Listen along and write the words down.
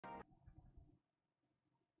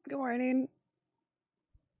Good morning.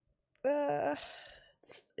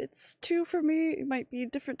 It's 2 for me. It might be a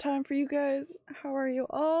different time for you guys. How are you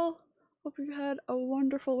all? Hope you've had a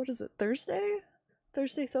wonderful, what is it, Thursday?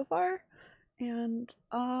 Thursday so far? And,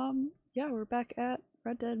 yeah, we're back at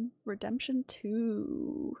Red Dead Redemption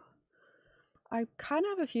 2. I kind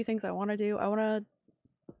of have a few things I want to do. I want to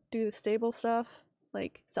do the stable stuff,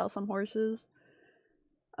 like sell some horses.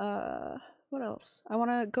 What else? I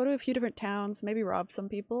want to go to a few different towns, maybe rob some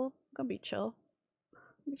people. Gonna be chill.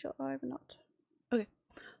 Oh, I have not. Okay,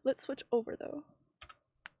 let's switch over though.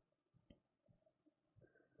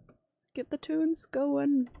 Get the tunes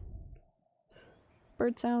going.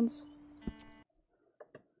 Bird sounds.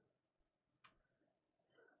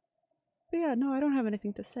 But yeah, no, I don't have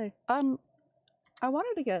anything to say. I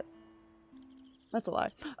wanted to get. That's a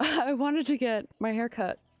lie. I wanted to get my hair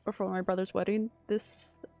cut before my brother's wedding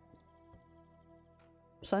this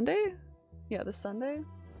Sunday? Yeah, this Sunday.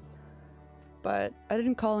 But I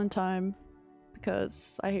didn't call in time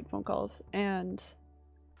because I hate phone calls, and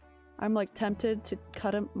I'm like tempted to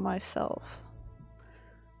cut him myself.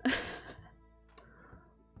 I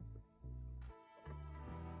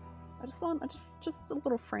just want just a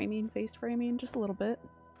little framing, face framing, just a little bit.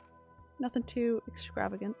 Nothing too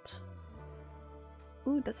extravagant.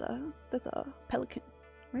 Ooh, that's a pelican,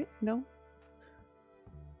 right? No.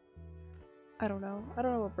 I don't know. I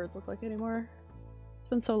don't know what birds look like anymore. It's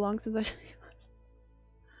been so long since I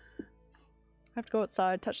have to go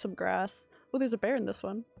outside, touch some grass. Oh, there's a bear in this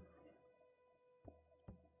one.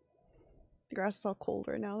 The grass is all cold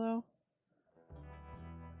right now,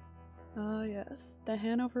 though. Yes. The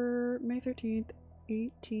Hanover, May 13th,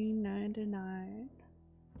 1899.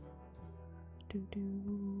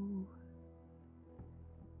 Doo-doo.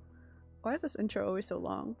 Why is this intro always so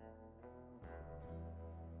long?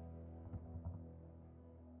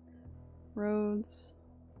 Roads.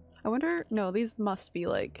 I wonder. No, these must be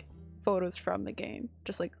like photos from the game.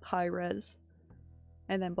 Just like high res.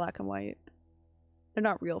 And then black and white. They're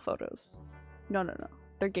not real photos. No.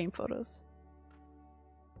 They're game photos.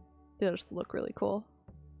 They just look really cool.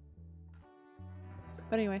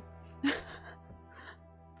 But anyway.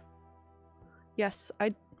 Yes,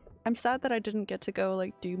 I'm sad that I didn't get to go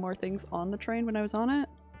like do more things on the train when I was on it.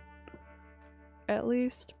 At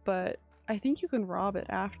least, but I think you can rob it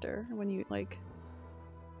after when you like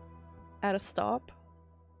at a stop.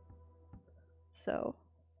 So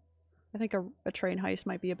I think a train heist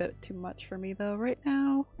might be a bit too much for me though right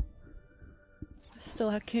now. I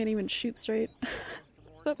still can't even shoot straight.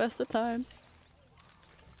 The best of times.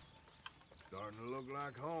 Starting to look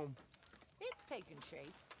like home. It's taking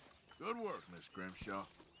shape. Good work, Miss Grimshaw.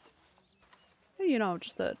 You know,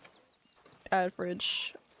 just a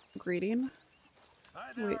average greeting.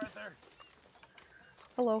 Hi there, Wait. Arthur.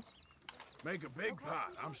 Hello. Make a big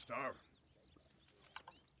pot. I'm starving.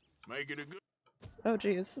 Make it a good Oh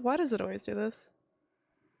geez, why does it always do this?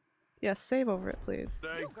 Yes, save over it, please.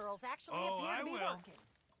 day. You girls actually Oh, appear I to be will. working.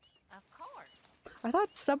 Of course. I thought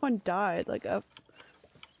someone died, like a...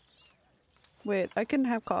 Wait, I can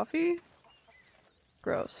have coffee?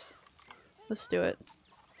 Gross. Let's do it.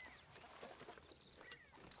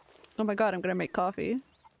 Oh my god, I'm gonna make coffee.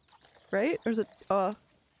 Right? Or is it...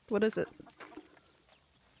 what is it?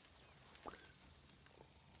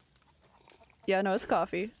 Yeah, no, it's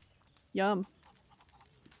coffee. Yum.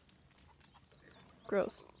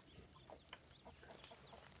 Gross.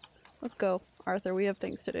 Let's go, Arthur. We have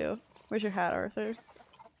things to do. Where's your hat, Arthur?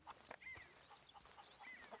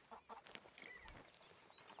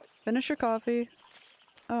 Finish your coffee.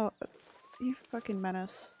 Oh, you fucking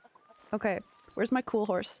menace. Okay, where's my cool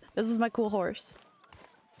horse? This is my cool horse.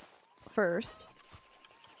 First,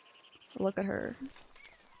 look at her.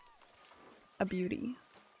 A beauty.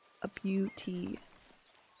 A beauty.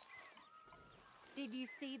 Did you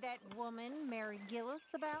see that woman, Mary Gillis,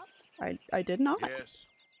 about? I did not.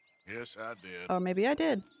 Yes, I did. Oh, maybe I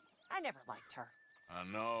did. I never liked her. I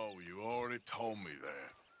know, you already told me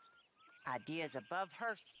that. Ideas above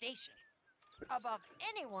her station. Above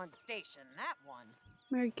anyone's station, that one.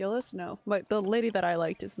 Mary Gillis? No. But the lady that I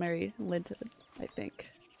liked is Mary Linton, I think.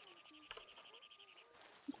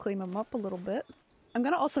 Let's clean them up a little bit. I'm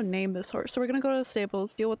gonna also name this horse. So we're gonna go to the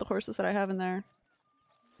stables, deal with the horses that I have in there.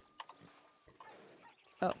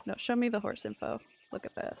 Oh, no, show me the horse info. Look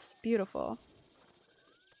at this. Beautiful.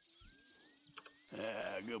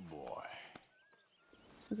 Yeah, good boy.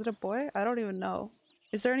 Is it a boy? I don't even know.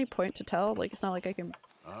 Is there any point to tell? Like, it's not like I can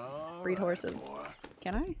breed horses. Boy.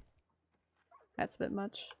 Can I? That's a bit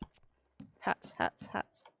much. Hats.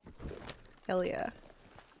 Hell yeah.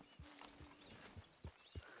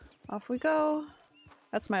 Off we go.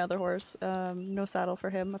 That's my other horse. No saddle for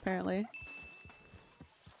him, apparently.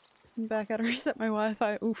 I'm back at reset my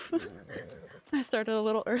Wi-Fi. Oof. I started a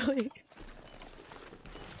little early.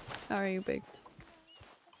 How are you, Baked?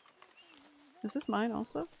 Is this mine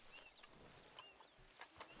also?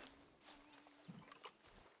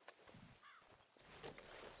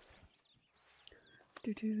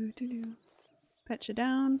 Do. Pet you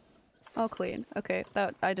down. All clean. Okay,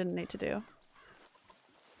 that I didn't need to do.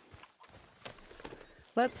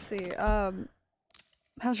 Let's see.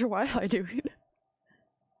 How's your Wi-Fi doing?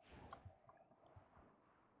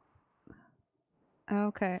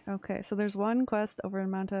 Okay. So there's one quest over in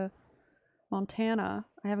Montana.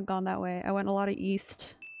 I haven't gone that way. I went a lot of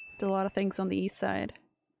east. Did a lot of things on the east side.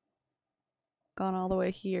 Gone all the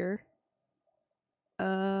way here.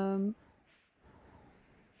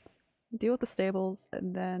 Deal with the stables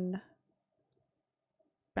and then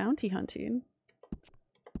bounty hunting.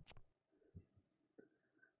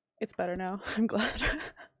 It's better now. I'm glad.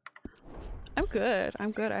 I'm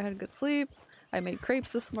good. I had good sleep. I made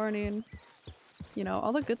crepes this morning. You know,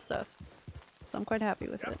 all the good stuff. So I'm quite happy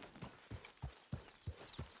with it.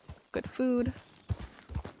 Good food.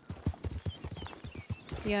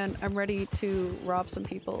 Yeah, and I'm ready to rob some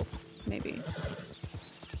people, maybe.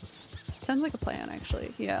 Sounds like a plan,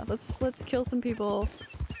 actually. Yeah, let's kill some people.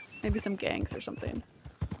 Maybe some gangs or something.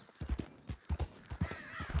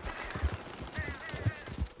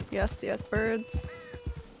 Yes, birds.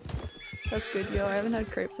 That's good, yo. I haven't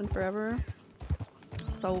had crepes in forever.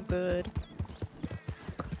 So good.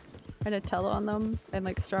 I had Nutella on them, and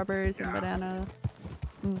like strawberries and banana.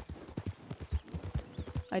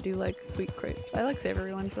 I do like sweet crepes. I like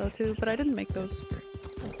savory ones though too, but I didn't make those.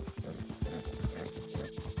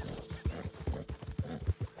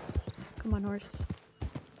 Come on, horse.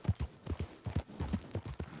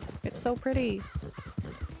 It's so pretty.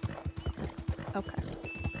 Okay.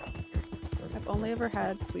 I've only ever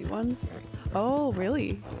had sweet ones. Oh,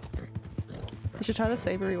 really? You should try the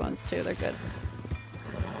savory ones too, they're good.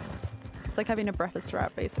 It's like having a breakfast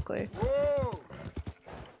wrap, basically. Whoa!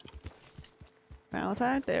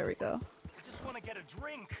 Valentine? There we go. I just want to get a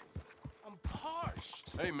drink. I'm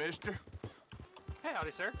parched. Hey, mister. Hey,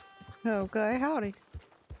 howdy, sir. Okay, howdy.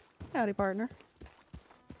 Howdy, partner.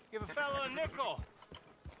 Give a fella a nickel.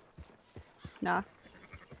 Nah.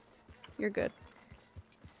 You're good.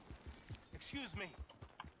 Excuse me.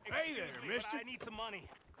 Hey there, me, mister. I need some money.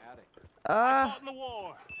 Howdy. I fought in the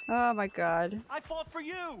war. Oh my god. I fought for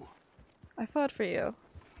you. I fought for you.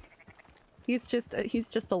 He's just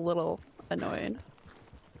a little annoying.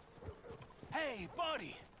 Hey,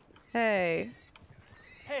 buddy. Hey.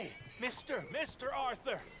 Hey, Mr.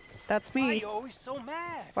 Arthur. That's Why are me. you always so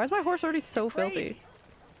mad? Why is my horse already so Crazy. filthy?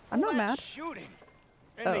 I'm not All that mad. Shooting.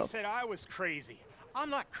 And they Oh. said I was crazy. I'm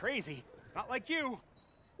not crazy. Not like you.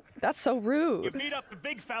 That's so You rude. beat up the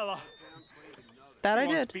big fella. That I He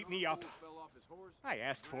once did. beat me up. I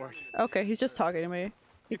asked for it. Okay, he's just talking to me.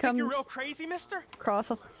 He You think comes you're real crazy, mister? across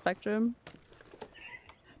a spectrum.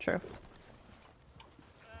 True.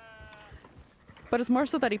 But it's more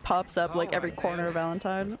so that he pops up like every corner of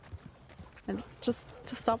Valentine. And just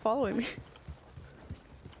to stop following me.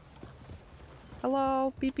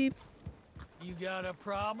 Hello, beep beep. You got a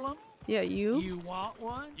problem? Yeah, you? You want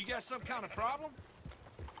one? You got some kind of problem?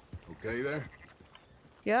 Okay there?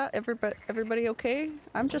 Yeah, everybody okay?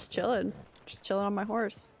 I'm just chilling. Just chilling on my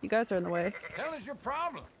horse. You guys are in the way. Hell is your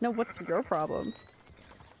problem? No, what's your problem?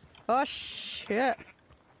 Oh shit.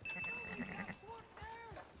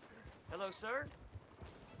 Hello, sir.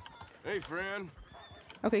 Hey, friend.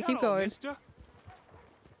 Okay, keep going. Mister.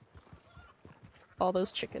 All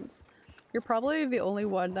those chickens. You're probably the only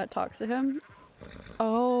one that talks to him.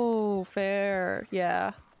 Oh, fair.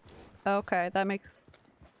 Yeah. Okay, that makes...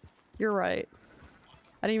 You're right.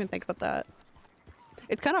 I didn't even think about that.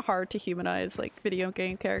 It's kind of hard to humanize, like, video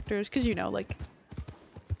game characters, because, you know, like...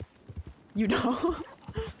 You know?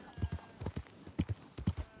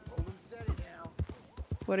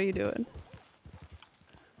 What are you doing?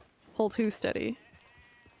 Hold who steady?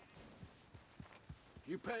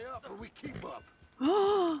 You pay up or we keep up.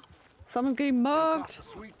 Someone's getting mugged! Cost a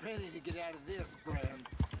sweet penny to get out of this, friend.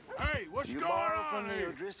 Hey, what's You going borrow on from the here?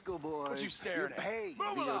 O'Driscoll boys. What you staring at? Pay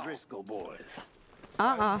Move the along. O'Driscoll boys.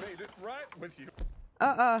 Made it right with you.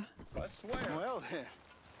 I swear. Well then,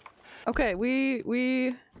 Okay,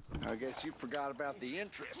 we... I guess you forgot about the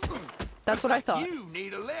interest. That's what I thought. You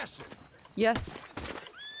need a lesson. Yes.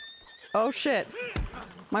 Oh shit.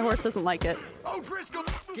 My horse doesn't like it. Oh, Driscoll,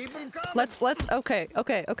 keep him coming. Let's, okay.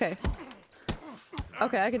 Okay,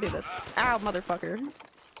 I can do this. Ow, motherfucker.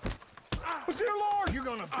 But dear Lord, you're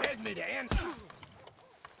gonna beg me to end.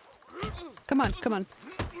 Come on.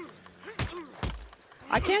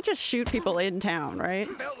 I can't just shoot people in town, right?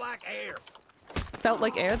 Felt like air. Felt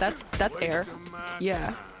like air? That's air. Wasting my Yeah.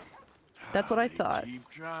 time. That's what I They thought. Keep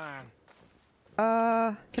trying.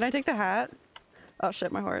 Can I take the hat? Oh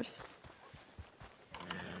shit, my horse.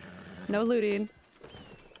 No looting.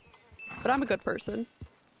 But I'm a good person.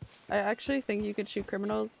 I actually think you could shoot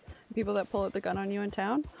criminals, people that pull out the gun on you in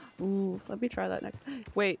town. Ooh, let me try that next.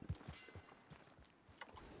 Wait.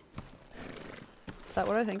 Is that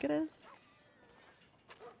what I think it is?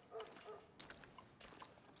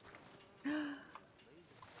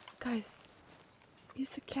 Guys,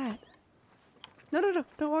 he's a cat. No, no, no,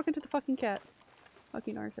 don't walk into the fucking cat.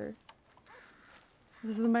 Fucking Arthur.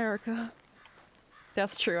 This is America.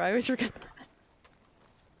 That's true, I always forget that.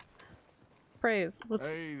 Praise. Let's.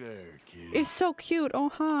 Hey there, kitty. It's so cute. Oh,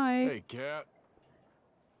 hi. Hey, cat.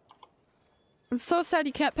 I'm so sad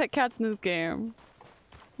you can't pet cats in this game.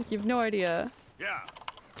 Like, you have no idea. Yeah.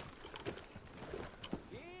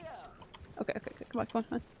 Okay, okay, okay. Come on, come on,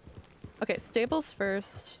 come on. Okay, stables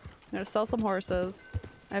first. I'm gonna sell some horses.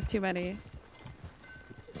 I have too many.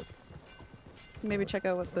 Maybe check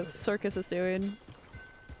out what this circus is doing.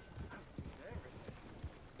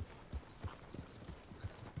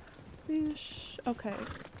 Fish. Okay.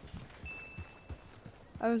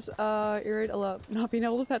 I was irate a lot not being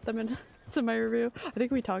able to pet them in to my review. I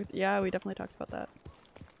think we talked. Yeah, we definitely talked about that.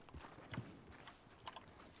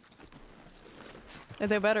 And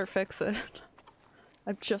they better fix it.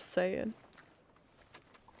 I'm just saying.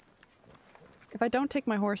 If I don't take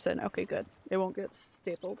my horse in, okay, good. It won't get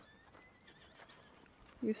stapled.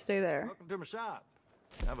 You stay there. Welcome to my shop.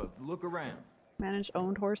 Have a look around. Manage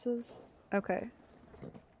owned horses? Okay.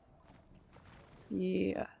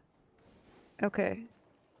 Yeah. Okay.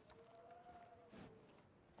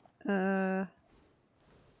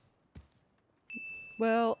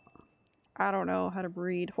 Well, I don't know how to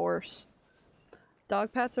breed horse.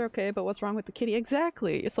 Dog pats are okay, but what's wrong with the kitty?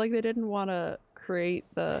 Exactly! It's like they didn't want to create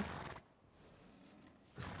the...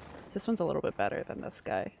 This one's a little bit better than this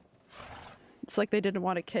guy. It's like they didn't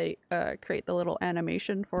want to create the little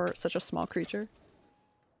animation for such a small creature.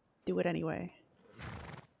 Do it anyway.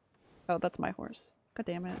 Oh, that's my horse. God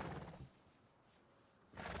damn it.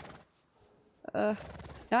 Now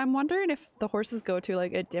I'm wondering if the horses go to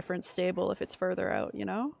like a different stable if it's further out, you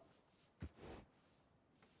know?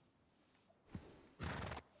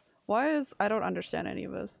 Why is... I don't understand any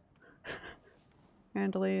of this.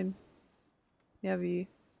 Handling. Heavy.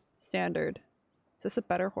 Standard. Is this a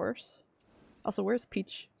better horse? Also, where's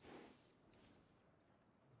Peach?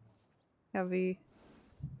 Heavy.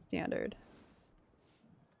 Standard.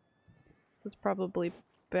 This is probably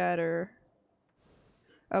better.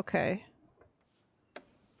 Okay.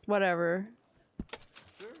 Whatever.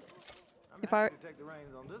 If I...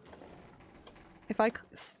 If I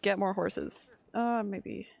get more horses.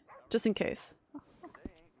 Maybe. Just in case.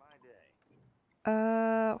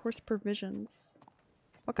 Horse provisions.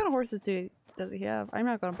 What kind of horses does he have? I'm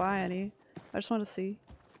not gonna buy any. I just want to see.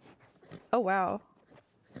 Oh wow.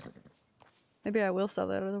 Maybe I will sell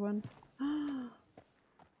that other one.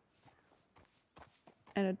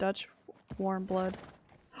 And a Dutch warm blood.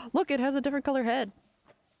 Look, it has a different color head.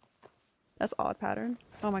 That's odd pattern.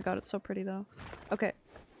 Oh my god, it's so pretty though. Okay.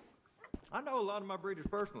 I know a lot of my breeders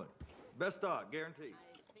personally. Best stock, guaranteed.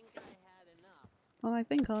 Well, I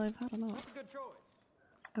think I've had enough. That's a good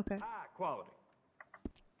choice. Okay. High quality.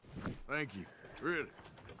 Thank you. Really.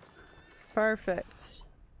 Perfect.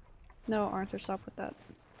 No, Arthur, stop with that.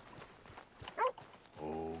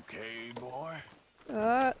 Okay, boy.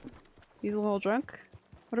 He's a little drunk.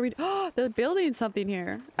 What are we? Oh, they're building something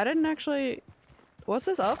here. I didn't actually. Was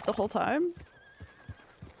this up the whole time?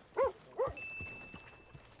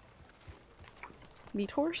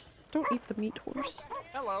 Meat horse? Don't eat the meat horse.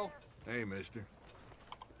 Hello. Hey, mister.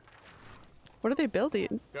 What are they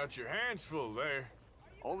building? Got your hands full there.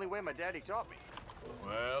 Only way my daddy taught me.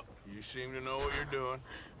 Well, you seem to know what you're doing.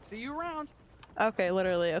 See you around. Okay,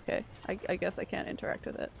 literally, okay. I guess I can't interact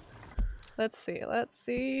with it. Let's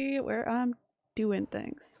see where I'm doing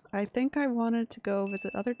things. I think I wanted to go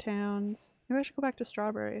visit other towns. Maybe I should go back to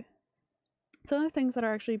Strawberry. Some of the things that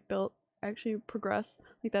are actually built actually progress.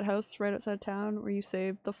 Like that house right outside town where you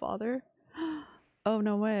saved the father. Oh,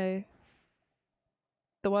 no way.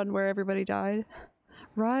 The one where everybody died?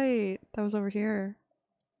 Right, that was over here.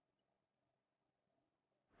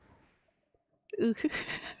 Ooh.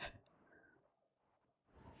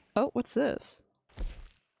 Oh, what's this?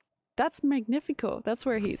 That's Magnifico. That's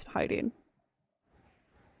where he's hiding.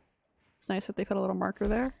 It's nice that they put a little marker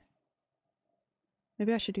there.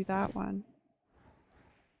 Maybe I should do that one.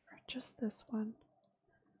 Or just this one.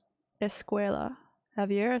 Escuela.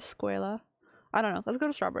 Javier Escuela. I don't know. Let's go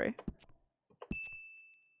to strawberry.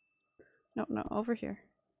 No, no, over here.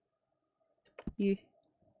 Yeah.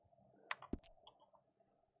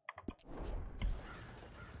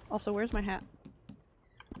 Also, where's my hat?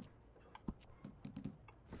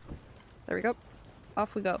 There we go.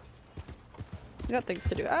 Off we go. We got things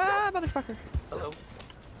to do. Ah, motherfucker. Hello.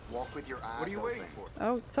 Walk with your eyes. What are you waiting for?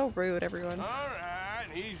 Oh, it's so rude, everyone. Alright,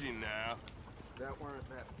 easy now. That weren't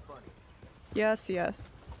that funny. Yes,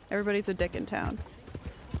 yes. Everybody's a dick in town.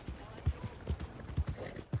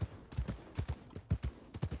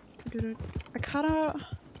 I kinda...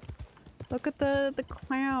 Look at the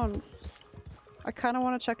clowns. I kinda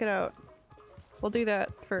wanna check it out. We'll do that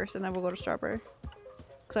first and then we'll go to Strawberry.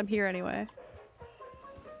 Cause I'm here anyway.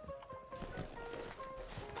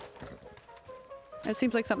 It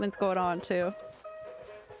seems like something's going on too.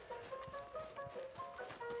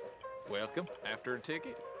 Welcome. After a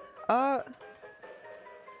ticket?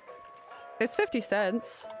 It's 50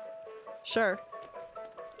 cents. Sure.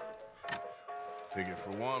 Ticket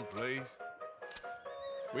for one, please.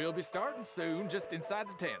 We'll be starting soon, just inside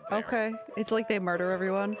the tent there. Okay. It's like they murder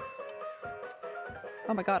everyone.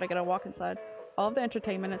 Oh my god, I gotta walk inside. All of the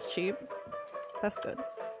entertainment is cheap. That's good.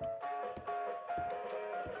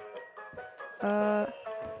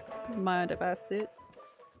 Mind if I sit?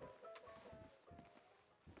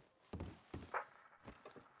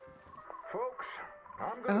 Folks,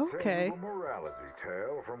 I'm gonna Okay. tell you a morality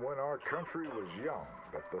tale from when our country was young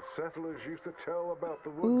that the settlers used to tell about the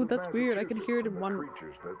woods Ooh, of that's weird. I can hear it in Massachusetts one and the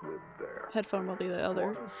creatures that lived there. headphone while the other.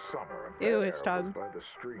 One summer, Ew, there it's tongue. was by the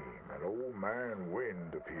stream, an old man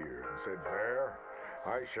Wind appeared and said, "Bear,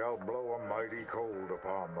 I shall blow a mighty cold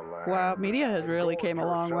upon the land. Wow, media has really Gorge came a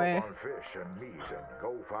long yourself way. on fish and meat and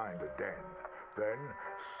go find a den. Then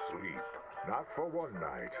sleep, not for one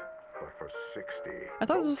night, but for 60. I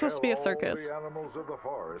thought this was Go supposed to be a tell circus. all the animals of the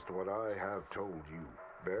forest what I have told you."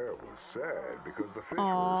 Bear was sad because the fish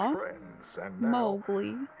Aw. were his friends, and now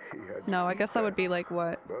Mowgli. he had to No, I eat guess that would them. be like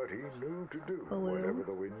what? But he knew to do Baloo. whatever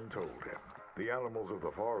the wind told him. The animals of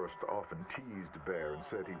the forest often teased Bear and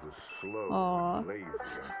said he was slow Aw. and lazy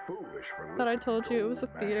and foolish for Thought I listening told to you it was a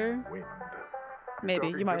old man theater. Wind. Maybe,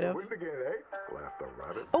 Talking you might to the have. wind again, eh? Laughed the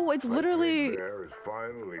rabbit. Oh, it's I think literally- Bear has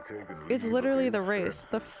finally taken It's leave literally of the his race.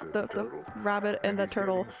 senses, said The turtle. rabbit and the he's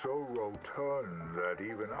turtle. getting so rotund that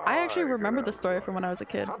even I actually can remember the story outrun from when I was a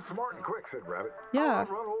kid. I'm smart and quick, said Rabbit. Yeah. I'll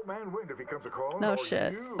outrun old man Wind if he comes a-calling, No or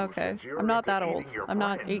shit. you, Okay. since you're I'm not into that eating old. your I'm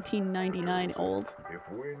not friends. 1899 old. If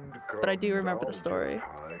wind But I do comes, remember the I'll story. just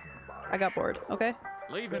tie my I got bored, shadow. okay?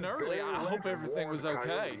 Leaving Then early. Bear I went hope and everything was warned okay.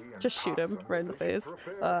 Coyote and Just shoot him Possum right in the to be face.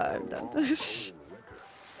 prepared I'm for done. the cold winter.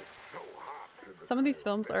 So hot, said the Some of these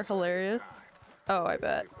films are hilarious. Oh, I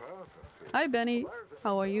bet. possum said, Hi, Benny.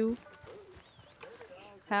 How are you?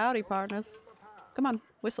 Howdy, partners. Come on,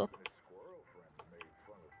 whistle.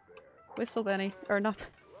 Whistle, Benny. Or not.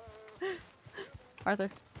 Arthur.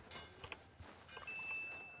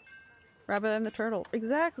 Rabbit and the turtle.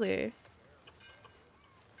 Exactly.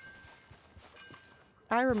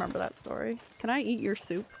 I remember that story. Can I eat your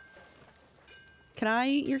soup? Can I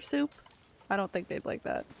eat your soup? I don't think they'd like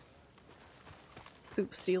that.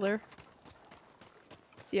 Soup stealer.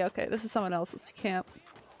 Yeah, okay, this is someone else's camp.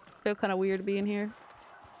 Feel kind of weird being here.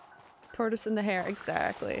 Tortoise in the hare,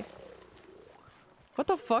 exactly. What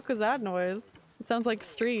the fuck was that noise? It sounds like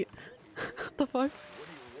street. What the fuck?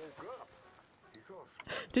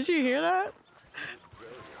 Did you hear that?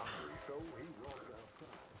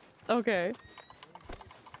 Okay.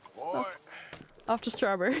 Boy, Off to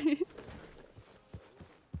Strawberry.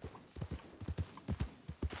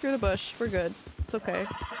 Through the bush. We're good. It's okay.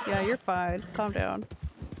 Yeah, you're fine. Calm down.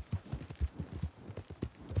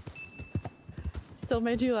 Still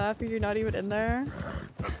made you laugh? You're not even in there?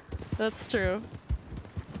 That's true.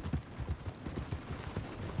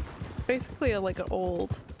 Basically like an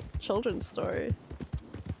old children's story.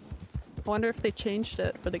 I wonder if they changed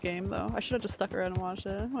it for the game though. I should have just stuck around and watched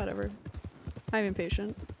it. Whatever. I'm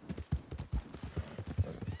impatient.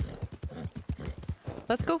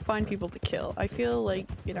 Let's go find people to kill. I feel like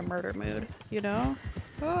in a murder mood, you know?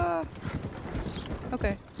 Ah.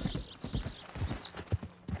 Okay.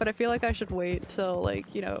 But I feel like I should wait till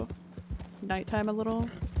like, you know, nighttime a little.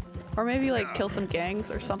 Or maybe like kill some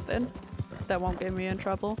gangs or something that won't get me in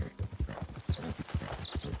trouble.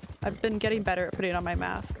 I've been getting better at putting on my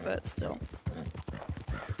mask, but still.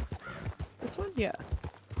 This one? Yeah.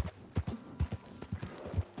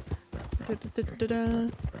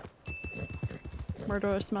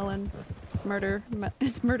 Murderous melon. It's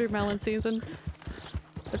it's murder melon season.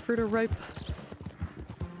 The fruit are ripe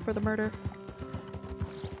for the murder.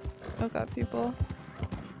 Oh god, people.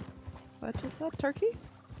 What is that? Turkey?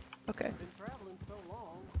 Okay.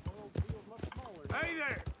 Hey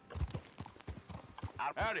there!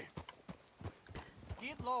 Howdy.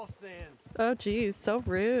 Get lost then. Oh geez, so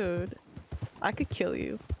rude. I could kill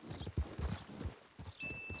you.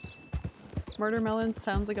 Murder Melon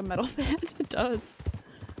sounds like a metal band. It does.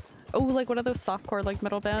 Oh, like one of those softcore like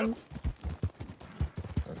metal bands.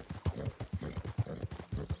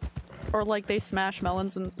 Or like they smash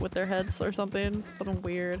melons with their heads or something. Some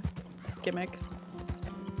weird gimmick.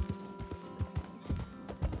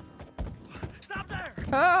 Stop there!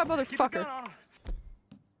 Ah, motherfucker!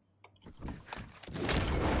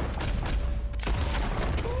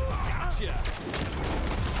 Gotcha.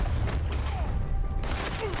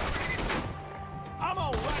 I'm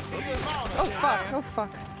on right to your mama. Oh fuck! Oh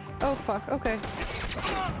fuck! Oh fuck! Okay.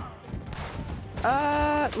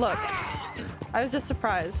 Look. I was just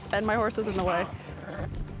surprised, and my horse is in the way.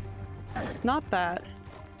 Not that.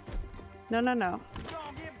 No, no, no.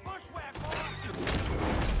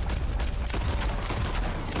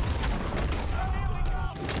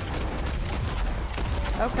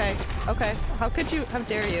 Okay, okay. How could you? How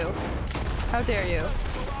dare you? How dare you?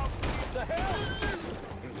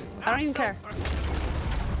 I don't even care.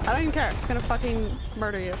 I don't even care. I'm gonna fucking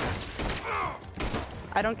murder you.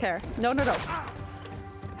 I don't care. No, no, no.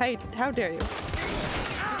 Hey, how dare you?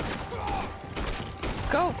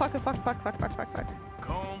 Go! Fuck, fuck, fuck, fuck, fuck, fuck, fuck.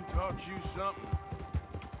 Comb taught you something?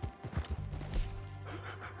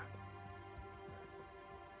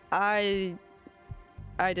 I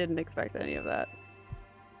didn't expect any of that.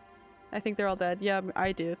 I think they're all dead. Yeah,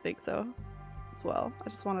 I do think so as well. I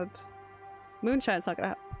just wanted... Moonshine's not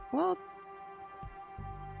gonna well...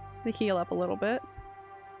 They heal up a little bit.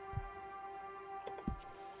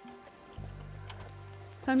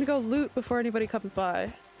 Time to go loot before anybody comes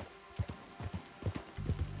by.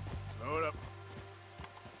 Slow it up.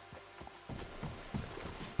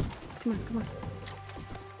 Come on, come on.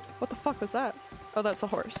 What the fuck was that? Oh, that's a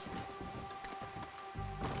horse.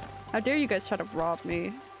 How dare you guys try to rob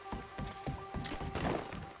me?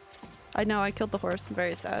 I know, I killed the horse. I'm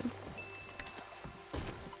very sad.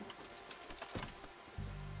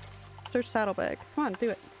 Search saddlebag. Come on, do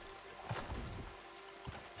it.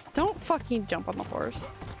 Don't fucking jump on the horse.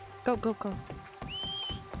 Go, go, go.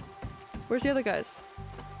 Where's the other guys?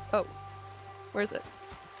 Oh. Where is it?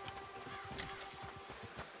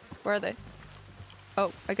 Where are they?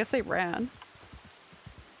 Oh, I guess they ran.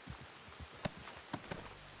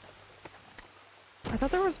 I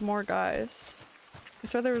thought there was more guys. I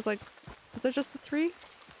thought there was like... Is there just the 3?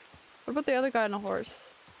 What about the other guy on a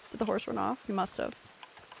horse? Did the horse run off? He must have.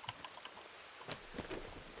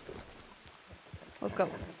 Let's go.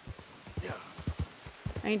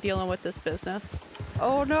 I ain't dealing with this business.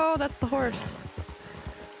 Oh no, that's the horse.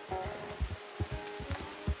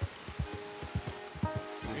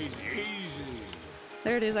 Easy, easy.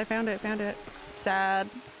 There it is, I found it, found it. Sad.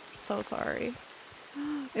 So sorry.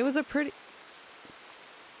 It was a pretty...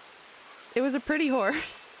 It was a pretty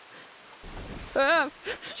horse. Ah,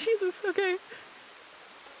 Jesus, okay.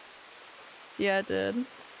 Yeah, it did.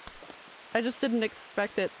 I just didn't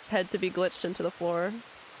expect its head to be glitched into the floor.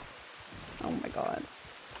 Oh my god.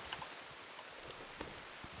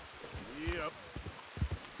 Yep.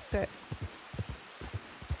 Okay.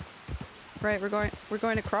 Right, we're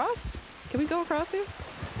going across? Can we go across here?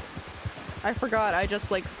 I forgot, I just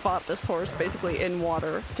like fought this horse basically in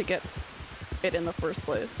water to get it in the first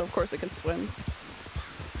place, so of course it can swim.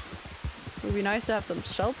 It would be nice to have some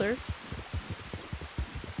shelter.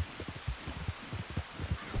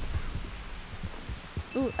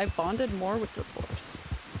 Ooh, I bonded more with this horse.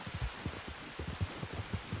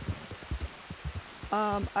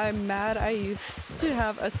 I'm mad I used to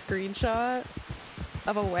have a screenshot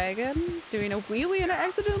of a wagon doing a wheelie and I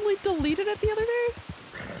accidentally deleted it the other day.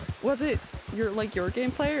 Was it your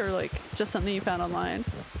gameplay or like just something you found online?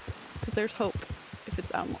 Because there's hope if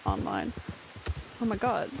it's online. Oh my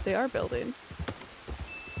god, they are building.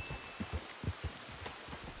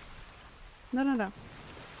 No, no, no.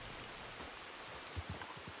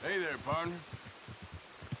 Hey there, partner.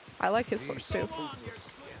 I like his horse too.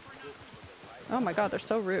 Oh my god, they're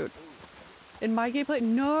so rude. In my gameplay,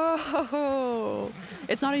 no!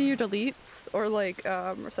 It's not in your deletes or like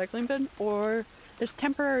recycling bin, or there's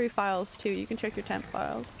temporary files too. You can check your temp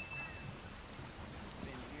files.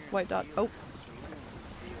 White dot. Oh.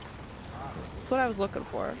 That's what I was looking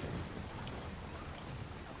for.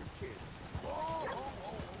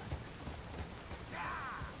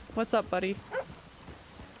 What's up, buddy?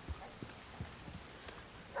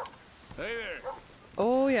 Hey there.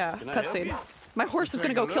 Oh yeah, cutscene. My horse is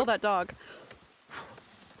gonna go kill that dog.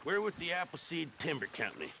 We're with the Appleseed Timber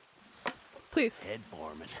Company. Please. Head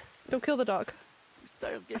foreman. Don't kill the dog.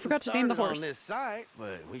 I forgot to name the horse. On this site,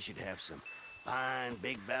 but we should have some fine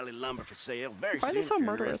Big Valley lumber for sale very Why are soon. they so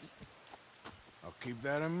murderous? I'll keep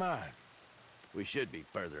that in mind. We should be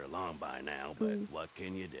further along by now, but what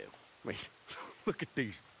can you do? I mean, look at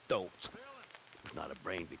these dolts. There's not a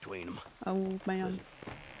brain between them. Oh, man.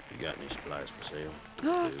 You got any supplies for sale?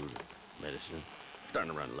 Food, medicine?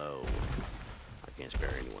 Starting to run low. I can't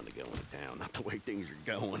spare anyone to go into town. Not the way things are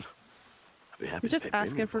going. Be happy You're just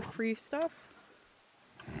asking for free stuff?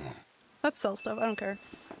 Let's sell stuff. I don't care.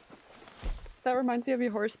 That reminds me of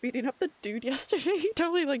your horse beating up the dude yesterday. He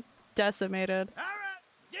totally, like, decimated. All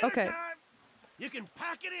right. Okay. Time. You can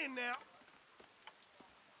pack it in now.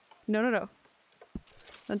 No, no, no.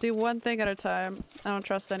 I'll do one thing at a time. I don't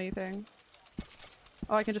trust anything.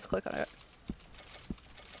 Oh, I can just click on it.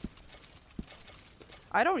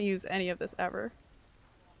 I don't use any of this ever.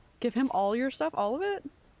 Give him all your stuff? All of it?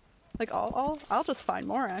 Like, all? I'll just find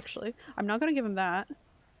more, actually. I'm not gonna give him that.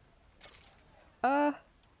 I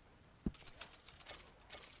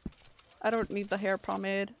don't need the hair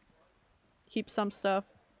pomade. Keep some stuff.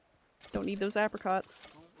 Don't need those apricots.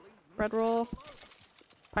 Bread roll.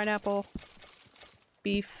 Pineapple.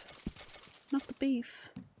 Beef. Not the beef.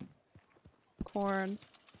 Corn.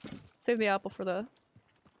 Save the apple for the...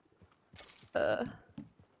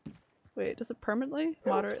 Wait, does it permanently?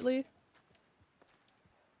 Moderately?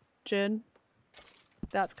 Gin.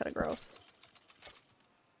 That's kind of gross.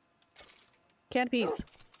 Canned peas.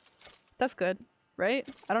 That's good, right?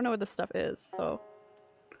 I don't know what this stuff is, so...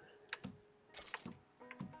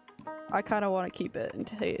 I kind of want to keep it in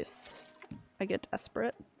case I get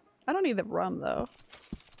desperate. I don't need the rum, though.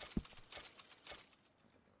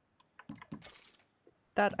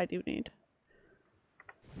 That I do need.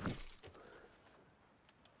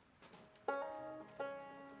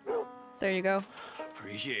 There you go.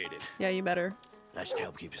 Appreciate it. Yeah, you better. That should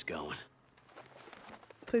help keep us going.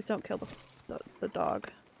 Please don't kill the dog.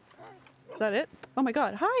 Is that it? Oh my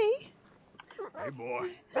god, hi! Hey, boy.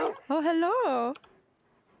 Oh, hello!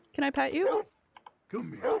 Can I pet you?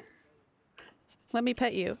 Come here. Let me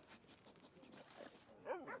pet you.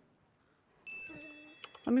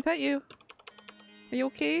 Let me pet you. Are you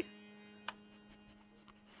okay?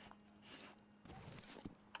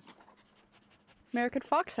 American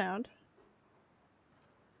Foxhound.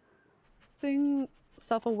 Thing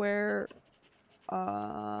self-aware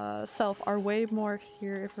self are way more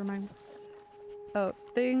here if remind. Oh,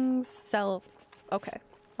 things self. Okay,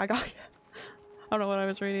 I got you. I don't know what I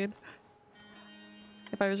was reading.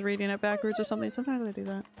 If I was reading it backwards or something, sometimes I do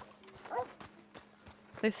that.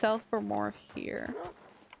 They sell for more here.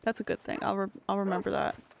 That's a good thing. I'll remember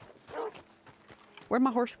that. Where'd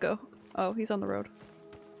my horse go? Oh, he's on the road.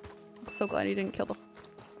 I'm so glad he didn't kill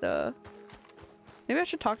the... Maybe I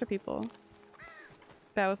should talk to people.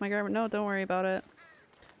 Bad with my grammar. No, don't worry about it.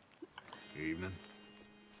 Evening.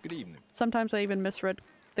 Good evening. Sometimes I even misread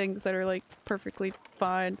things that are like perfectly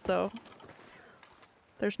fine, so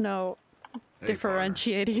there's no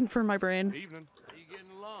differentiating for my brain. Evening. How you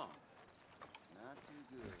getting along? Not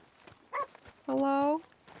too good. Hello?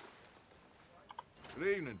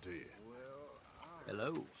 Good evening to you.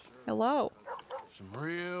 Hello. Hello. Some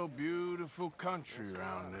real beautiful country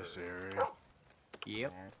around this area.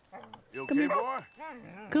 Yep. You Come okay, here. boy?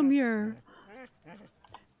 Come here.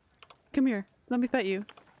 Come here. Let me pet you.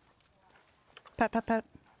 Pat, pat, pat.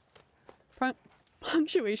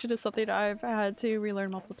 Punctuation is something I've had to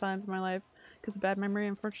relearn multiple times in my life because of bad memory.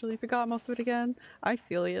 Unfortunately, forgot most of it again. I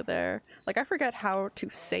feel you there. Like, I forget how to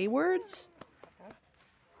say words.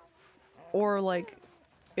 Or, like,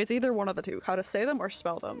 it's either one of the two. How to say them or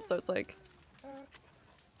spell them. So it's like...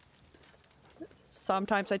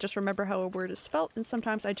 Sometimes I just remember how a word is spelt, and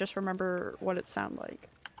sometimes I just remember what it sounds like.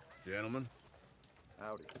 Gentlemen.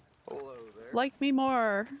 Howdy. Hello there. Like me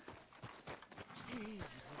more.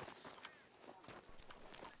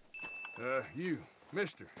 You,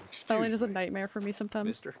 mister, excuse Spelling is a me. nightmare for me sometimes.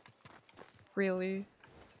 Mister. Really.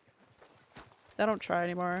 I don't try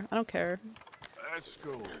anymore. I don't care. Let's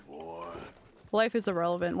go, boy. Life is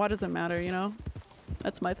irrelevant. Why does it matter, you know?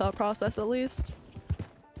 That's my thought process, at least.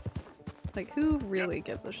 Like, who really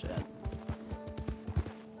gives a shit? Head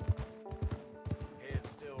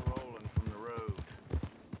still rolling from the road.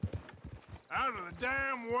 Out of the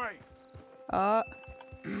damn way.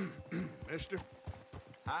 Mister.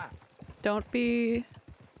 Hi. Don't be...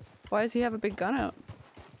 Why does he have a big gun out?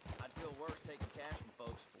 I'd feel worse taking cash from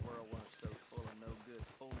folks if the world weren't so full of no good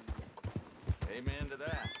fools. Amen to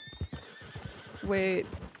that. Wait.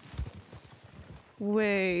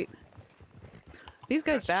 Wait. These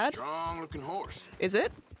guys That's bad? a strong-looking horse. Is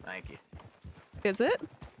it? Thank you. Is it?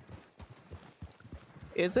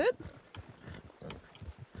 Is it?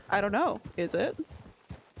 I don't know. Is it?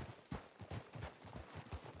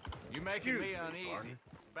 You making me uneasy.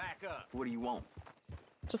 Back up. What do you want?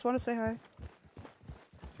 Just want to say hi.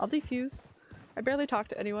 I'll defuse. I barely talk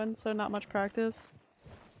to anyone, so not much practice.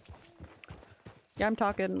 Yeah, I'm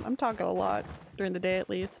talking a lot during the day at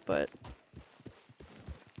least, but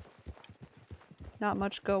not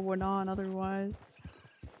much going on otherwise.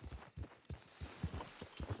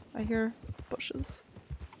 I hear bushes.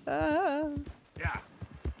 Ah. Yeah.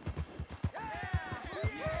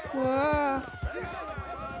 Whoa.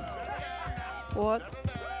 What?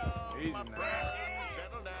 Easy now.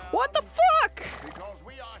 What the fuck? Because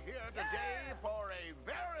we are here today for a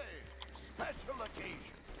very special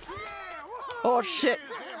occasion. Oh shit.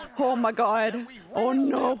 Oh my god. Oh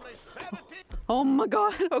no. Oh my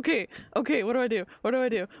god. Okay. Okay, what do I do? What do I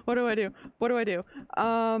do? What do I do? What do I do?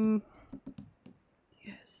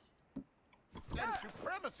 Yes. And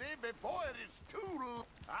supremacy before it is too late.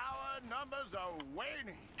 Our numbers are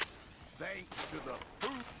waning. Thanks to the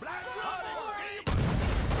fruit black-hearted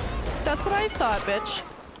demon. That's what I thought, bitch.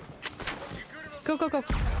 Go, go, go.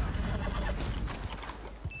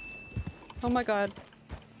 Oh my god.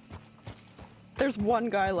 There's one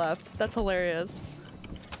guy left. That's hilarious.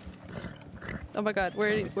 Oh my god,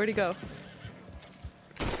 where'd he go?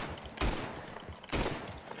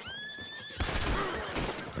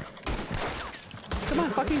 Come on,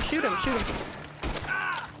 fucking shoot him, shoot him.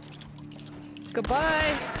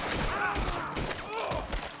 Goodbye!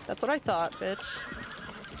 That's what I thought, bitch.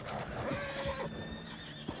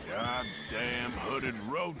 Goddamn hooded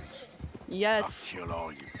rodents. Yes. I'll kill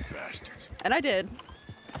all you bastards. And I did.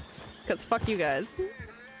 Because fuck you guys.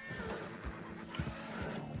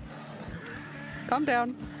 Calm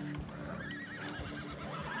down.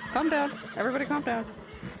 Calm down. Everybody calm down.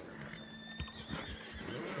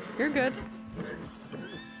 You're good.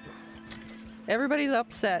 Everybody's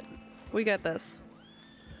upset. We get this.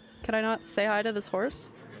 Can I not say hi to this horse?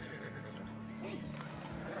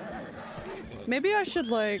 Maybe I should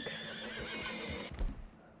like...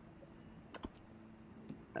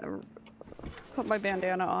 put my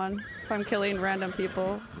bandana on if I'm killing random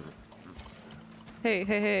people. Hey,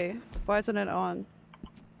 hey, hey. Why isn't it on?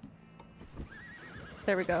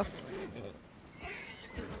 There we go.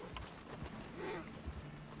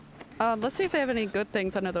 Let's see if they have any good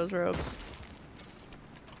things under those robes.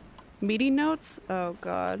 Meeting notes? Oh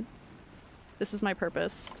god. This is my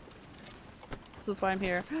purpose. This is why I'm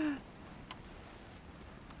here.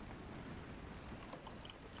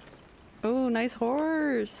 Oh, nice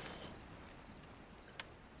horse.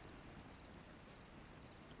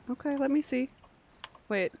 Okay, let me see.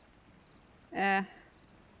 Wait.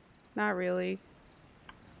 Not really.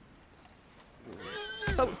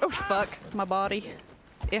 Oh fuck. My body.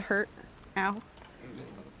 It hurt. Ow.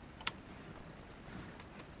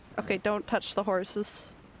 Okay, don't touch the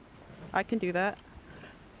horses. I can do that.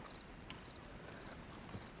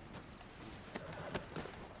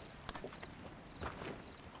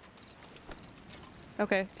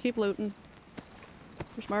 Okay, keep looting.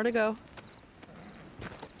 There's more to go.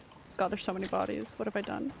 God, there's so many bodies. What have I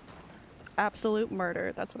done? Absolute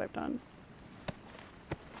murder. That's what I've done.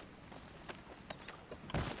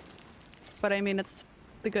 But I mean, it's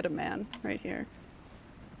the good of man right here.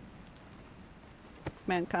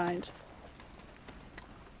 Mankind.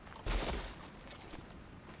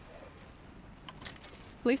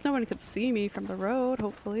 At least no one could see me from the road,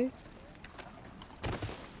 hopefully.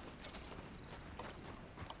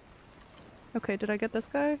 Okay, did I get this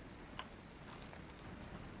guy?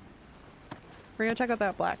 We're gonna check out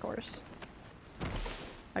that black horse.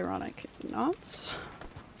 Ironic, it's not.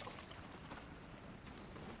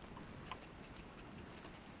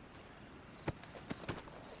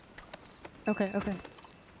 Okay, okay.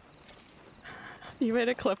 You made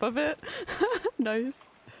a clip of it? Nice.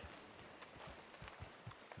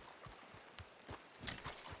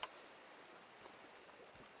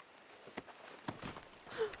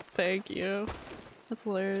 Thank you. That's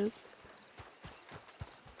hilarious.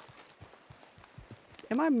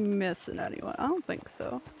 Am I missing anyone? I don't think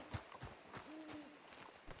so.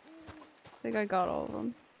 I think I got all of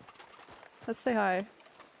them. Let's say hi.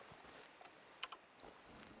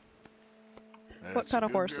 What kind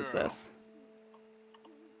of horse is this?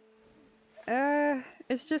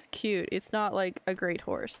 It's just cute. It's not like a great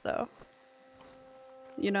horse though.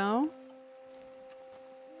 You know?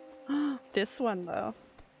 This one though.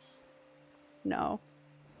 No.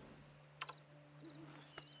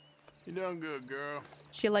 You done good, girl.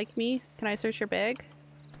 She like me? Can I search your bag?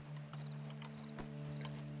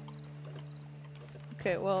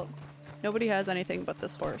 Okay, well, nobody has anything but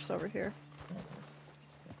this horse over here.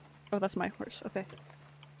 Oh, that's my horse. Okay.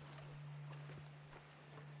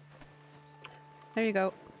 There you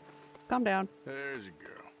go. Calm down. There's a girl.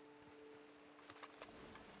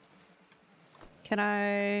 Can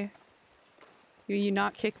I... You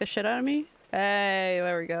not kick the shit out of me? Hey,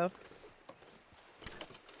 there we go.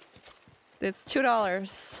 It's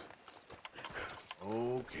 $2.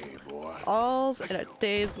 Okay, boy. All's in a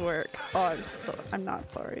day's work. Oh, I'm not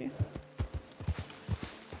sorry.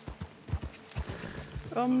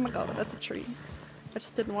 Oh my god, that's a tree. I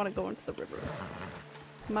just didn't want to go into the river.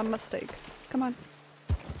 My mistake. Come on.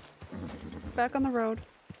 Back on the road.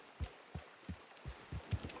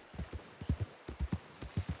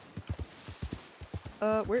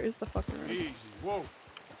 Where is the fucking road? Easy, whoa.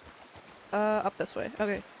 Up this way.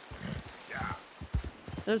 Okay.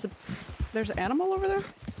 There's an animal over there?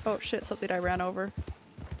 Oh shit, something I ran over.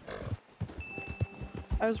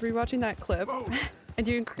 I was rewatching that clip, and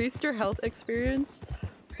you increased your health experience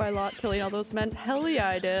by a lot killing all those men. Hell yeah,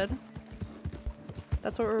 I did.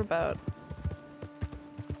 That's what we're about.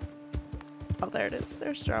 Oh, there it is.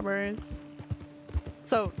 There's strawberry.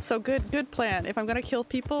 So good plan. If I'm gonna kill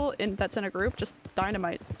people that's in a group, just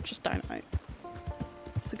dynamite. Just dynamite.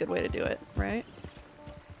 It's a good way to do it, right?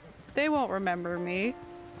 They won't remember me.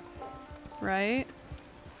 Right?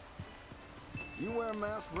 You wear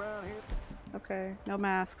masks around here? Okay, no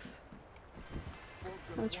masks.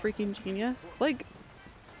 That was freaking genius. Like,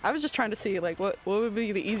 I was just trying to see, like, what would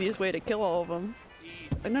be the easiest way to kill all of them.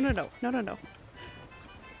 No.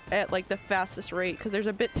 At, like, the fastest rate, because there's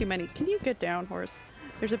a bit too many. Can you get down, horse?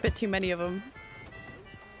 There's a bit too many of them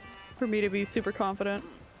for me to be super confident.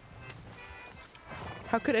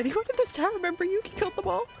 How could anyone in this town remember you killed them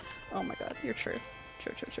all? Oh my god, you're true.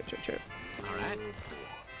 True. Alright.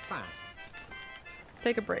 Fine.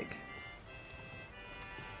 Take a break.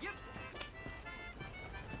 Yep.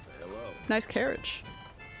 Hello. Nice carriage.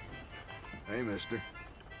 Hey, mister.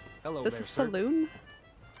 Hello Is this there, a sir. saloon?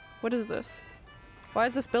 What is this? Why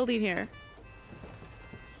is this building here?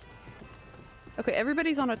 Okay,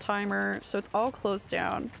 everybody's on a timer, so it's all closed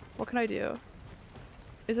down. What can I do?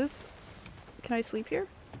 Is this... Can I sleep here?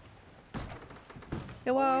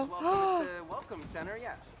 Hello? Welcome at the welcome center,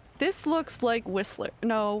 yes. This looks like Whistler.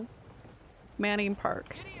 No. Manning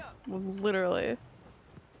Park. Literally.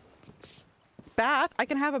 Bath? I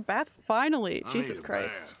can have a bath? Finally! Jesus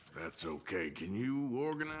Christ. That's okay. Can you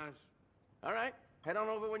organize? All right, head on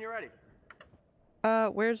over when you're ready.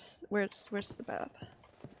 Where's the bath?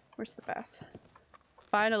 Where's the bath?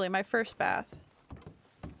 Finally, my first bath.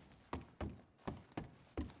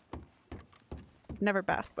 Never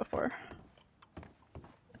bathed before.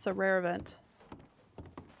 It's a rare event.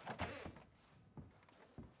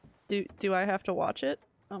 Do I have to watch it?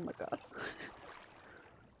 Oh my god.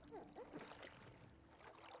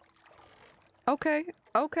 Okay,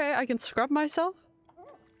 I can scrub myself?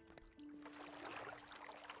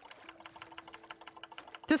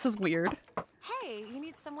 This is weird. Hey, you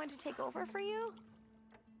need someone to take over for you?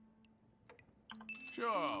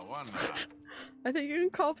 Sure, why not? I think you can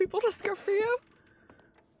call people to scrub for you?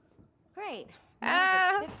 Great.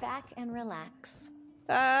 Now just sit back and relax.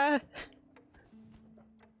 You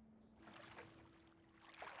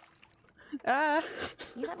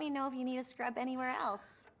let me know if you need a scrub anywhere else.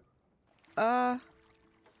 I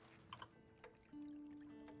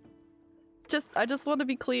just want to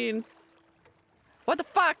be clean. What the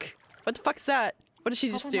fuck? What the fuck is that? What did she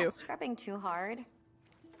just I'm do? not scrubbing too hard.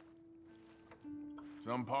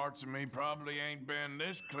 Some parts of me probably ain't been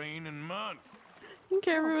this clean in months.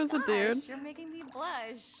 Camera was a dude. Gosh, you're making me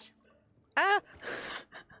blush.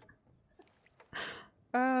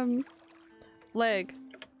 Leg.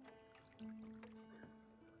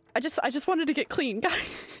 I just wanted to get clean, guys.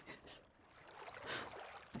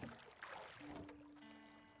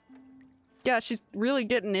 Yeah, she's really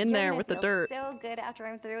getting in there with the dirt. So good after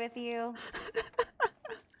I'm through with you.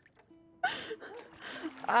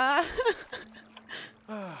 Life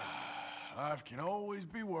can always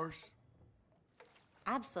be worse.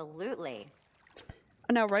 Absolutely.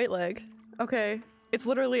 Now right leg. Okay. It's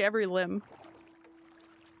literally every limb.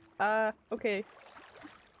 Okay.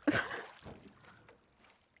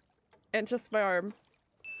 And just my arm.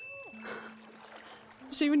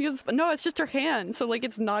 She even uses- no, it's just her hand, so like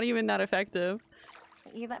it's not even that effective.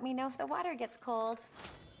 You let me know if the water gets cold.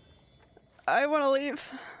 I want to leave.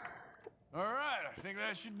 Alright, I think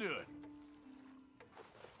that should do it.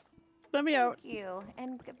 Let me out. Thank you,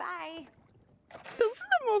 and goodbye. This is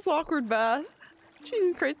the most awkward bath.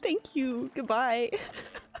 Jesus Christ, thank you. Goodbye.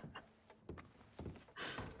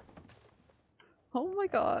 Oh my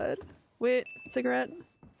god. Wait, cigarette?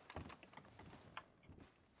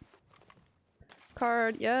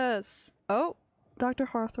 card, yes. Oh, Dr.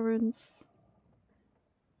 Hawthorne's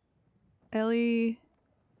Elise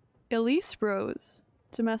Rose.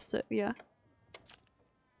 Domestic, yeah.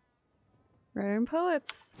 Writing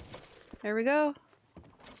poets. There we go.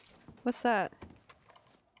 What's that?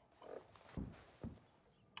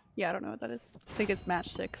 Yeah, I don't know what that is. I think it's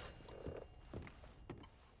matchsticks.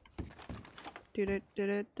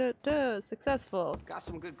 Successful. Got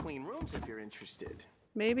some good clean rooms if you're interested.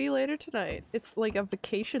 Maybe later tonight. It's like a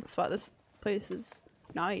vacation spot. This place is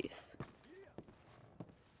nice.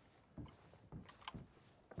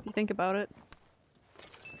 If you think about it.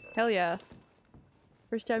 Hell yeah.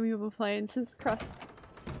 First time you've been playing since cross.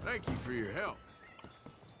 Thank you for your help.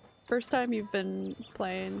 First time you've been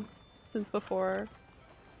playing since before.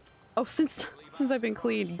 Oh, since I've been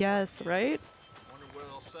clean. Yes, right? Wonder what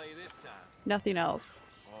they'll say this time. Nothing else.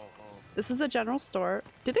 This is a general store.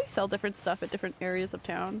 Do they sell different stuff at different areas of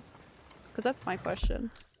town? Because that's my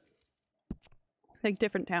question. Like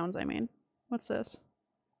different towns, I mean. What's this?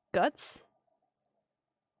 Guts?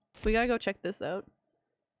 We gotta go check this out.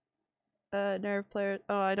 Nerve player.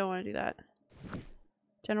 Oh, I don't want to do that.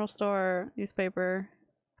 General store, newspaper,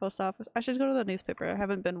 post office. I should go to the newspaper. I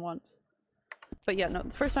haven't been once. But yeah, no,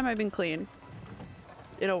 the first time I've been clean.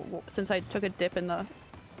 You know, since I took a dip in the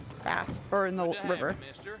bath or in the river.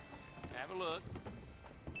 Mister. Have a look.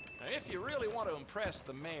 Now, if you really want to impress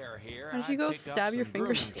the mayor here, Why don't you go stab your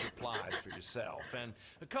fingers grooming supplies for yourself and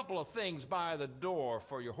a couple of things by the door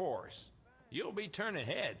for your horse. You'll be turning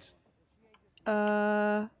heads.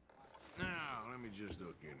 Now, let me just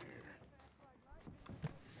look in here.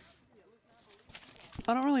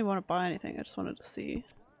 I don't really want to buy anything. I just wanted to see.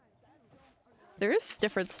 There is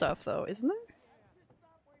different stuff though, isn't there?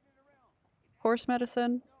 Horse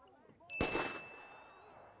medicine.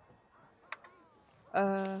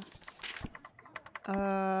 Well,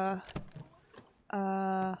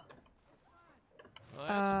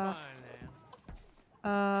 that's fine then.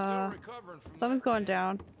 Still recovering from Something's going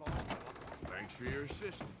down. Thanks for your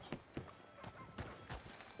assistance.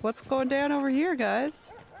 What's going down over here,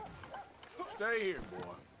 guys? Stay here,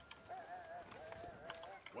 boy.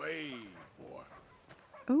 Wait, boy.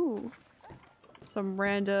 Ooh. Some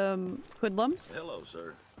random hoodlums. Hello,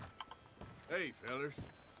 sir. Hey, fellers.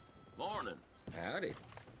 Morning. Howdy.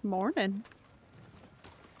 Morning.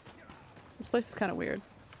 This place is kind of weird.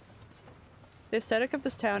 The aesthetic of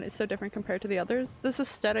this town is so different compared to the others. This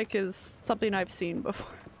aesthetic is something I've seen before.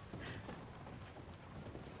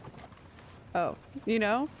 Oh, you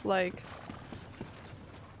know, like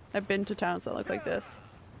I've been to towns that look like this.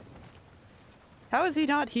 How is he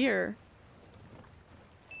not here?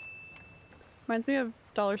 Reminds me of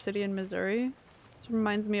Dollar City in Missouri. This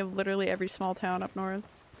reminds me of literally every small town up north.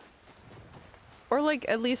 Or like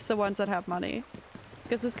at least the ones that have money.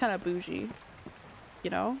 Because it's kind of bougie, you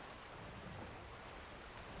know?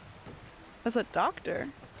 That's a doctor.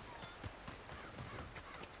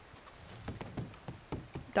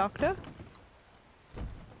 Doctor?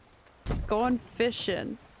 Going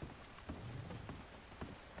fishing.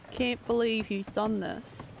 Can't believe he's done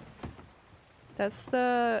this. That's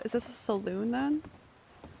the... Is this a saloon then?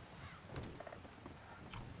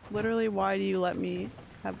 Literally, why do you let me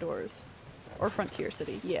have doors? Or Frontier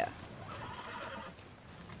City, yeah.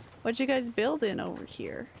 What you guys building over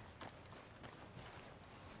here?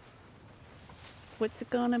 What's it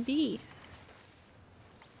gonna be?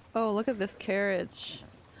 Oh, look at this carriage.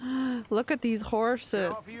 Look at these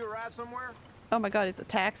horses. Oh my god, it's a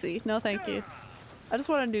taxi. No thank you. I just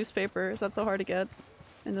want a newspaper. Is that so hard to get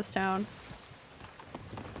in this town?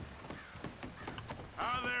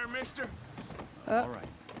 Hi there, mister. All right.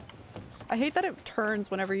 I hate that it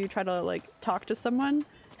turns whenever you try to like talk to someone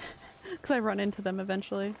because I run into them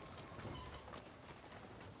eventually.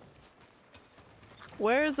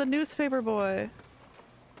 Where's the newspaper boy?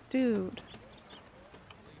 Dude.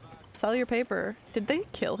 Sell your paper. Did they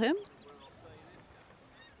kill him?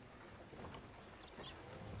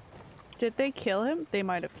 Did they kill him? They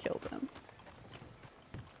might have killed him.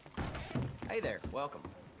 Hey there, welcome.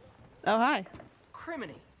 Oh, hi.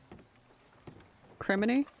 Criminy.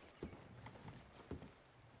 Criminy?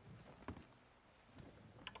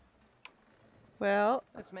 Well...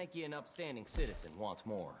 Let's make you an upstanding citizen once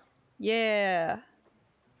more. Yeah.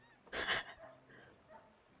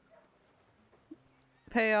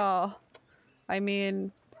 Pay all. I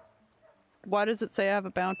mean... Why does it say I have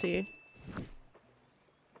a bounty?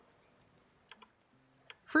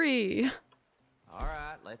 Free!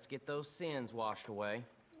 Alright, let's get those sins washed away.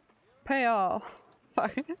 Pay all.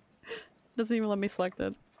 Fuck. Doesn't even let me select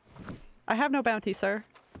it. I have no bounty, sir.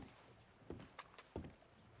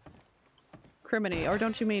 Criminy, or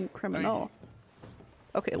don't you mean criminal?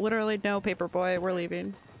 Okay, literally no paperboy. We're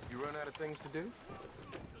leaving. You run out of things to do?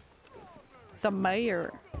 The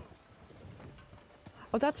mayor.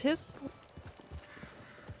 Oh, that's his.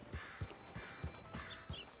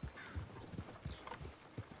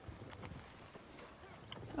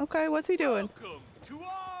 Okay, what's he doing? Welcome to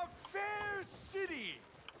our fair city,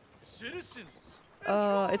 citizens.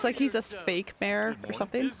 It's like he's a fake mayor or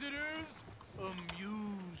something. Visitors,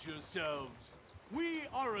 amuse yourselves. We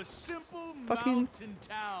are a simple Fucking- mountain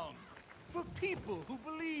town for people who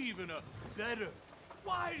believe in a better,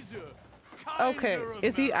 wiser, kinder Okay,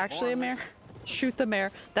 is he America. actually a mayor? Shoot the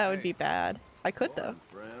mayor. That would be bad. I could though.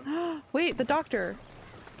 Wait, the doctor.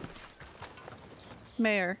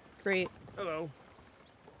 Mayor. Great. Hello.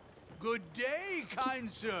 Good day,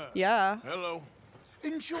 kind sir. Yeah. Hello.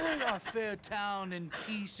 Enjoy our fair town in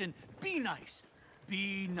peace and be nice.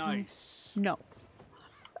 Be nice. No.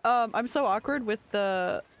 I'm so awkward with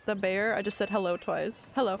the mayor. I just said hello twice.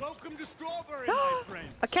 Hello. Welcome to Strawberry, my friend.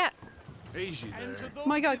 A cat. Easy there. Oh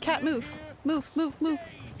my god, cat, move. Move, move, move.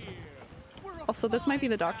 Also, this might be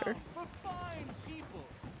the doctor.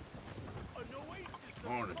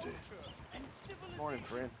 Morning, Ted. Morning,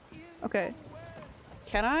 friend. Okay.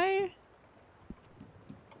 Can I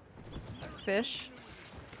fish?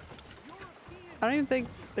 I don't even think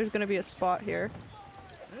there's gonna be a spot here.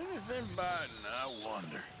 Anything biting, I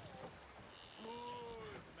wonder.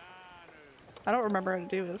 I don't remember how to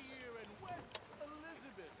do this.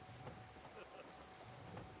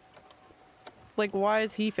 Like, why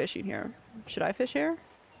is he fishing here? Should I fish here?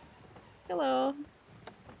 Hello.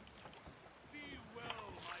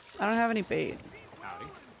 I don't have any bait.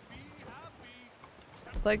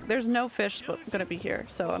 Like, there's no fish gonna be here,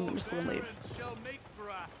 so I'm just gonna leave.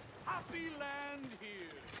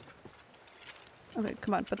 Okay,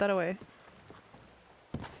 come on, put that away.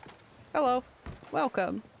 Hello.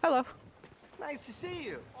 Welcome. Hello. Nice to see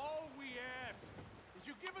you. All we ask is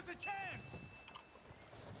you give us a chance.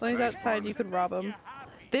 When he's outside, you could rob him.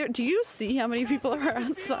 There. Do you see how many people are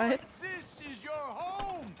outside? This is your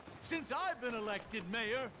home. Since I've been elected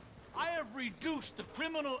mayor, I have reduced the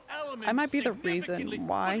criminal element. I might be the reason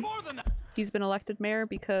why he's been elected mayor,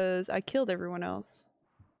 because I killed everyone else.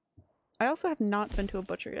 I also have not been to a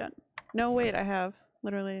butcher yet. No, wait, I have.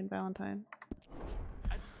 Literally in Valentine.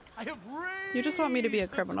 I have You just want me to be a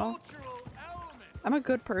criminal. I'm a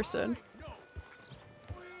good person.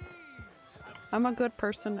 I'm a good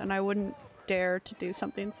person and I wouldn't dare to do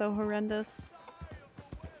something so horrendous.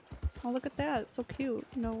 Oh, look at that. It's so cute.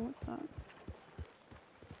 No, it's not.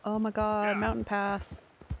 Oh my god, mountain pass.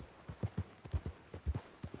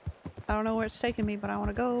 I don't know where it's taking me, but I want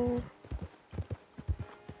to go.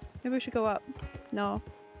 Maybe we should go up. No.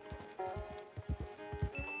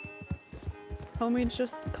 Homie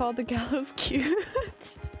just called the gallows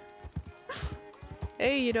cute.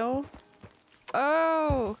 Hey, you know.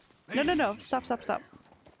 Oh! No, no, no. Stop, stop, stop.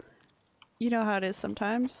 You know how it is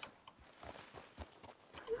sometimes.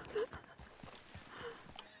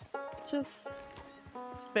 Just...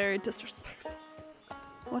 It's very disrespectful.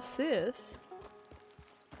 What's this?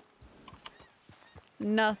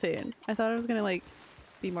 Nothing. I thought I was gonna, like,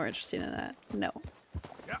 be more interested in that. No.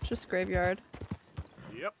 Yep. Just graveyard.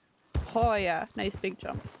 Yep. Oh yeah, nice big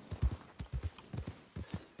jump.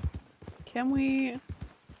 Can we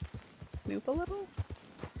snoop a little?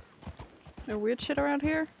 Is there weird shit around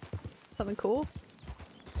here? Something cool?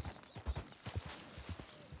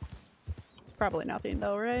 Probably nothing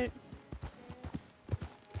though, right?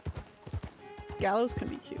 Gallows can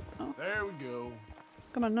be cute though. There we go.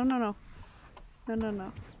 Come on, no, no, no. No, no,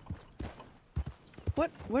 no.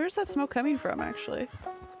 What? Where's that smoke coming from, actually?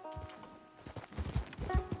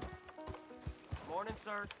 Morning,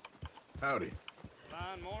 sir. Howdy.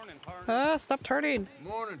 Fine morning, partner. Ah, stop turning!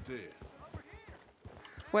 Morning, Ted.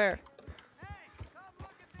 Where?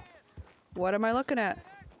 What am I looking at?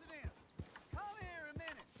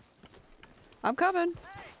 I'm coming.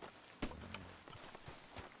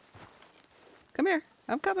 Come here.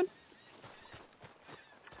 I'm coming.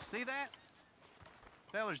 See that?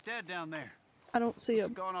 Feller's dead down there. I don't see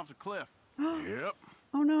him. Gone off the cliff. Yep.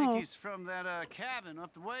 Oh I no. think he's from that cabin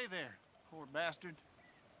up the way there. Poor bastard.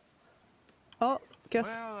 Oh, guess.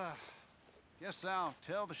 Well, guess I'll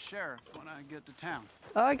tell the sheriff when I get to town.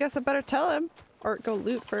 Oh, I guess I better tell him. Or go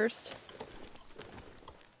loot first.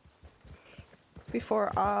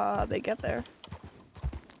 Before they get there.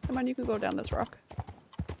 Come on, you can go down this rock.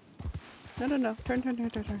 No, no, no. Turn, turn, turn,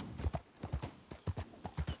 turn, turn.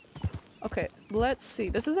 Okay, let's see.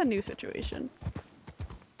 This is a new situation.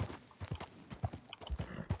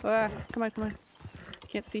 Ah, come on, come on.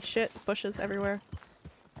 Can't see shit. Bushes everywhere.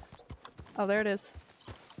 Oh, there it is.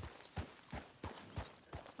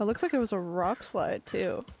 It looks like it was a rock slide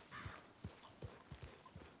too.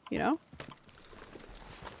 You know?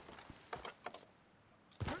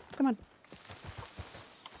 Come on.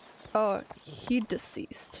 Oh, he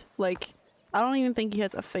deceased. Like, I don't even think he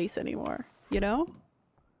has a face anymore, you know?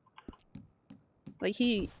 Like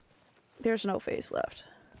there's no face left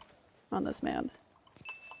on this man.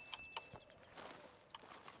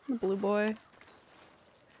 The blue boy.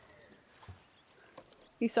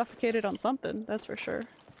 He suffocated on something, that's for sure.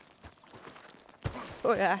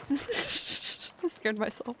 Oh yeah. I scared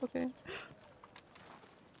myself, okay.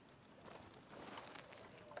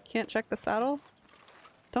 Can't check the saddle?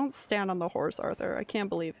 Don't stand on the horse, Arthur. I can't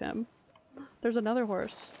believe him. There's another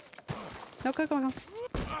horse. No, come on.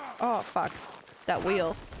 Oh, fuck. That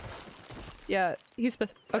wheel. Yeah, he's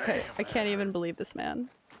okay, I can't even believe this man.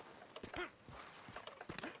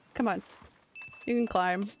 Come on. You can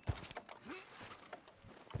climb.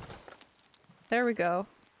 There we go.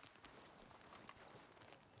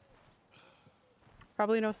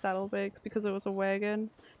 Probably no saddlebags because it was a wagon.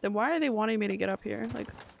 Then why are they wanting me to get up here? Like,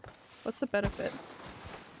 what's the benefit?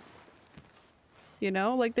 You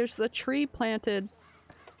know? Like, there's the tree planted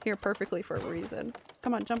here perfectly for a reason.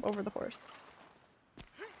 Come on, jump over the horse.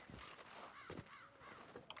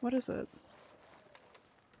 What is it?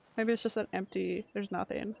 Maybe it's just an empty... There's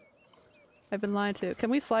nothing. I've been lied to. Can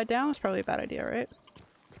we slide down? It's probably a bad idea, right?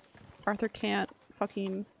 Arthur can't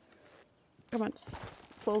fucking... Come on, just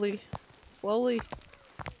slowly. Slowly.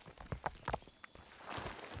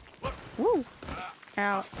 Woo!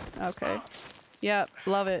 Ow. Okay. Yep,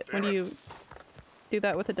 love it when you do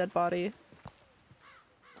that with a dead body.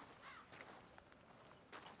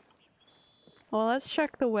 Well, let's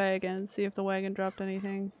check the wagon, see if the wagon dropped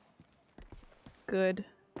anything. Good.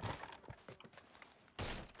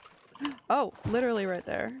 Oh, literally right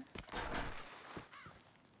there.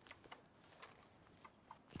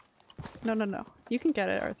 No, no, no. You can get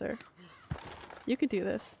it, Arthur. You can do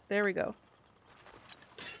this. There we go.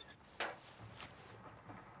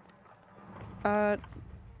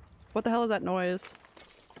 What the hell is that noise?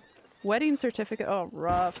 Wedding certificate. Oh,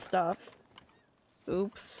 rough stuff.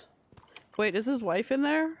 Oops. Wait, is his wife in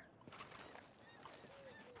there?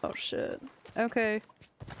 Oh shit. Okay.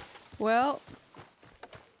 Well.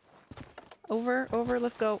 Over,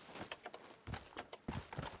 let's go.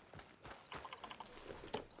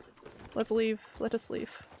 Let's leave. Let us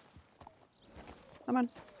leave. Come on.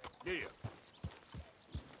 Yeah.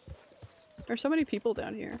 There's so many people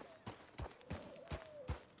down here.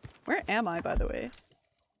 Where am I, by the way?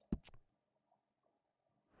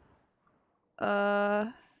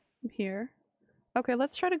 I'm here. Okay,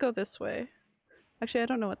 let's try to go this way. Actually, I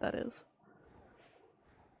don't know what that is.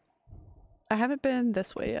 I haven't been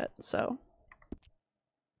this way yet, so.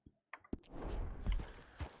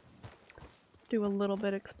 Do a little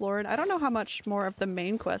bit exploring. I don't know how much more of the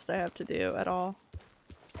main quest I have to do at all.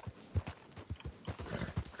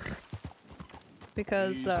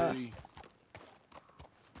 Because, okay,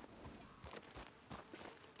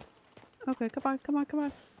 come on, come on, come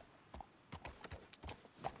on.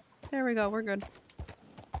 There we go, we're good.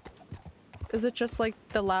 Is it just like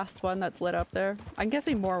the last one that's lit up there? I'm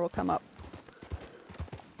guessing more will come up.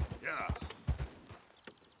 Yeah.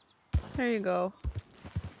 There you go.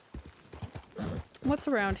 What's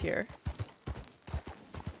around here?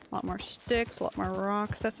 A lot more sticks, a lot more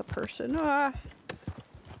rocks. That's a person. Ah!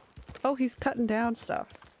 Oh, he's cutting down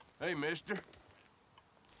stuff. Hey, mister.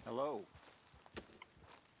 Hello.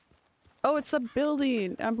 Oh, it's the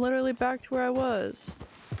building! I'm literally back to where I was.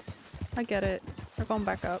 I get it. We're going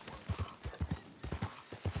back up.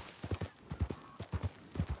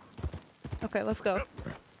 Okay, let's go.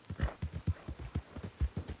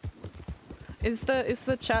 Is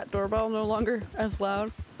the chat doorbell no longer as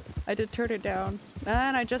loud? I did turn it down.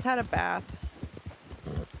 And I just had a bath.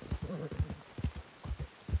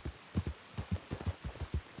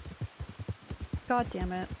 God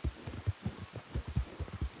damn it.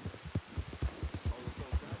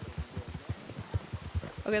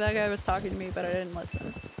 Okay, that guy was talking to me, but I didn't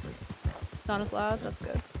listen. It's not as loud? That's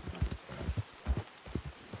good.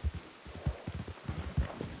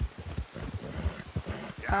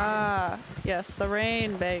 Ah, yes, the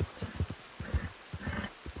rain baked.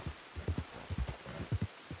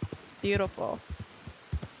 Beautiful.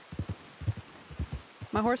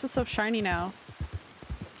 My horse is so shiny now.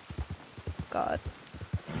 God.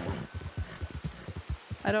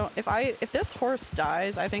 I don't, if this horse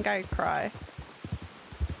dies, I think I cry.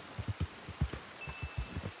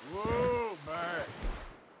 Whoa, man.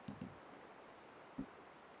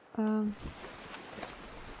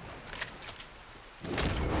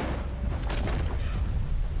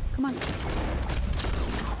 Come on.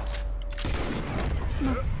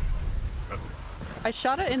 I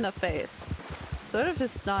shot it in the face. So what if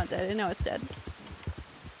it's not dead? I know it's dead.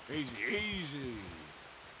 Easy, easy.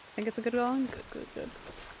 Think it's a good one? Good, good, good.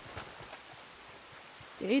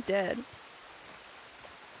 Yeah, he dead.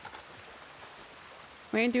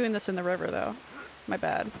 We ain't doing this in the river though. My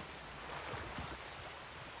bad.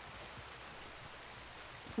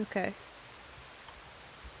 Okay.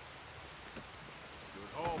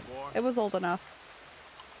 Good haul, boy. It was old enough.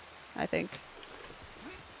 I think.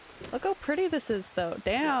 Look how pretty this is though.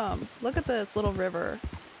 Damn! Look at this little river.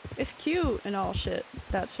 It's cute and all shit.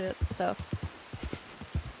 That shit stuff.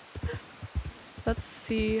 Let's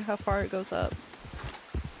see how far it goes up.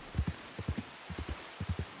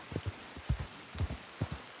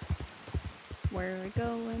 Where are we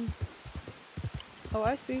going? Oh,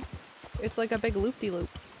 I see. It's like a big loop-de-loop.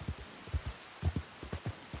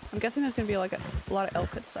 I'm guessing there's gonna be like a lot of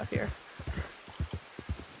elk and stuff here.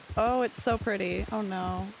 Oh, it's so pretty. Oh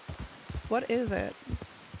no. What is it?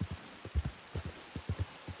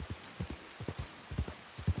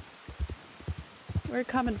 Where are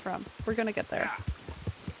coming from? We're gonna get there.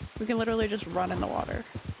 We can literally just run in the water.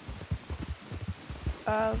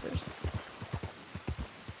 There's...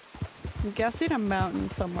 I'm guessing a mountain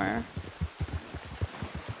somewhere.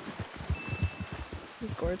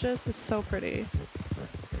 It's gorgeous. It's so pretty.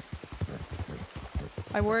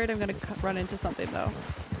 I'm worried I'm gonna run into something though.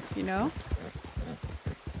 You know?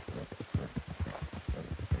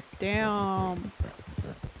 Damn.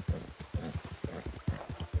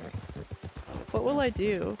 What will I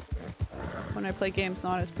do when I play games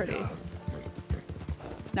not as pretty?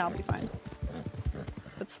 Now I'll be fine.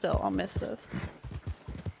 But still, I'll miss this.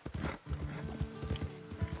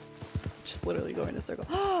 Just literally going in a circle.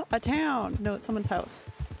 A town! No, it's someone's house.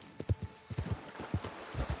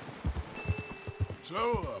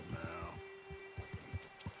 Slow up now.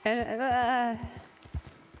 And,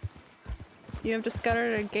 you have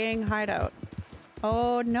discovered a gang hideout.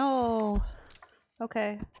 Oh no!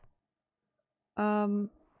 Okay.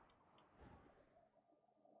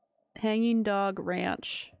 Hanging Dog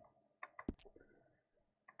Ranch.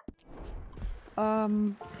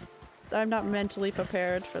 I'm not mentally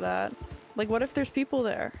prepared for that. Like, what if there's people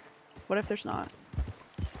there? What if there's not?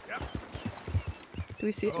 Yep. Do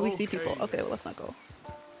we see we see people? Okay, well, let's not go.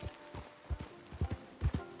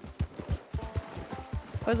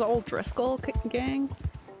 There's the old Driscoll gang.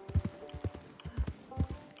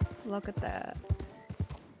 Look at that.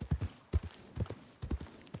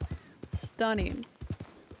 Stunning.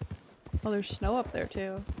 Oh, there's snow up there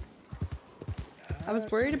too. I was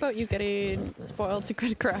worried about you getting spoiled to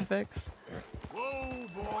good graphics. Whoa,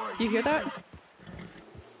 boy. You hear that?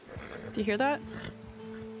 Do you hear that?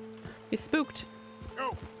 You spooked.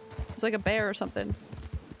 Go. It's like a bear or something.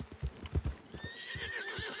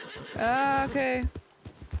 Okay.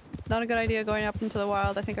 Not a good idea going up into the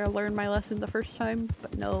wild. I think I learned my lesson the first time,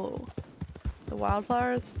 but no. The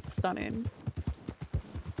wildflowers, stunning.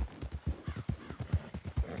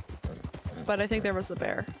 But I think there was a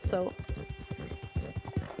bear, so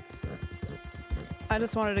I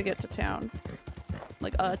just wanted to get to town.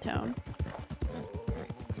 Like a town.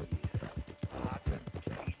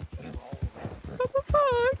 What the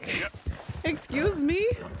fuck? Yep. Excuse me?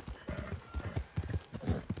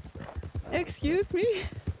 Excuse me?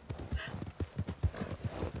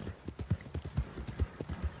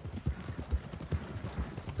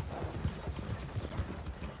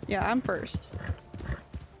 Yeah, I'm first.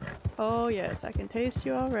 Oh yes, I can taste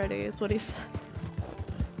you already, is what he said.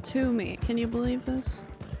 To me. Can you believe this?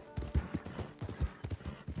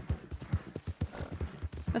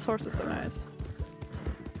 This horse is so nice.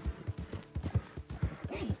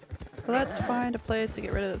 So let's find a place to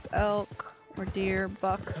get rid of this elk, or deer,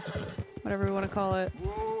 buck, whatever we want to call it.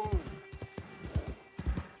 Whoa.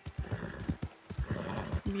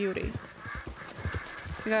 Beauty.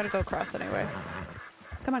 We gotta go across anyway.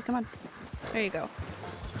 Come on, come on. There you go.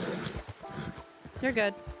 You're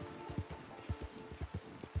good.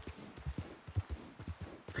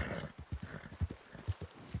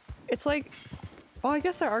 It's like, well, I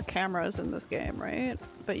guess there are cameras in this game, right?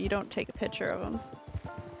 But you don't take a picture of them.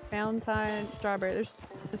 Valentine, Strawberry.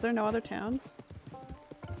 Is there no other towns?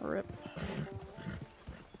 Rip.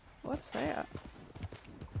 What's that?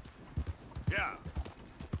 Yeah.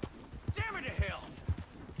 Damn it to hell!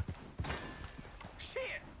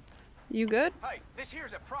 Shit! You good? Hey, this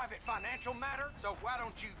here's a private financial matter, so why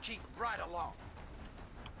don't you keep right along?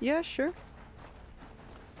 Yeah, sure.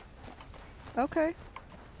 Okay.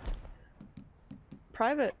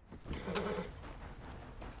 Private.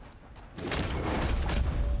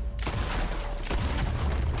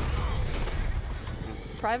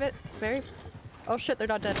 Private? Very... Oh shit, they're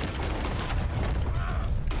not dead.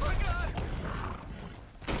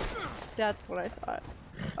 That's what I thought.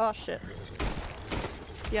 Oh shit.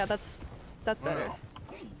 Yeah, that's better. Well,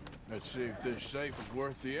 let's see if this safe is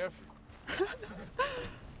worth the effort.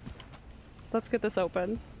 Let's get this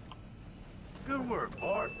open. Good work,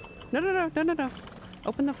 Bart. No.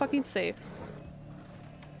 Open the fucking safe.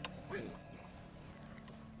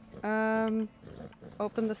 Open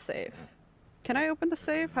the safe. Can I open the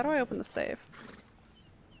safe? How do I open the safe?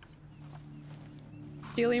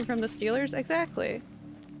 Stealing from the stealers? Exactly.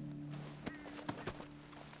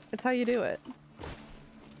 It's how you do it.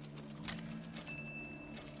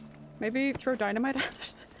 Maybe throw dynamite at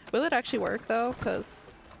it? Will it actually work though? Because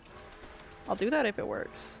I'll do that if it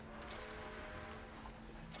works.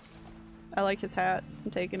 I like his hat.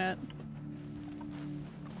 I'm taking it.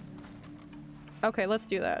 Okay, let's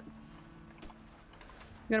do that.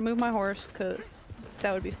 I'm gonna move my horse because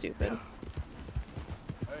that would be stupid.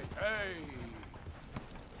 Hey.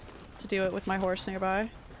 To do it with my horse nearby.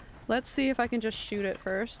 Let's see if I can just shoot it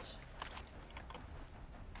first.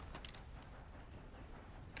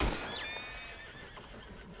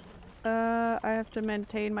 I have to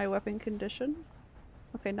maintain my weapon condition.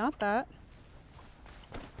 Okay, not that.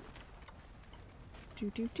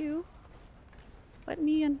 Do. Let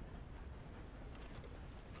me in.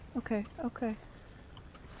 Okay.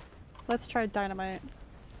 Let's try dynamite.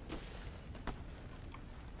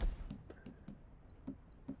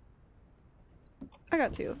 I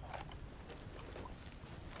got 2.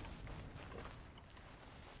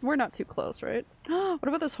 We're not too close, right? What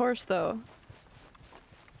about this horse, though?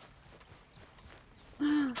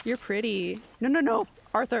 You're pretty. No,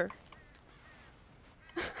 Arthur.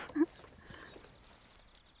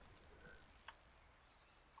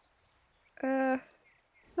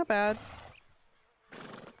 Not bad.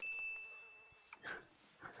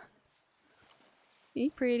 You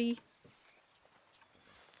pretty.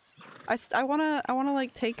 I wanna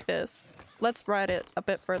like take this. Let's ride it a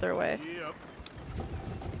bit further away. Yep.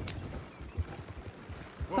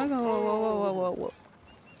 Whoa.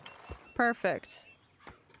 Perfect.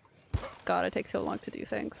 God, it takes so long to do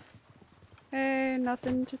things. Hey,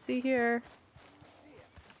 nothing to see here.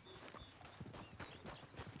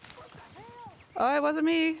 Oh, it wasn't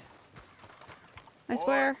me. I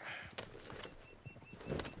swear.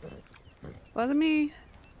 Wasn't me.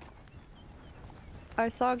 I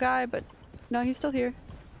saw a guy, but no, he's still here.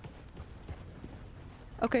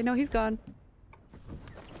 Okay, no, he's gone.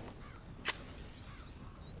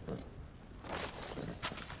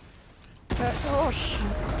 Oh, shit.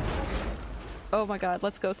 Oh my god,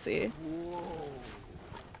 let's go see. Whoa.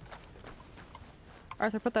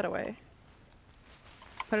 Arthur, put that away.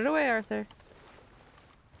 Put it away, Arthur.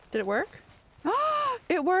 Did it work?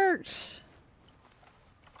 It worked!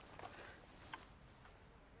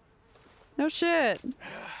 No shit.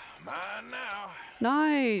 Mine now.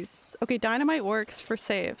 Nice. Okay, dynamite works for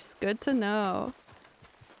safes. Good to know.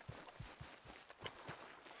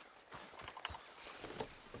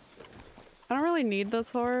 I don't really need this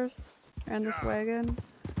horse and this wagon,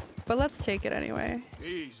 but let's take it anyway.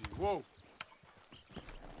 Easy. Whoa.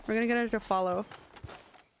 We're gonna get her to follow.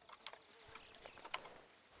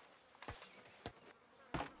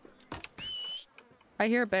 I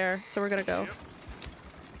hear a bear, so we're gonna go. Yep.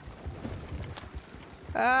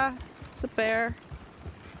 Ah, it's a bear.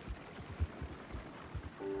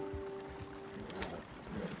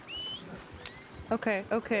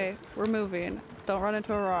 Okay, we're moving. Don't run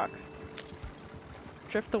into a rock.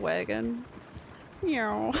 Drift the wagon.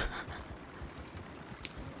 Meow.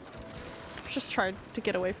 Just tried to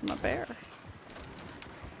get away from a bear.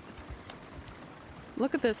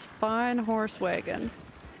 Look at this fine horse wagon.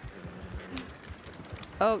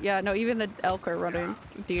 Oh yeah, no, even the elk are running.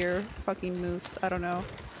 Deer, fucking moose, I don't know.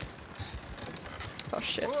 Oh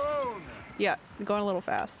shit. Yeah, I'm going a little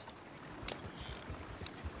fast.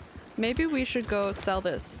 Maybe we should go sell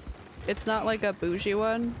this. It's not like a bougie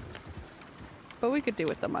one, but we could do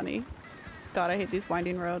with the money. God, I hate these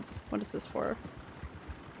winding roads. What is this for?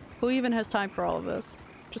 Who even has time for all of this?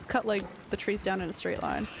 Just cut like the trees down in a straight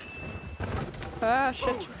line. Ah,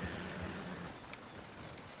 shit.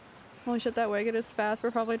 Holy shit, that wagon is fast. We're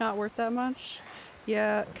probably not worth that much.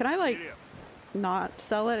 Yeah, can I like not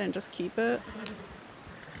sell it and just keep it?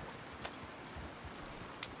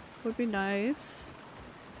 Would be nice.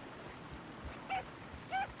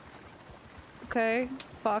 Okay,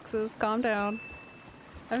 foxes, calm down.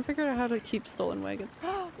 I haven't figured out how to keep stolen wagons.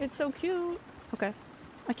 It's so cute! Okay.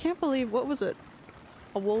 I can't believe, what was it?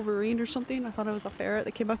 A wolverine or something? I thought it was a ferret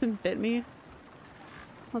that came up and bit me.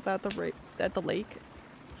 Was that at the lake?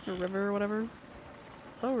 Or river or whatever?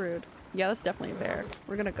 So rude. Yeah, that's definitely a bear.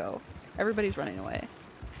 We're gonna go. Everybody's running away.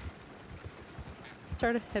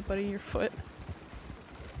 started headbutting your foot.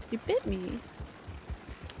 You bit me.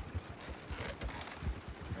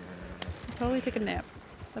 Totally take a nap.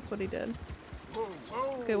 That's what he did.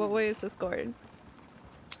 Okay, what way is this going?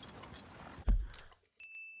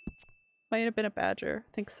 Might have been a badger.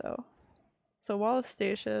 I think so. So Wallace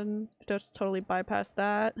Station. Just totally bypass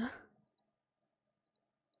that.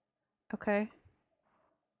 Okay.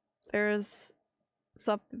 There's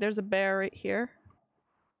a bear right here.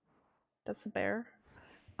 That's a bear.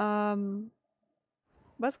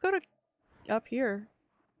 Let's go to up here.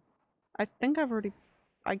 I think I've already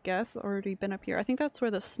been up here. I think that's where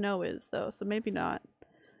the snow is though, so maybe not.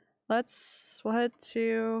 We'll head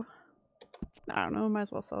to, I don't know, might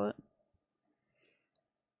as well sell it.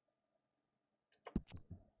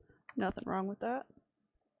 Nothing wrong with that.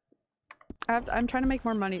 I'm trying to make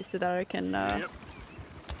more money so that I can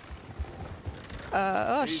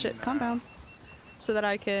oh shit, calm down. So that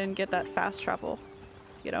I can get that fast travel,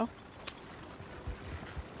 you know?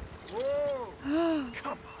 Whoa.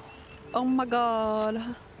 Come on. Oh my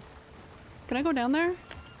god. Can I go down there?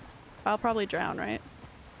 I'll probably drown, right?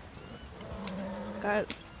 Guys,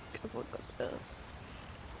 look at this.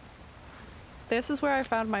 This is where I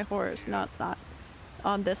found my horse. No, it's not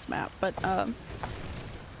on this map, but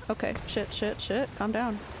okay, shit, calm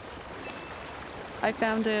down. I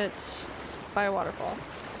found it by a waterfall.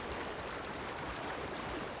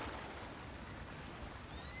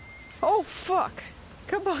 Oh fuck!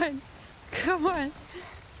 Come on! Come on!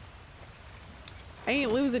 I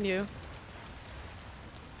ain't losing you.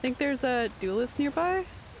 Think there's a duelist nearby?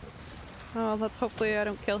 Oh, let's hopefully I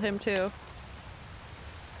don't kill him too.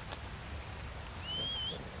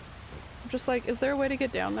 I'm just like, is there a way to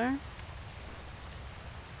get down there?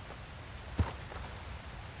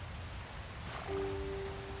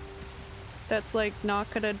 That's like not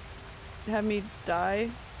gonna have me die?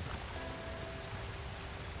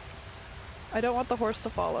 I don't want the horse to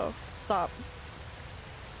follow. Stop.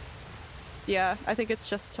 Yeah, I think it's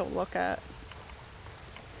just to look at.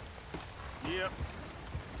 Yep.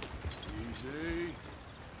 Easy.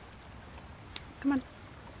 Come on.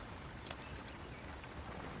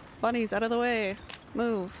 Bunnies, out of the way.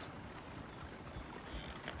 Move.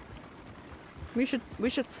 We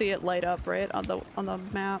should see it light up, right? On the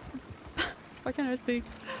map. Why can't I speak?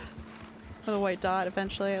 With a white dot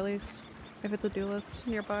eventually, at least. If it's a duelist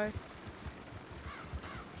nearby.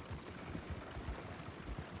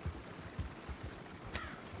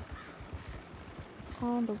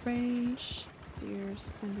 On the range, deers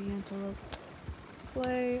and the antelope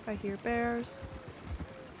play. I hear bears.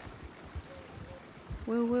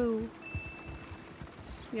 Woo woo.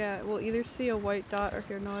 Yeah, we'll either see a white dot or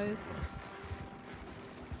hear noise.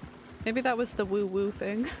 Maybe that was the woo woo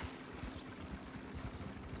thing.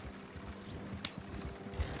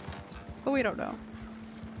 But we don't know.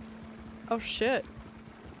 Oh shit.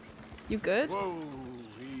 You good? Whoa,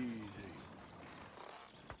 easy.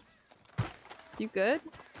 You good?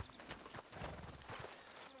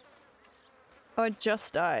 Oh, it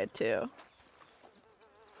just died too.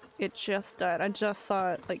 It just died. I just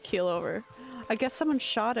saw it like keel over. I guess someone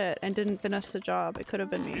shot it and didn't finish the job. It could have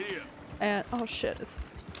been me. And oh shit,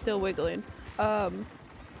 it's still wiggling. And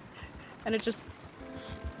it just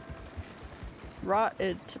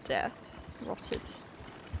rotted to death. Rotted.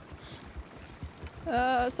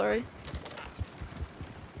 Sorry.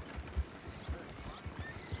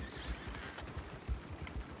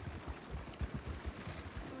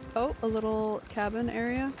 Oh, a little cabin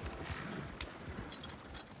area.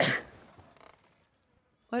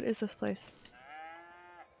 What is this place?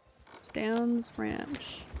 Dan's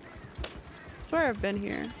Ranch. I swear I've been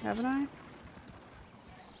here, haven't I?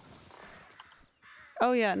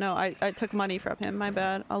 Oh yeah, no, I took money from him, my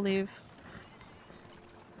bad. I'll leave.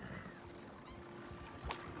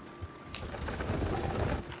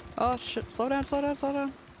 Oh shit, slow down, slow down, slow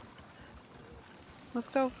down. Let's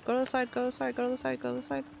go. Go to the side, go to the side, go to the side, go to the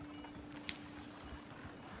side.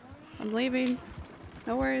 I'm leaving.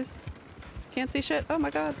 No worries. Can't see shit. Oh my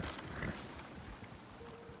god.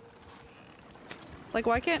 Like,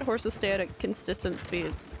 why can't horses stay at a consistent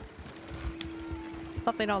speed?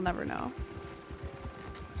 Something I'll never know.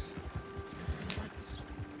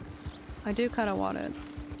 I do kind of want it.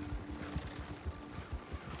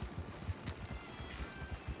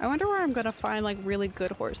 I wonder where I'm gonna find like really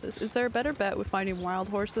good horses. Is there a better bet with finding wild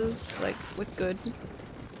horses? Like with good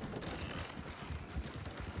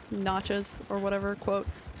notches or whatever,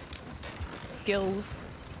 quotes, skills,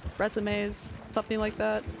 resumes, something like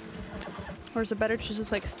that? Or is it better to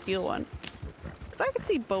just like steal one? Because I could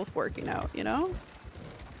see both working out, you know?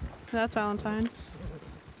 That's Valentine.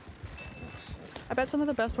 I bet some of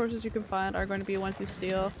the best horses you can find are going to be ones you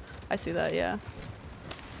steal. I see that, yeah.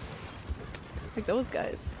 Like those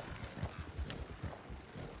guys.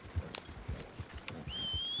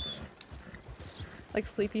 Like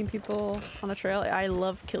sleeping people on the trail. I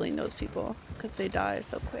love killing those people because they die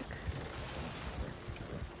so quick.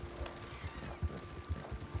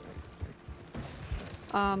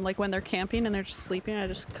 Like when they're camping and they're just sleeping, I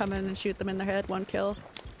just come in and shoot them in their head. One kill.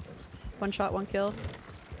 One shot, one kill.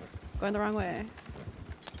 Going the wrong way.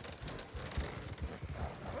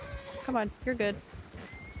 Come on, you're good.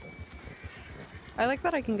 I like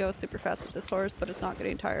that I can go super fast with this horse, but it's not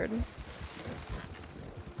getting tired.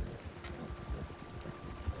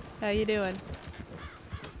 How you doing?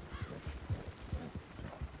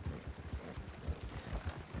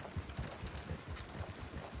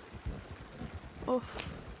 Oh.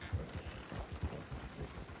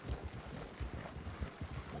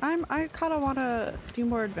 I kinda wanna do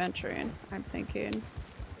more adventuring, I'm thinking.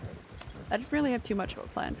 I didn't really have too much of a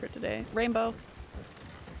plan for today. Rainbow.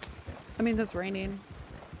 I mean, it's raining.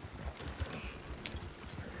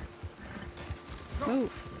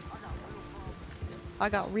 Move. I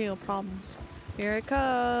got real problems. Here it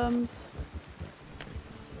comes.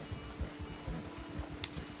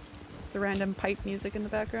 The random pipe music in the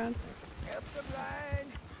background. Help the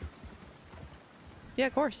blind. Yeah,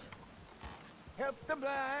 of course. Help the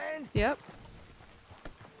blind. Yep.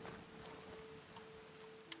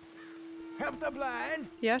 Help the blind.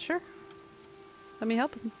 Yeah, sure. Let me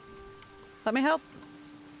help him. Let me help.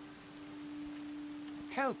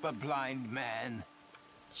 Help a blind man.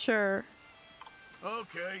 Sure.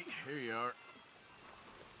 Okay, here you are.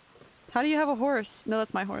 How do you have a horse? No,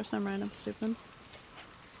 that's my horse. Never mind, I'm stupid.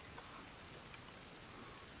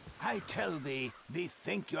 I tell thee,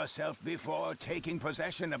 bethink yourself before taking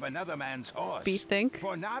possession of another man's horse. Bethink?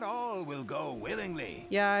 For not all will go willingly.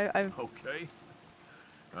 Yeah, I've... Okay.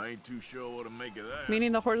 I ain't too sure what to make of that.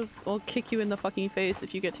 Meaning the horses will kick you in the fucking face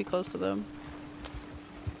if you get too close to them.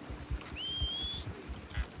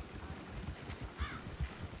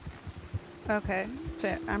 Okay, to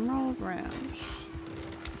Emerald Ranch.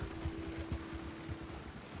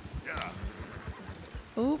 Yeah.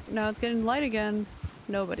 Oop, now it's getting light again.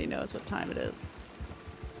 Nobody knows what time it is.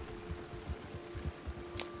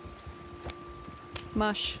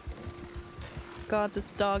 Mush. God, this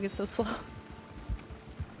dog is so slow.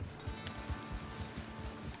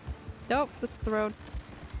 Nope, this is the road.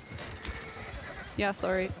 Yeah,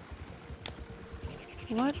 sorry.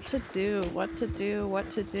 What to do, what to do,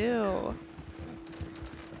 what to do?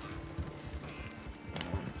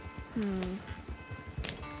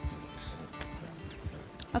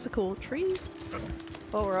 That's a cool tree.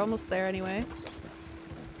 Well, we're almost there anyway.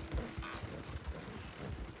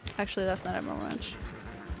 Actually, that's not Emerald Ranch.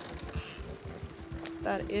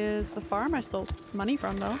 That is the farm I stole money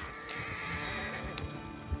from, though.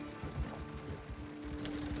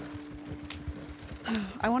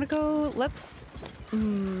 I want to go, let's...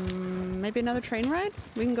 maybe another train ride?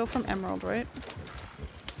 We can go from Emerald, right?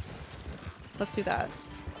 Let's do that.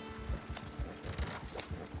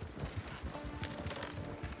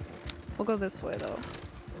 We'll go this way, though.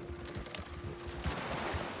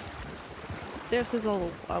 This is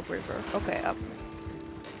a river. Okay, up.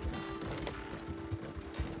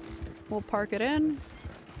 We'll park it in.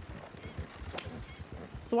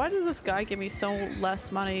 So why does this guy give me so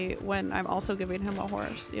less money when I'm also giving him a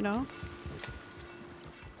horse, you know?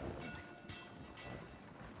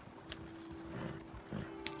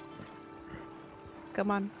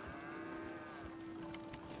 Come on.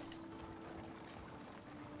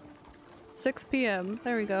 6 p.m.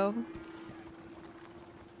 There we go.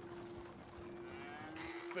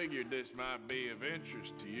 Figured this might be of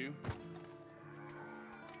interest to you.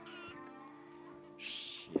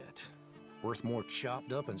 Shit. Worth more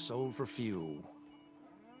chopped up and sold for fuel.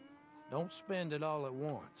 Don't spend it all at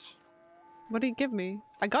once. What did he give me?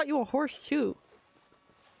 I got you a horse too.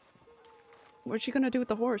 What's she gonna do with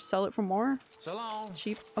the horse? Sell it for more? So long.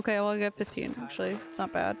 Cheap. Okay, well I get 15 actually. It's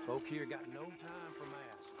not bad. Folk here got no time for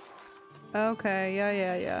mass. Okay,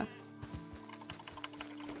 yeah.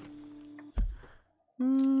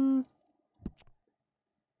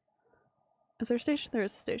 Is there a station? There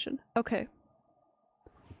is a station. Okay.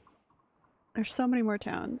 There's so many more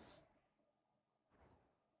towns.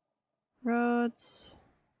 Roads.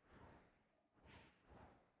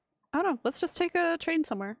 I don't know. Let's just take a train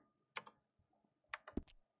somewhere.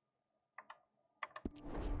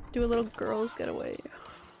 Do a little girls getaway.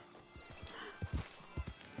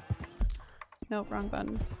 Nope, wrong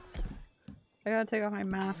button. I gotta take off my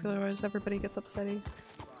mask, otherwise everybody gets upsetty.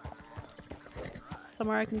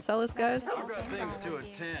 Somewhere I can sell this, guys? I've got things to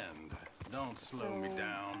attend. Don't slow me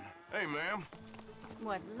down. Hey, ma'am.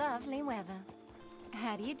 What lovely weather.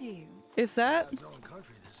 How do you do? Is that?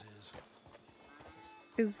 Country this is.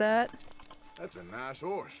 Is that? That's a nice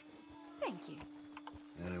horse. Thank you.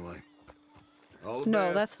 Anyway, all the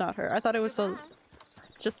No, best. that's not her. I thought it was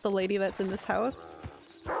just the lady that's in this house.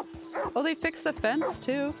 Oh, they fixed the fence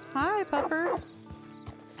too. Hi, pupper.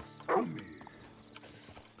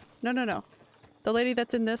 No, no, no. The lady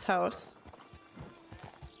that's in this house.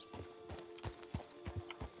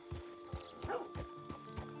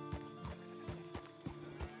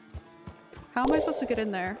 How am I supposed to get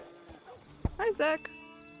in there? Hi, Zach.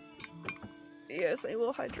 Yes, I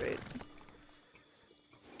will hydrate.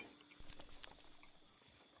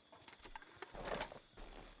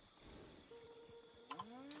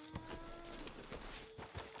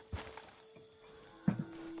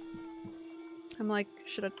 I'm like,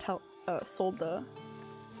 should have sold the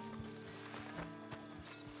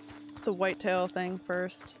whitetail thing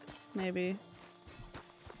first, maybe.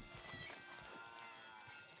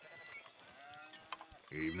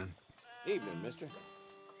 Evening. Evening, mister.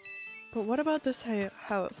 But what about this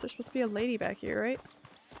house? There's supposed to be a lady back here, right?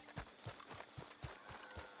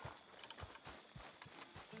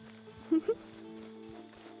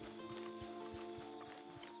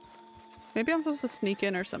 Maybe I'm supposed to sneak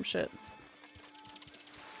in or some shit.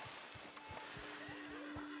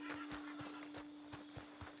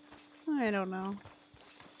 I don't know.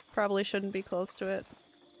 Probably shouldn't be close to it.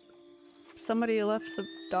 Somebody left some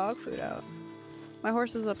dog food out. My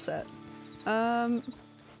horse is upset. Come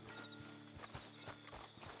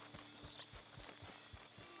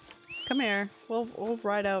here. We'll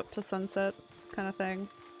ride out to sunset, kind of thing.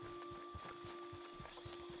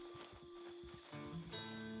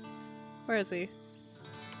 Where is he?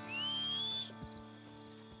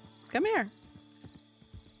 Come here.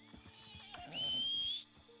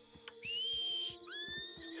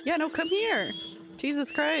 Yeah, no, come here.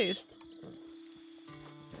 Jesus Christ.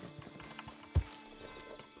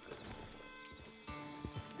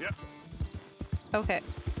 Yep. Okay,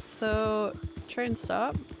 so try and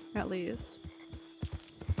stop, at least.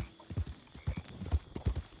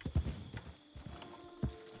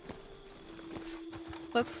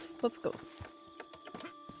 Let's go.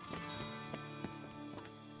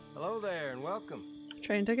 Hello there and welcome.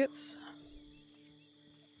 Train tickets.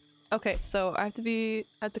 Okay, so I have to be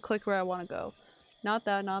at the click where I want to go. Not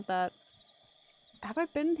that, not that. Have I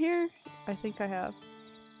been here? I think I have.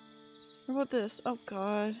 What about this? Oh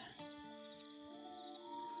god.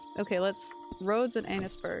 Okay, let's... Rhodes and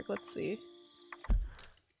Annisburg. Let's see.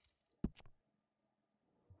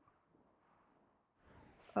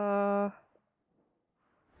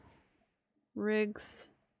 Riggs.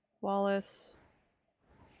 Wallace.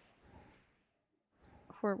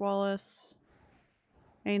 Fort Wallace.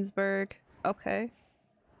 Ainsburg. Okay.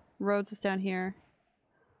 Rhodes is down here.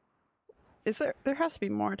 Is there has to be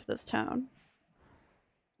more to this town.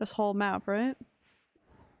 This whole map, right?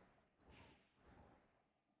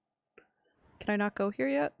 Can I not go here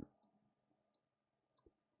yet?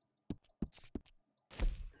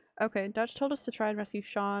 Okay, Dutch told us to try and rescue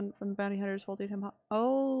Sean from the bounty hunters holding him up.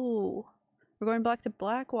 Oh! We're going back to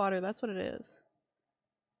Blackwater, that's what it is.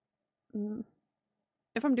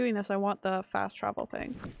 If I'm doing this, I want the fast travel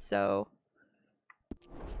thing, so...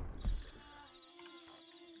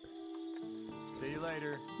 See you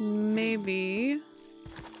later. Maybe...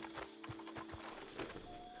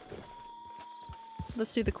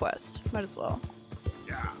 Let's do the quest. Might as well.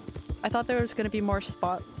 Yeah. I thought there was gonna be more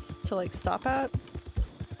spots to like stop at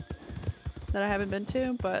that I haven't been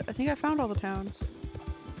to, but I think I found all the towns.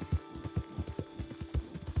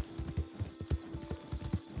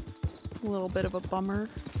 A little bit of a bummer.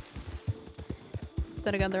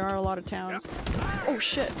 Then again, there are a lot of towns. Oh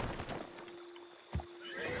shit!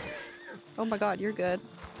 Oh my god, you're good.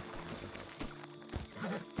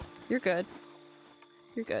 You're good.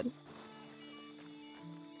 You're good.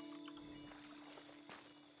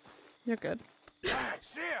 You're good.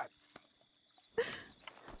 That's it.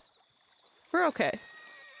 We're okay.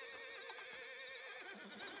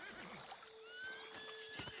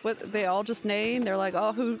 What, they all just neigh and they're like,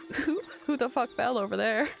 oh, who the fuck fell over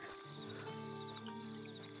there?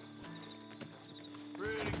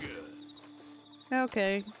 Pretty good.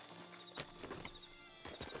 Okay.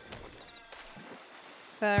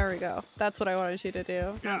 There we go. That's what I wanted you to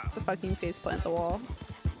do. Not the fucking faceplant the wall.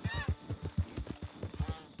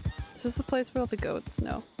 Is this the place where all the goats?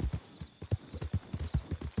 No.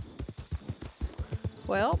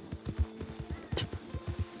 Well.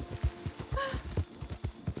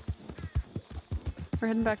 We're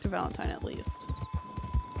heading back to Valentine at least.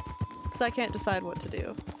 I can't decide what to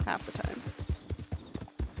do half the time.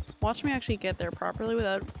 Watch me actually get there properly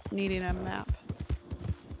without needing a map.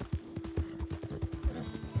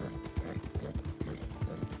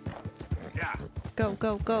 Yeah. Go,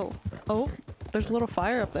 go, go. Oh, there's a little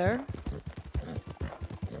fire up there.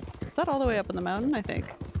 Is that all the way up in the mountain, I think?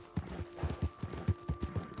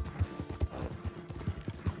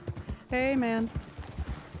 Hey, man.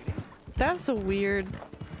 That's a weird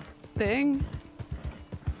thing.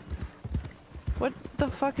 What the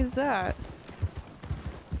fuck is that?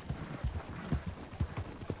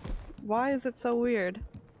 Why is it so weird?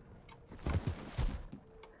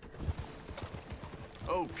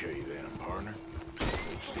 Okay then, partner.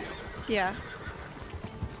 Hold still. Yeah.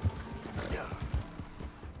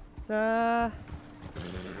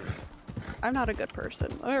 I'm not a good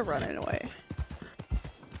person. We're running away.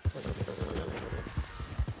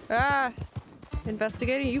 Ah!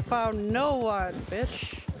 Investigating? You found no one,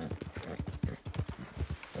 bitch.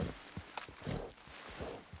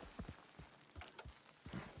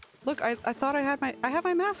 Look, I thought I have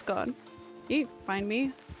my mask on. You find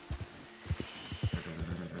me.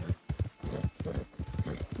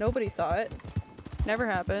 Nobody saw it. Never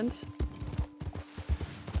happened.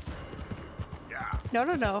 Yeah. No,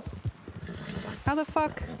 no, no. How the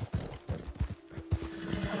fuck?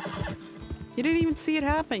 You didn't even see it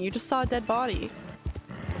happen. You just saw a dead body.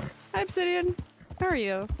 Hi, Obsidian. How are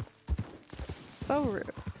you? So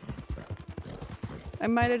rude. I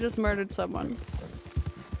might have just murdered someone.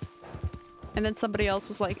 And then somebody else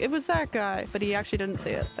was like, it was that guy, but he actually didn't see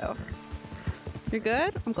it, so. You're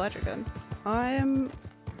good? I'm glad you're good. I'm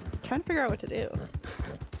trying to figure out what to do.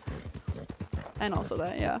 And also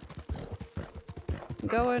that, yeah.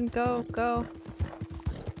 Go in, go, go.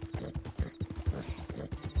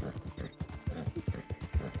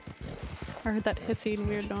 I heard that hissing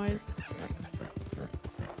weird noise.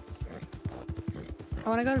 I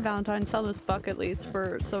want to go to Valentine, sell this buck at least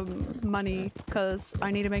for some money, because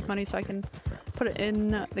I need to make money so I can put it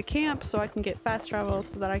in the camp, so I can get fast travel,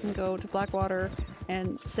 so that I can go to Blackwater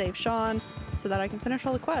and save Sean, so that I can finish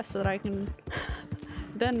all the quests, so that I can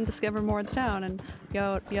then discover more of the town, and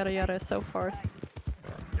yada yada so forth.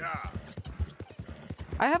 Yeah.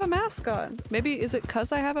 I have a mask on. Maybe, is it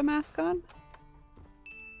cause I have a mask on?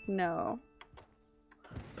 No.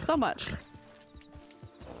 So much.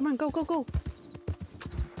 Come on, go, go, go.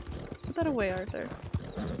 Put that away, Arthur.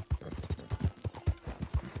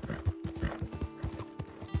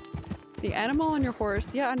 The animal on your horse.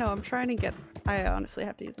 Yeah, I know. I'm trying to get... I honestly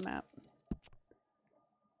have to use a map.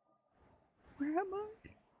 Where am I?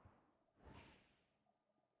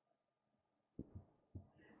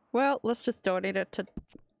 Well, let's just donate it to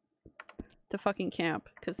fucking camp,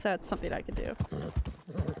 because that's something I could do.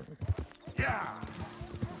 Yeah.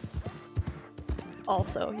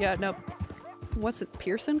 Also, yeah, no. What's it?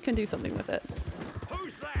 Pearson can do something with it.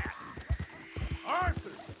 Who's that?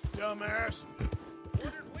 Arthur, dumbass.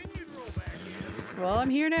 Well, I'm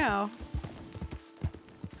here now.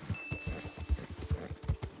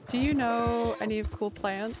 Do you know any of cool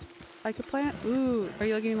plants I could plant? Ooh, are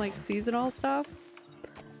you looking like seasonal stuff?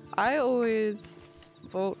 I always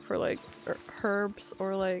vote for like herbs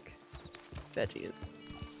or like veggies.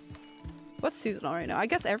 What's seasonal right now? I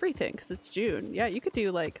guess everything, because it's June. Yeah, you could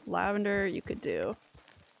do like lavender, you could do...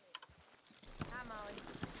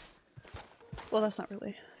 Well, that's not really...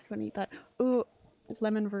 You wouldn't eat that. Ooh,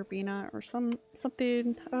 lemon verbena or something.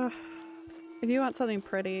 If you want something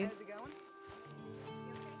pretty.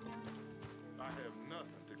 I have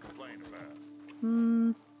nothing to complain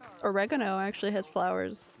about. Oregano actually has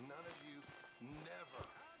flowers.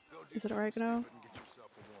 Is it oregano?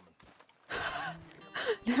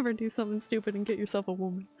 Never do something stupid and get yourself a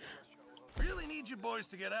woman. Really need you boys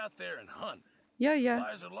to get out there and hunt. Yeah, yeah.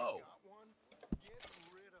 Supplies are low.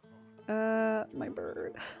 My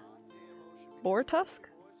bird. Boar tusk?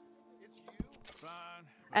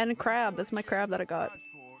 And a crab. That's my crab that I got.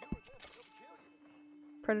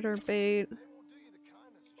 Predator bait.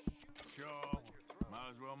 Sure.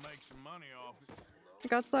 Might as well make some money off it. I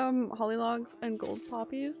got some holly logs and gold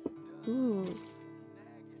poppies. Ooh.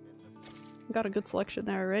 Got a good selection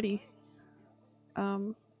there already.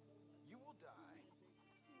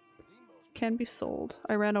 Can be sold.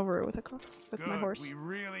 I ran over it with my horse. We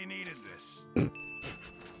really needed this.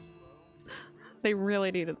 They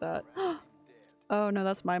really needed that. Oh no,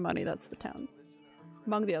 that's my money. That's the town.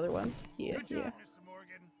 Among the other ones. Yeah, Good job, yeah. Mr.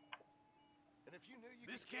 Morgan.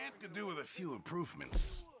 This camp could do with a few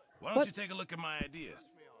improvements. Why don't you take a look at my ideas?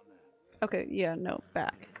 Okay, yeah, no,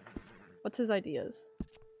 back. What's his ideas?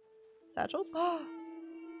 Satchels?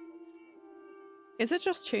 Is it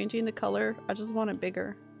just changing the color? I just want it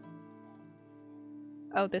bigger.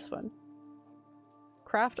 Oh, this one.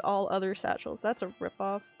 Craft all other satchels. That's a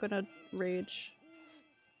ripoff. Gonna rage.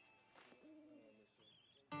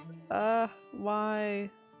 Why?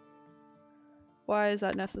 Why is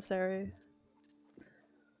that necessary?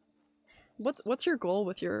 What's your goal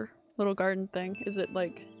with your little garden thing? Is it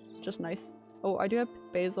like just nice? Oh, I do have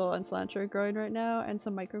basil and cilantro growing right now, and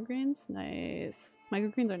some microgreens. Nice.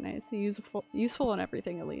 Microgreens are nice. Useful on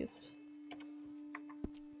everything at least.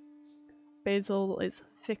 Basil is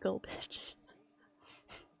fickle, bitch.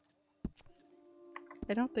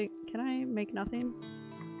 I don't think. Can I make nothing?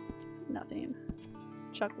 Nothing.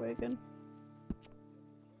 Chuck wagon.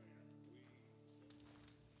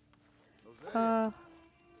 Hi,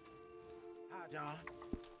 John.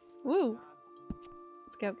 Woo!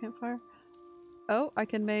 Scout campfire. Oh, I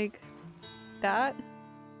can make that.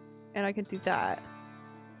 And I can do that.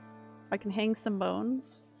 I can hang some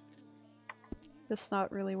bones. It's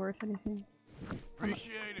not really worth anything.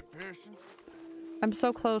 Appreciate it, Pearson. I'm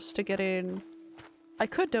so close to getting... I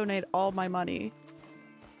could donate all my money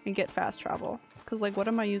and get fast travel. Because, like, what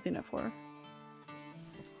am I using it for?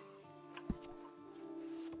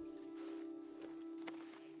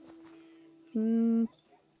 I'm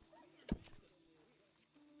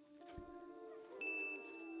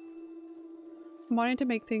wanting to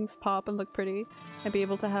make things pop and look pretty and be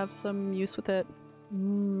able to have some use with it.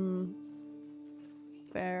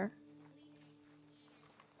 Fair.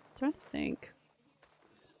 Trying to think.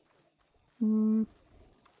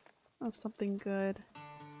 Of something good.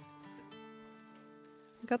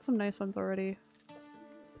 I got some nice ones already.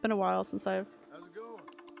 It's been a while since I've... How's it going?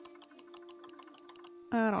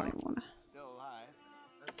 I don't even wanna... Still alive.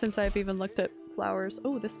 Since I've even looked at flowers.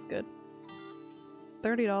 Oh, this is good.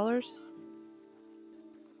 $30?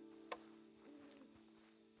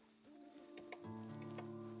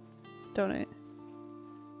 Donate.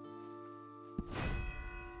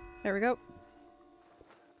 There we go.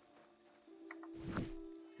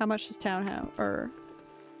 How much does town have? Or...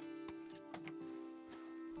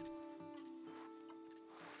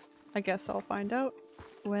 I guess I'll find out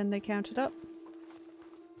when they count it up.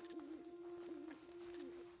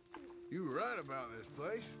 You were right about this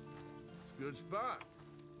place. It's a good spot.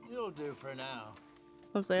 You'll do for now.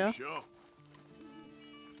 Hosea? Sure.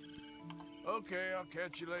 Okay, I'll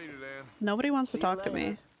catch you later then. Nobody wants to talk to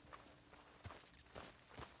me.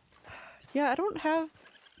 Yeah, I don't have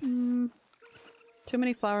too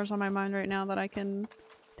many flowers on my mind right now that I can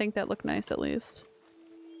think that look nice at least.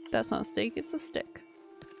 That's not a steak, it's a stick.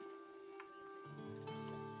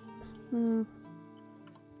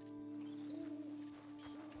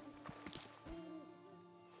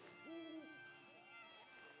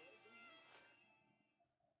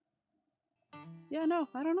 Yeah, no,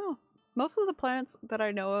 I don't know. Most of the plants that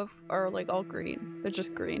I know of are like all green. They're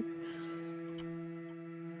just green.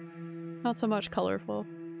 Not so much colorful.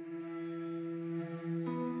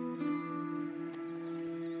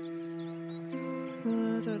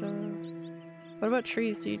 What about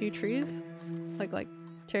trees? Do you do trees? Like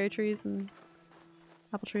cherry trees and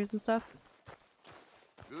apple trees and stuff?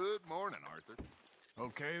 Good morning, Arthur.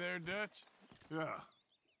 Okay there, Dutch? Yeah.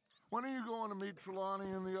 When are you going to meet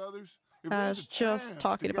Trelawney and the others? If I there's was a just chance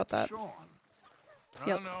talking to about get that. to Sean.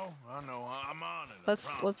 Yep. I know, I'm on it.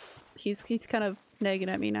 Let's he's kind of nagging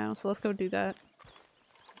at me now, so let's go do that.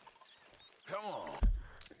 Come on.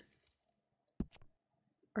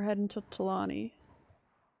 We're heading to Trelawney.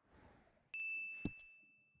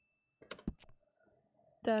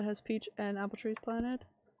 Dad has peach and apple trees planted.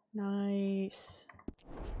 Nice.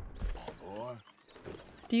 Boy.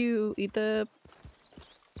 Do you eat the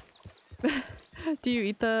do you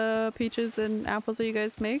eat the peaches and apples that you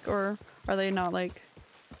guys make, or are they not like...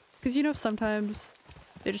 Because you know sometimes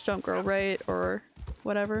they just don't grow right or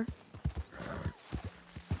whatever.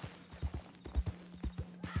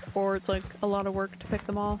 Or it's like a lot of work to pick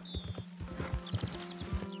them all.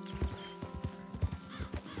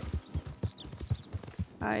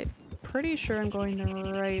 I'm pretty sure I'm going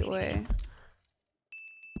the right way.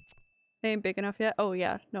 They ain't big enough yet? Oh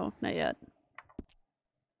yeah, no, not yet.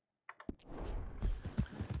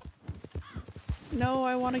 No,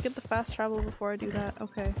 I want to get the fast travel before I do that.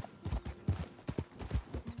 Okay.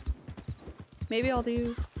 Maybe I'll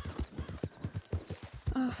do...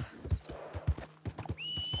 I'll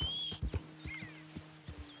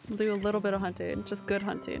do a little bit of hunting. Just good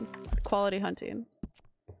hunting. Quality hunting.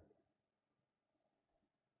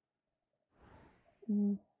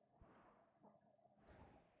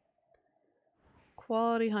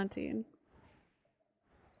 Quality hunting.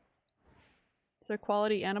 Is there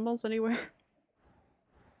quality animals anywhere?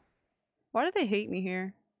 Why do they hate me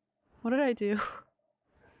here? What did I do?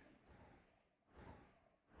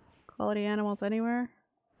 Quality animals anywhere?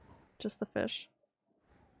 Just the fish.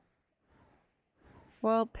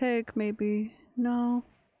 Well, pig maybe. No.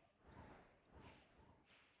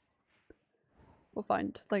 We'll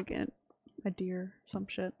find like a deer, some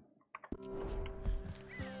shit.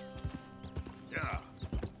 Yeah.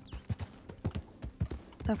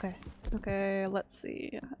 Okay. Okay, let's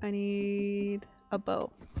see. I need a bow.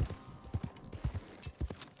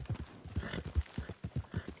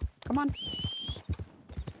 Come on.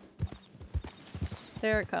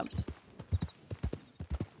 There it comes.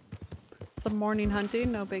 Some morning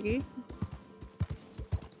hunting, no biggie.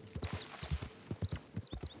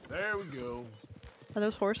 There we go. Are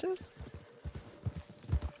those horses?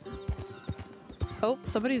 Oh,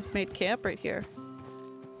 somebody's made camp right here.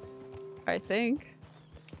 I think.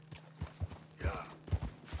 Yeah.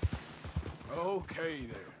 Okay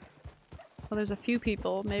there. Well, there's a few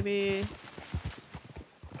people. Maybe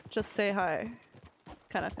just say hi,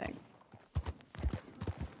 kind of thing.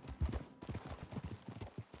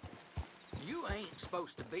 You ain't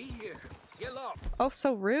supposed to be here. Get lost. Oh,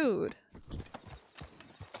 so rude.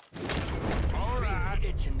 All right.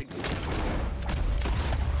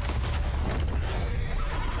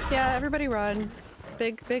 Yeah, everybody run.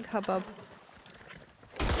 Big hubbub.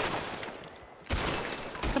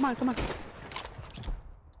 Come on, come on.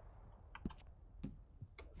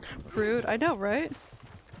 Rude. I know, right?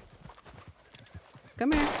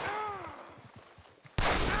 Come here.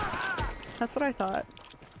 That's what I thought.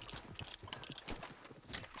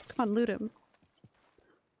 Come on, loot him.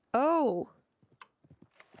 Oh!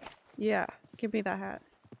 Yeah, give me that hat.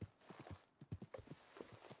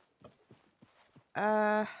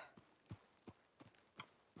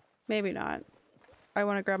 Maybe not. I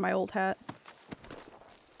want to grab my old hat.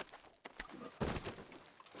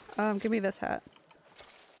 Give me this hat.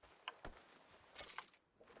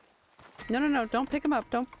 No, don't pick him up.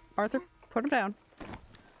 Don't, Arthur, put him down.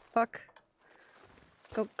 Fuck.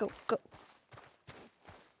 Go. Go.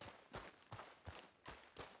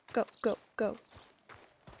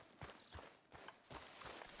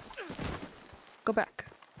 Go back.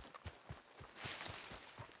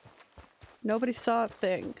 Nobody saw a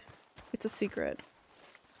thing. It's a secret.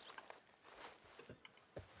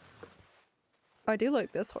 I do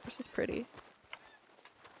like this horse. It's pretty.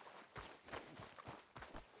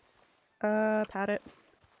 Pat it.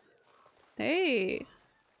 Hey!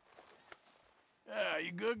 Yeah,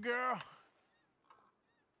 you good, girl?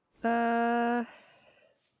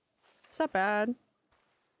 It's not bad.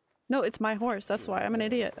 No, it's my horse. That's why. I'm an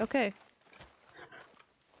idiot. Okay.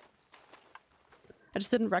 I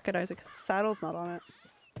just didn't recognize it because the saddle's not on it.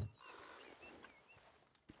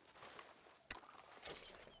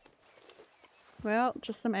 Well,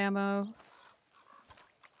 just some ammo.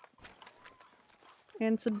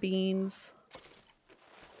 And some beans.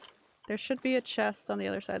 There should be a chest on the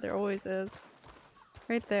other side. There always is.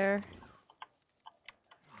 Right there.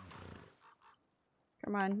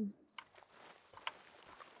 Come on.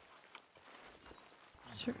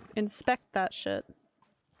 Inspect that shit.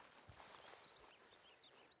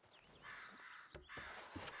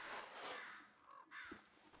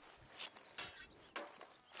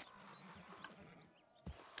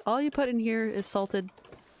 All you put in here is salted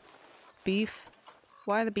beef.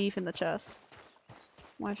 Why the beef in the chest?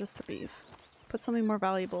 Why just the beef? Put something more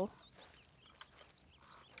valuable.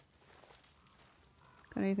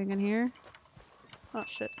 Got anything in here? Oh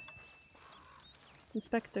shit.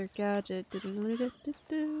 Inspector gadget.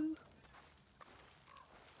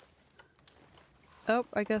 Oh,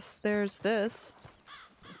 I guess there's this.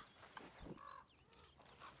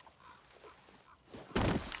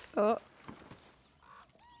 Oh.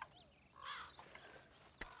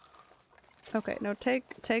 Okay, no, take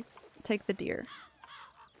the deer.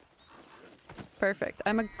 Perfect.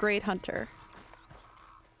 I'm a great hunter.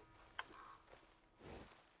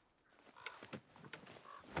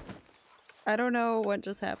 I don't know what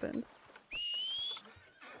just happened.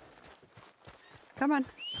 Come on.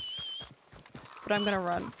 But I'm gonna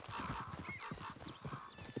run.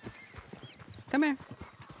 Come here.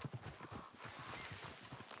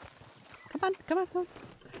 Come on.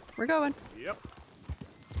 We're going. Yep.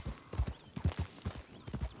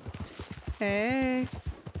 Hey.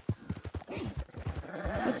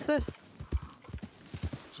 What's this?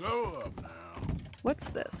 So up now. What's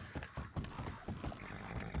this?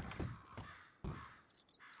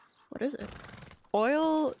 What is it?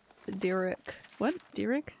 Oil Deerick. What?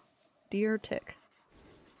 Deerick? Deer tick.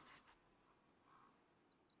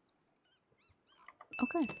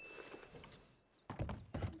 Okay.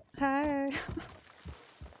 Hey.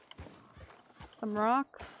 Some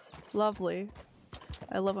rocks. Lovely.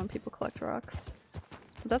 I love when people collect rocks.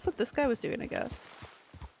 That's what this guy was doing, I guess.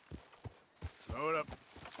 Slow it up.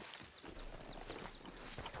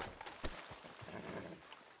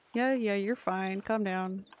 Yeah, you're fine. Calm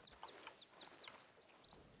down.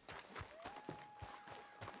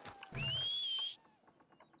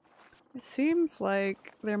 It seems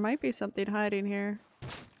like there might be something hiding here.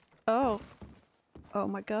 Oh. Oh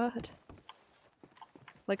my god.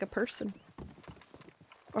 Like a person.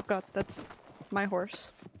 Oh god, that's my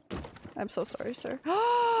horse. I'm so sorry, sir.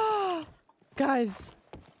 Guys!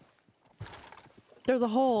 There's a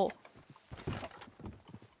hole!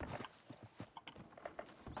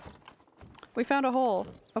 We found a hole.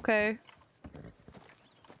 Okay.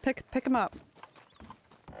 Pick him up.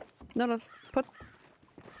 No,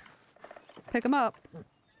 pick him up.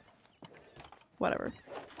 Whatever.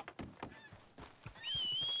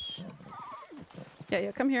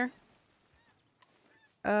 Yeah, come here.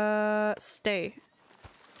 Stay.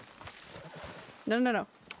 No.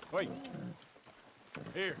 Wait.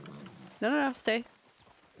 Here. No, stay.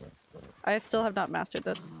 I still have not mastered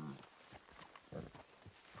this.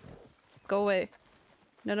 Go away.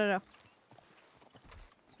 No.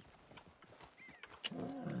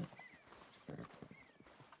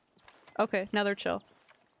 Okay, now they're chill.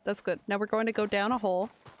 That's good. Now we're going to go down a hole.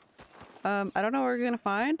 I don't know what we're gonna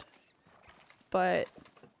find, but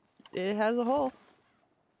it has a hole.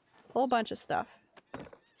 Whole bunch of stuff.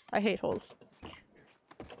 I hate holes.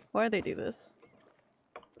 Why do they do this?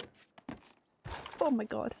 Oh my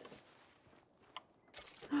god.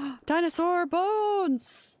 Dinosaur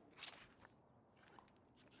bones!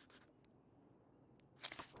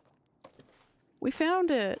 We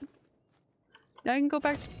found it! Now I can go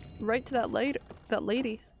back right to that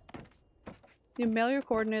lady. You mail your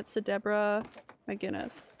coordinates to Deborah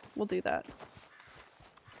McGinnis. We'll do that.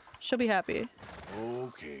 She'll be happy.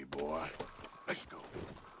 Okay, boy. Let's go.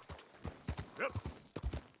 Yep.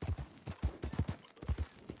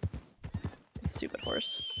 Stupid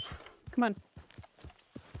horse. Come on.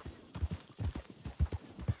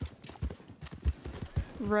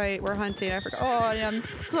 Right, we're hunting. I forgot. Oh, I'm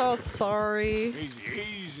so sorry.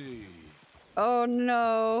 Easy. Oh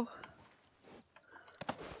no.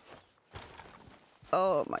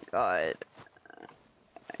 Oh my god.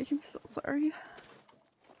 I'm so sorry.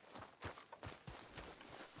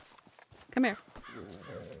 Come here.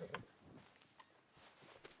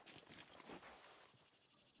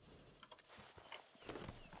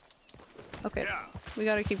 Okay, we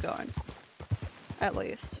gotta keep going. At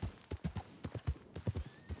least.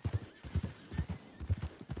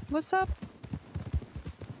 What's up?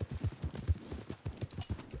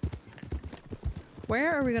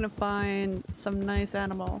 Where are we gonna find some nice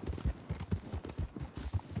animal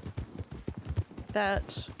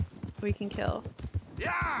that we can kill?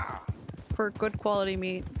 Yeah! For good quality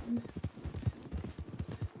meat.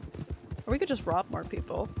 Or we could just rob more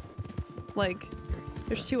people. Like,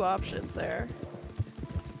 there's two options there.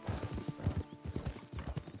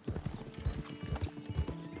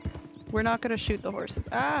 We're not gonna shoot the horses.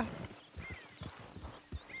 Ah!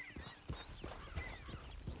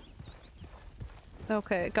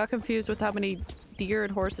 Okay, got confused with how many deer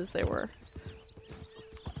and horses there were.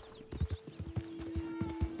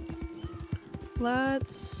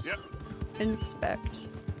 Let's inspect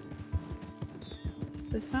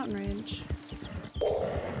this mountain range.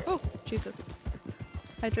 Oh, Jesus.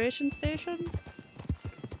 Hydration station?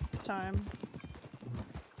 It's time.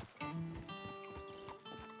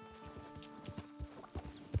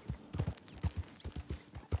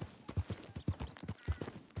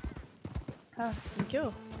 Ah, thank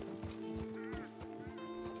you.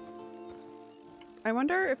 I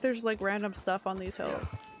wonder if there's like random stuff on these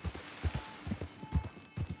hills.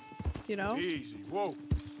 You know? Easy, whoa.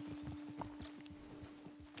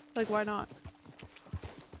 Like, why not?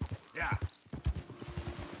 Yeah.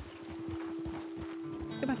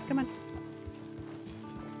 Come on.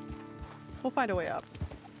 We'll find a way up.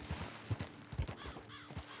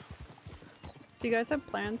 Do you guys have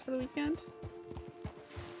plans for the weekend?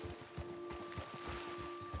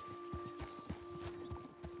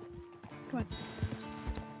 Come on.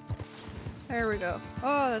 There we go.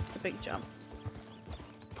 Oh, that's a big jump.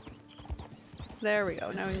 There we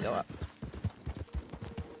go. Now we can go up.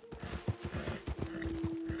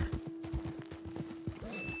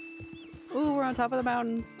 Ooh, we're on top of the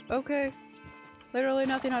mountain. Okay. Literally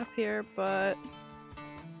nothing up here, but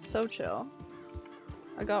so chill.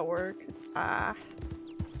 I got work. Ah.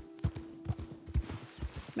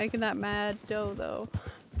 Making that mad dough, though.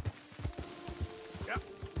 Yep.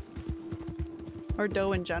 Or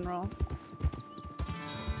dough in general.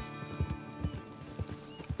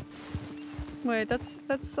 Wait, that's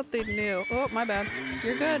something new. Oh, my bad.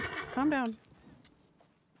 You're good. Calm down.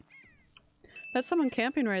 That's someone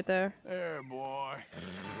camping right there. There, boy.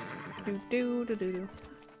 Do do do do do.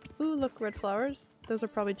 Ooh, look, red flowers. Those are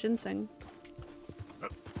probably ginseng.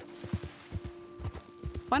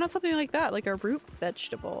 Why not something like that, like a root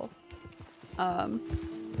vegetable?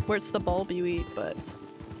 Where it's the bulb you eat, but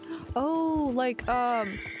oh, like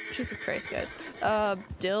Jesus Christ, guys.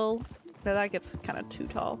 Dill. No, that gets kind of too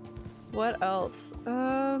tall. What else?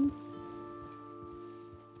 But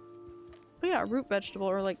yeah, root vegetable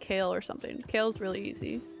or like kale or something. Kale's really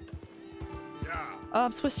easy.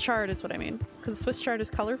 Swiss chard is what I mean. Because Swiss chard is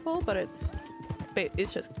colorful, but it's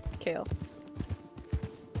just kale.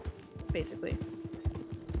 Basically.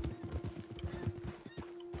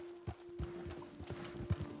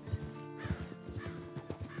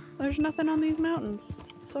 There's nothing on these mountains.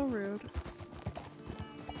 So rude.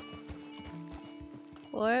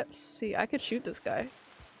 Let's see. I could shoot this guy.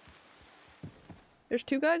 There's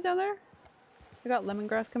two guys down there? I got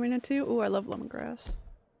lemongrass coming in too. Ooh, I love lemongrass.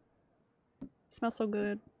 It smells so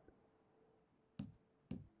good.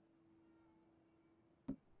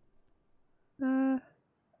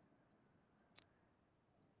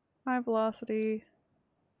 High velocity.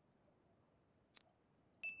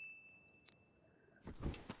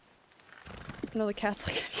 I know the cat's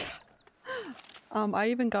like, yeah. I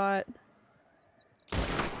even got.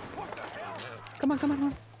 Come on, come on, come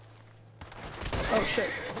on. Oh shit.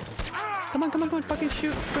 Come on, come on, come on, fucking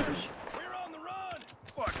shoot. We're on the run.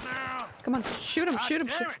 What now? Come on, shoot him, shoot him,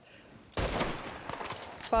 shoot him.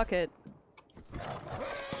 Fuck it.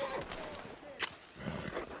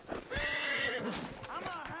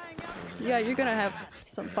 Yeah, you're gonna have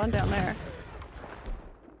some fun down there.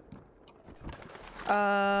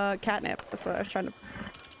 Catnip. That's what I was trying to.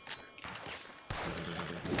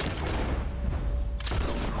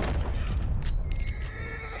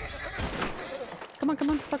 Come on, come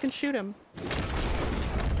on, fucking shoot him.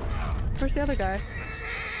 Where's the other guy?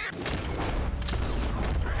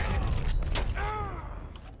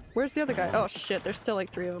 Where's the other guy? Oh shit, there's still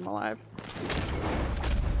like 3 of them alive.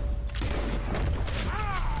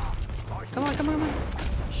 Come on, come on, come on.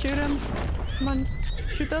 Shoot him. Come on.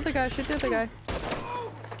 Shoot the other guy, shoot the other guy.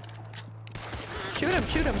 Shoot him,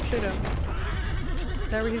 shoot him, shoot him.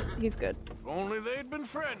 There, he's good. If only they'd been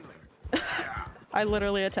friendly. I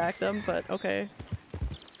literally attacked them, but okay.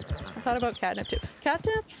 I thought about catnip too.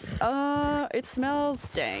 Catnips, it smells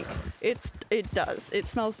dank. It does. It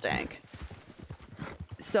smells dank.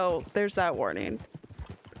 So there's that warning.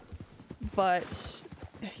 But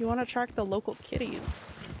if you want to attract the local kitties.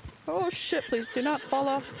 Oh shit, please do not fall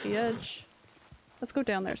off the edge. Let's go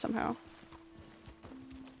down there somehow.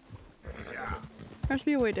 There has to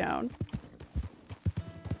be a way down.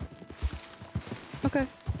 Okay.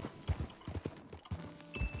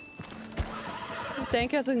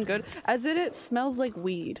 Dank as in good. As in it smells like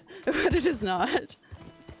weed. But it is not.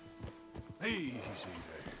 Easy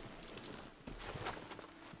there.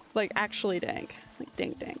 Like actually dank. Like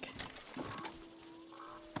dank dank.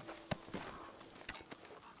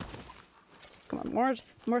 Come on,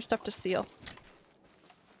 more stuff to seal.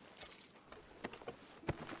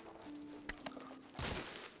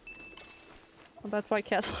 Well, that's why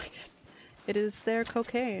cats like it. It is their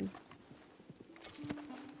cocaine.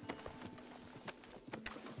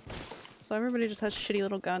 So everybody just has shitty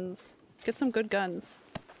little guns. Get some good guns.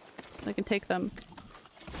 I can take them.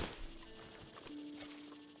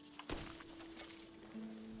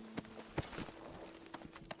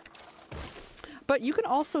 But you can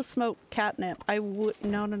also smoke catnip. I would-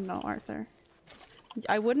 no, Arthur.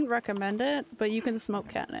 I wouldn't recommend it, but you can smoke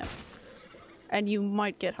catnip. And you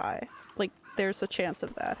might get high. Like, there's a chance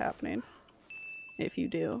of that happening. If you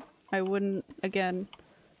do. I wouldn't, again,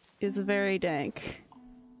 is very dank.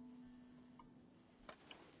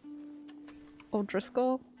 Old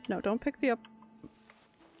Driscoll? No, don't pick the up.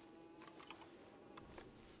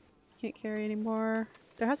 Can't carry anymore.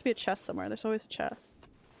 There has to be a chest somewhere. There's always a chest.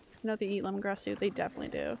 You know they eat lemongrass too? They definitely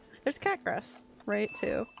do. There's catgrass, right,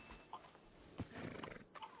 too.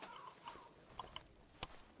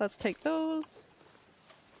 Let's take those.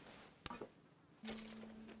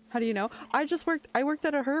 How do you know? I worked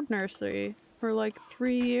at a herb nursery for like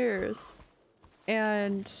 3 years.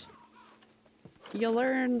 And you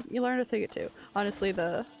learn a thing or two. Honestly,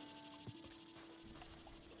 the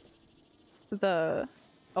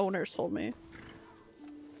owners told me.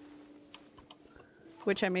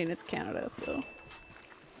 Which, I mean, it's Canada, so.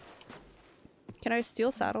 Can I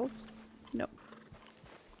steal saddles? No.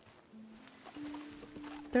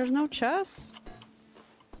 There's no chest?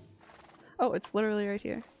 Oh, it's literally right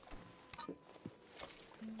here.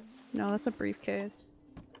 No, that's a briefcase.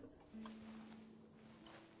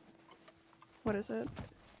 What is it?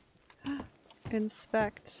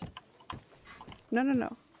 Inspect. No, no,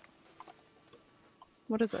 no.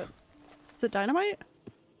 What is it? Is it dynamite?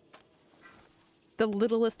 The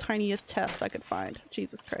littlest, tiniest test I could find.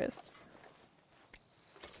 Jesus Christ.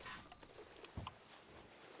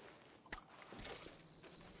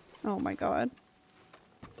 Oh my god.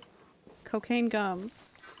 Cocaine gum.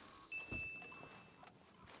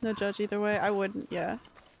 No judge either way. I wouldn't, yeah.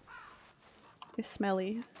 It's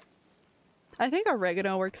smelly. I think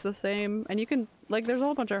oregano works the same. And you can, like, there's a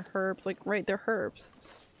whole bunch of herbs. Like, right, they're herbs.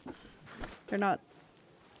 They're not,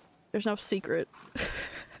 there's no secret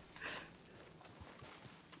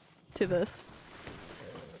to this.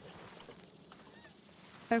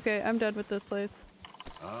 Okay, I'm done with this place.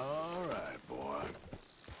 Alright, boy.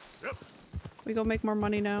 Yep. We go make more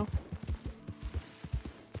money now.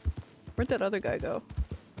 Where'd that other guy go?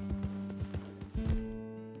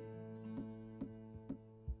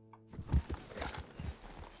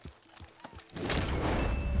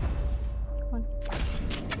 Come on.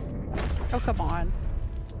 Oh, come on.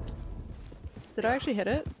 Did I actually hit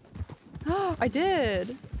it? Oh, I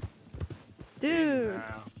did! Dude!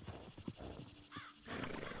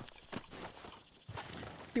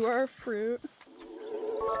 You are a fruit.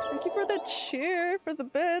 Thank you for the cheer, for the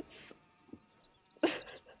bits.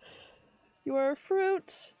 You are a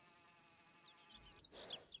fruit.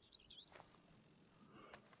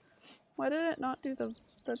 Why did it not do the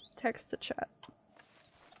text to chat?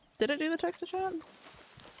 Did it do the text to chat?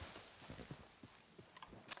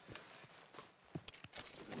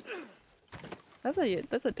 That's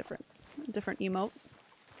a different emote.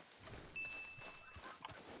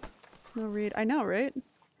 No read. I know, right?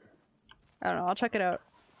 I don't know. I'll check it out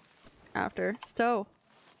after. So.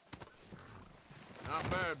 Not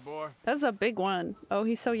bad, boy. That's a big one. Oh,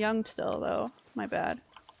 he's so young still, though. My bad.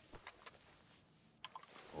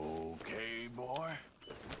 Okay, boy.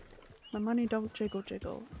 My money don't jiggle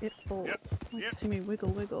jiggle. It folds. Yep. Like to see me wiggle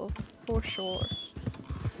wiggle. For sure.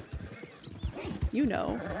 You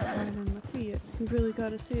know. Running in the Fiat. You really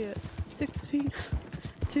gotta see it. 6 feet.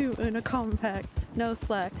 2 in a compact. No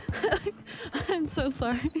slack. I'm so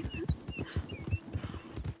sorry.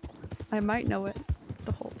 I might know it.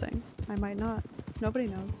 The whole thing. I might not. Nobody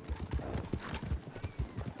knows.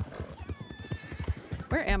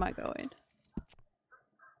 Where am I going?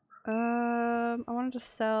 I wanted to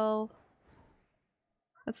sell.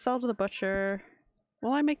 Let's sell to the butcher.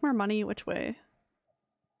 Will I make more money? Which way?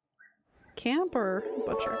 Camp or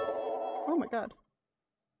butcher? Oh my god.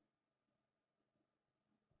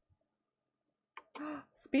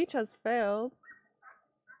 Speech has failed.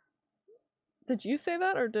 Did you say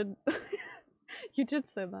that or did you did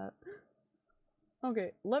say that?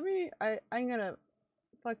 Okay, let me I'm gonna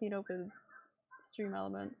fucking open Stream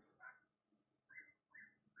Elements.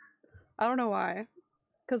 I don't know why.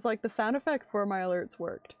 Cause like the sound effect for my alerts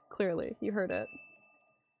worked. Clearly. You heard it.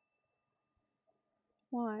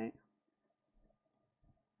 Why?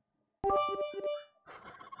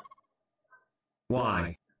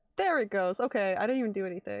 Why? There it goes. Okay, I didn't even do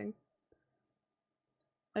anything.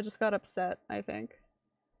 I just got upset, I think.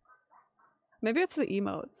 Maybe it's the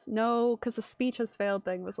emotes. No, because the speech has failed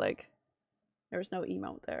thing was like, there was no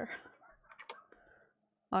emote there.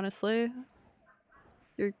 Honestly,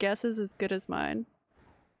 your guess is as good as mine.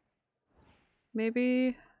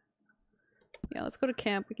 Maybe, yeah, let's go to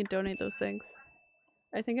camp. We can donate those things.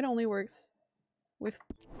 I think it only works with,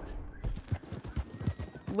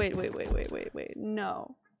 wait,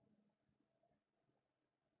 no.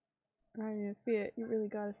 Right, Fiat, you really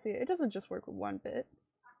gotta see it. It doesn't just work with one bit.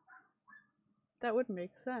 That would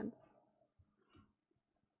make sense.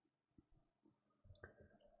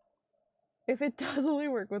 If it does only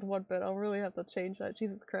work with one bit, I'll really have to change that.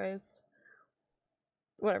 Jesus Christ.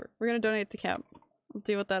 Whatever. We're gonna donate to camp. I'll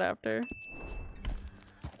deal with that after.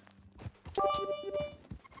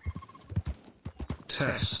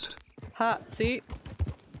 Test. Ha, see?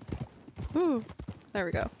 Ooh. There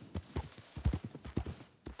we go.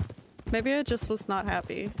 Maybe it just was not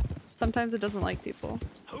happy. Sometimes it doesn't like people.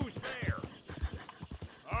 Who's there?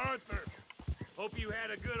 Arthur. Hope you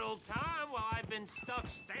had a good old time while I've been stuck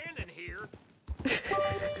standing here.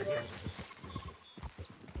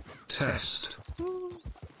 Test. Ooh.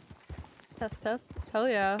 Test. Hell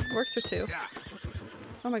yeah. Works for 2.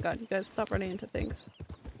 Oh my god, you guys stop running into things.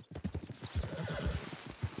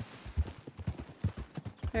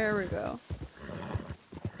 There we go.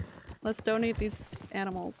 Let's donate these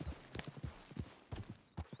animals.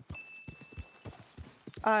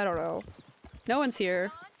 I don't know. No one's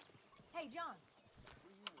here. Hey, John.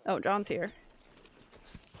 Oh, John's here.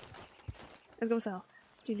 Let's go south.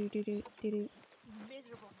 Do-do-do-do, do-do.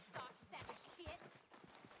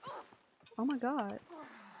 Oh my god.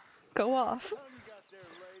 Go off.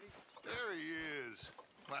 There he is.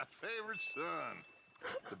 My favorite son.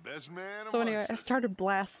 The best man So amongst anyway, I us. started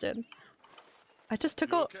blasting. I just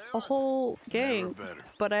took out a whole gang,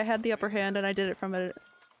 but I had the upper hand and I did it from a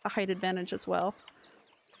height advantage as well.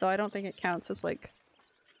 So I don't think it counts as like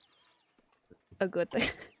a good thing.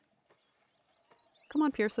 Come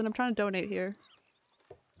on, Pearson, I'm trying to donate here.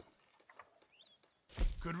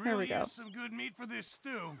 Could There we really go. use some good meat for this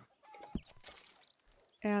stew.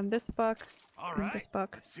 And this buck, All and right, this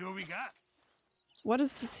buck. let's see what we got. What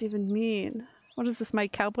does this even mean? What is this, my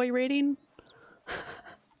cowboy rating?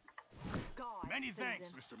 Many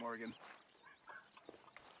thanks, Mr. Morgan.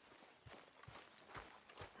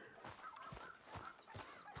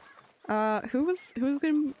 Who's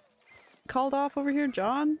getting called off over here?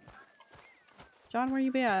 John? John, where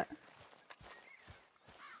you be at?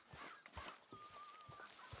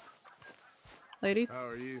 Ladies? How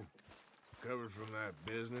are you? Covered from that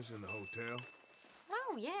business in the hotel?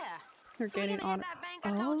 Oh, yeah. You're So we gaining gonna on hit that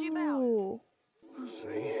bank I told you about? Oh. Let's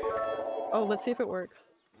see. Oh, let's see if it works.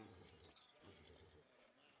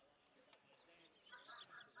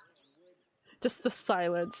 Just the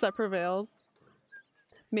silence that prevails.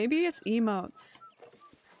 Maybe it's emotes.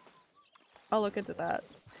 I'll look into that.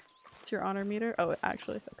 It's your honor meter? Oh,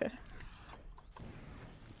 actually, okay.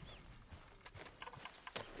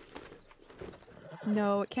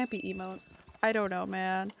 No, it can't be emotes. I don't know,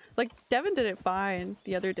 man. Like, Devin did it fine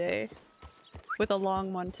the other day. With a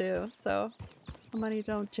long one, too, so... Money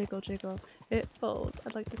don't jiggle jiggle, it folds.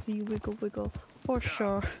 I'd like to see you wiggle wiggle, for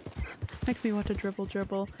sure. Makes me want to dribble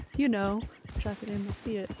dribble. You know, drop it in the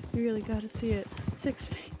Fiat. You really gotta see it. 6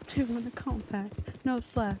 feet 2 in the compact, no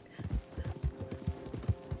slack.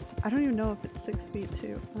 I don't even know if it's 6 feet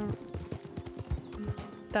 2. I don't...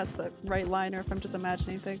 That's the right line, or if I'm just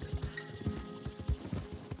imagining things.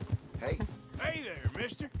 Hey. Hey there,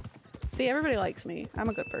 mister. See, everybody likes me. I'm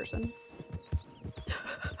a good person.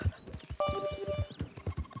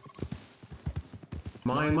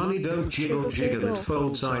 My money don't jiggle jiggle, it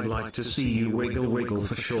folds. I'd like to see you wiggle wiggle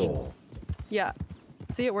for sure. Yeah.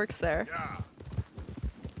 See, it works there. Yeah.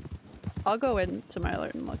 I'll go into my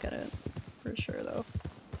alert and look at it. For sure, though.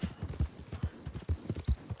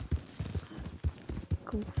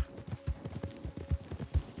 Cool.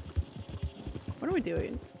 What are we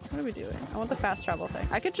doing? What are we doing? I want the fast travel thing.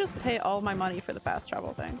 I could just pay all my money for the fast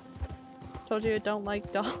travel thing. Told you I don't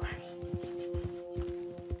like dollars.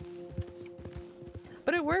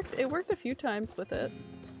 But it worked. It worked a few times with it.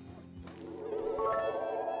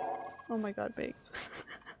 Oh my god, baked.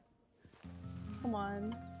 Come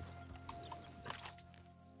on.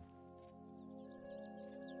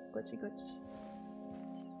 Glitchy glitch.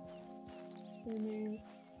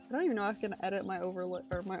 I don't even know if I can edit my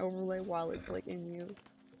overlay while it's like in use.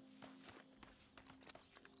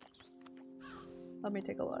 Let me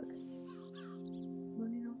take a look.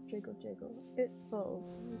 Money don't jiggle jiggle, it falls.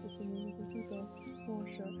 For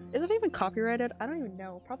sure. Is it even copyrighted? I don't even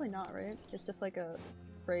know. Probably not, right? It's just like a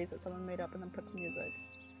phrase that someone made up and then put to music.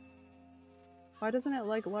 Why doesn't it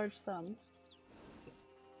like large sums?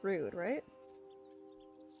 Rude, right?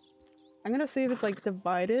 I'm gonna see if it's like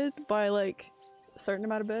divided by like a certain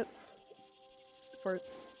amount of bits for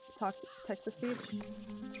text to speech.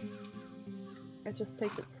 It just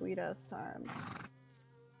takes its sweet ass time.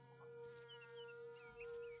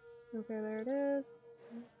 Okay, there it is.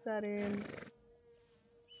 Settings.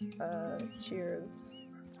 Cheers.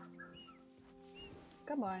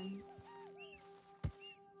 Come on.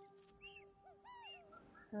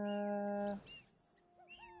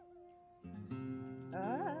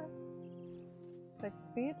 Text to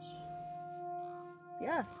speech?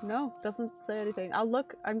 Yeah, no, doesn't say anything. I'm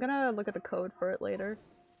gonna look at the code for it later.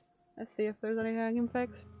 Let's see if there's anything I can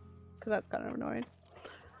fix. Cause that's kind of annoying.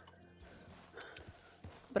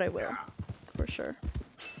 But I will, for sure.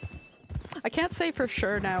 I can't say for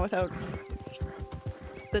sure now without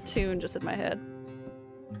the tune just in my head.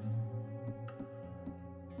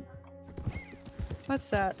 What's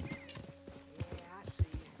that? Yeah, I see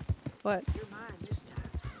you. What? You're mine this time.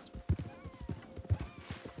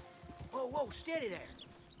 Whoa, whoa, steady there.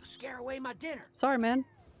 Scare away my dinner. Sorry, man.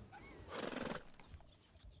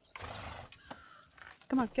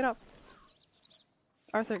 Come on, get up.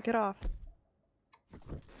 Arthur, get off.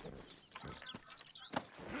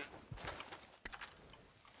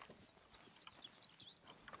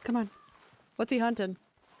 Come on. What's he hunting?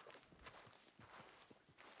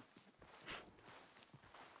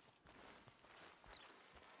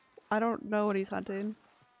 I don't know what he's hunting.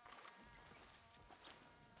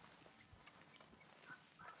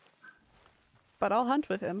 but I'll hunt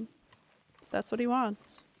with him. That's what he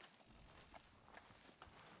wants.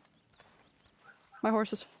 My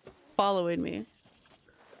horse is following me.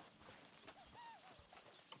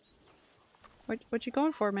 What you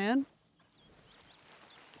going for, man?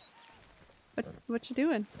 What you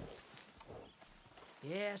doing?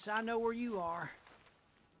 Yes, I know where you are.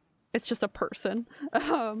 It's just a person.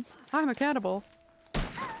 I'm a cannibal.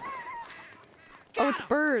 Oh, it's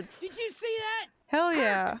birds. Did you see that? Hell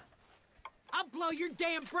yeah. I'll blow your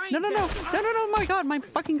damn brains No, no, no. out. No, no, no, my god, my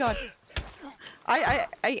fucking god. I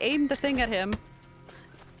aimed the thing at him.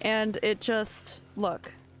 And it just...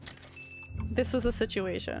 Look. This was a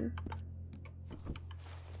situation.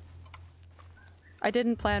 I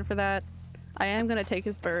didn't plan for that. I am gonna take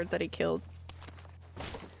his bird that he killed.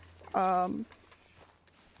 I'm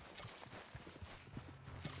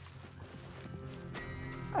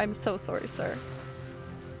so sorry, sir.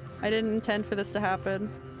 I didn't intend for this to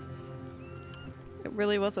happen. It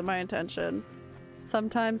really wasn't my intention.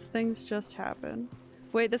 Sometimes things just happen.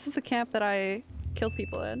 Wait, this is the camp that I killed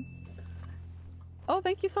people in. Oh,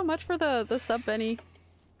 thank you so much for the sub, Benny.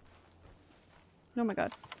 Oh my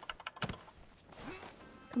god.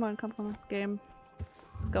 Come on, come on, game.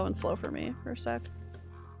 It's going slow for me for a sec.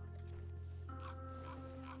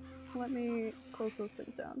 Let me close those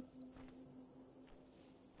things down.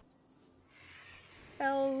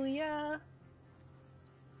 Hell yeah!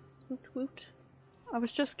 Woot woot. I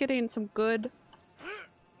was just getting some good...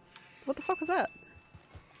 What the fuck was that?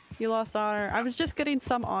 You lost honor. I was just getting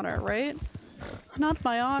some honor, right? Not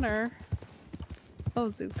my honor. Oh,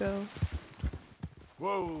 Zuko.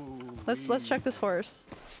 Whoa. Let's check this horse.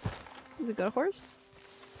 Is it a good horse?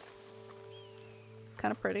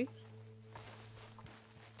 Kind of pretty.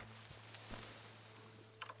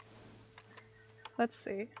 Let's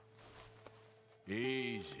see.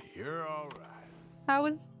 Easy, you're all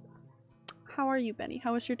right. How are you, Benny?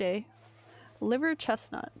 How was your day? Liver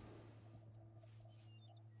chestnut.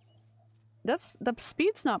 The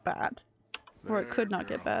speed's not bad. Or it could not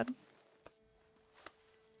get bad.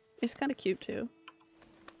 It's kind of cute too.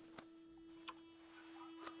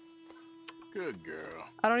 Good girl.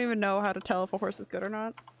 I don't even know how to tell if a horse is good or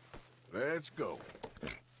not. Let's go.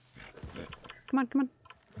 Come on, come on.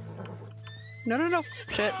 No, no, no.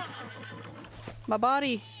 Shit. My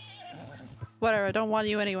body. Whatever, I don't want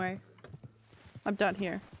you anyway. I'm done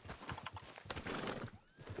here.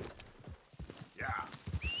 Yeah.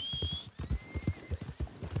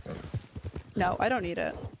 No, I don't need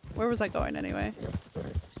it. Where was I going anyway?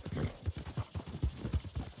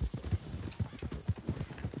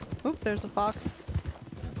 Oop, there's a fox.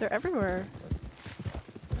 They're everywhere.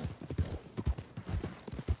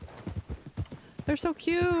 They're so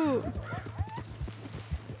cute!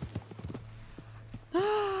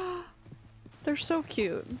 They're so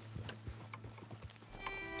cute.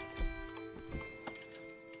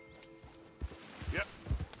 Yep.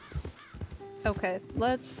 Okay,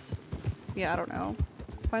 let's... Yeah, I don't know.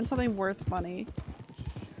 Find something worth money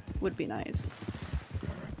would be nice.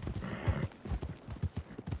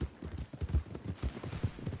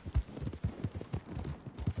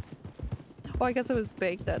 Well, I guess it was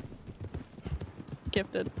baked that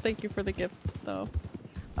gifted. Thank you for the gift, though.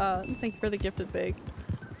 Thank you for the gifted bake.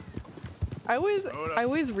 I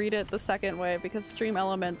always read it the second way because Stream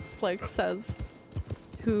Elements like says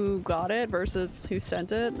who got it versus who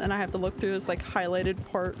sent it, and I have to look through this like highlighted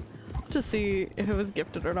part to see if it was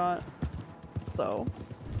gifted or not. So.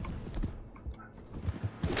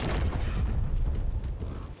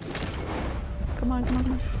 Come on, come on,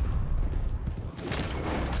 come on.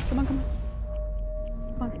 Come on, come on.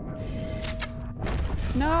 Come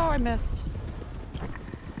on. No, I missed.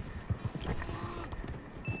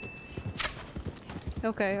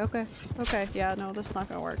 Okay, okay, okay. Yeah, no, this is not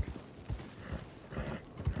gonna work.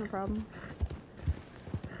 No problem.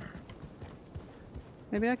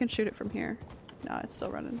 Maybe I can shoot it from here. No, it's still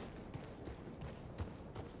running.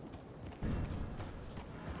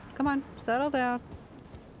 Come on, settle down.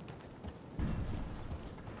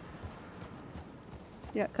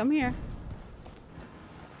 Yeah, come here.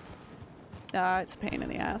 Ah, it's a pain in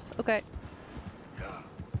the ass. Okay.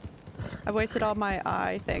 I wasted all my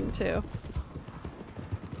eye thing too.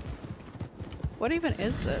 What even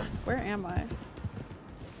is this? Where am I?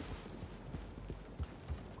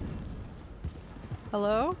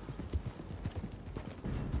 Hello?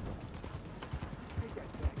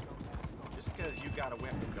 Just because you got a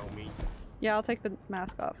weapon don't mean Yeah, I'll take the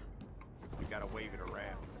mask off. you gotta wave it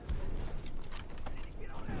around.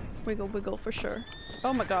 Wiggle, wiggle for sure.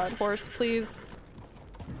 Oh my god, horse, please.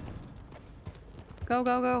 Go,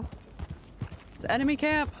 go, go. It's enemy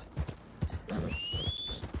camp.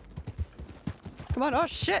 Come on. Oh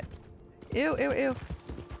shit! Ew, ew, ew.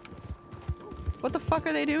 What the fuck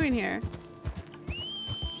are they doing here?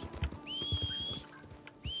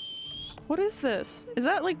 What is this? Is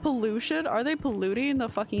that like pollution? Are they polluting the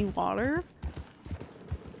fucking water?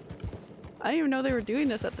 I didn't even know they were doing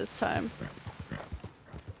this at this time.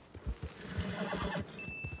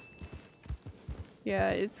 Yeah,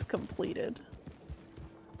 it's completed.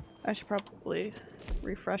 I should probably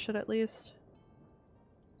refresh it at least.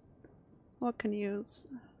 What can use?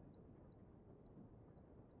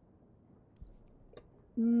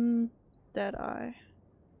 Dead eye.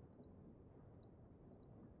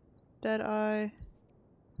 Dead eye.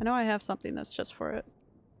 I know I have something that's just for it.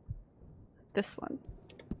 This one.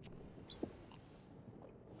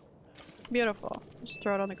 Beautiful. Just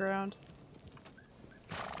throw it on the ground.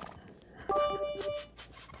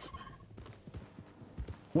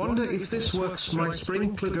 Wonder if this works. My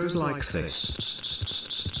sprinkler goes like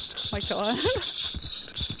this. My god.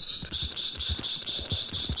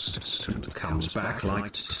 Comes back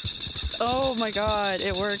like. Oh my god,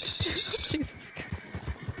 it works. Jesus Christ.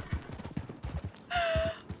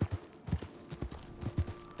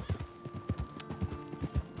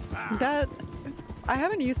 That. I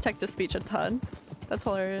haven't used text-to-speech a ton. That's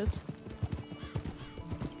hilarious.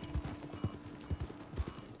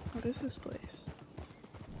 What is this place?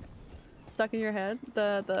 Stuck in your head?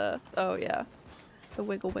 Oh yeah. The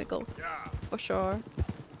wiggle wiggle. Yeah. For sure.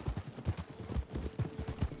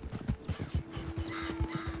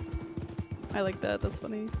 I like that, that's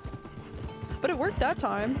funny. But it worked that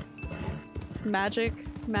time. Magic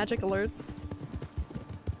alerts.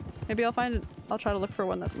 Maybe I'll try to look for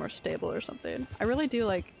one that's more stable or something. I really do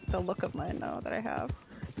like the look of mine though that I have.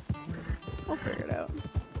 I'll figure it out.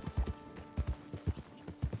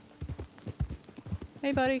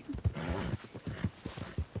 Hey buddy.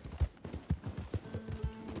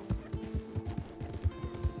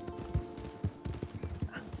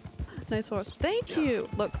 Nice horse. Thank you!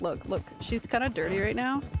 Look, look, look. She's kind of dirty right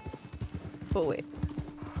now. But wait.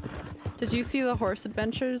 Did you see the horse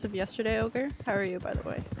adventures of yesterday, Ogre? How are you, by the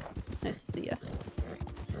way? Nice to see ya.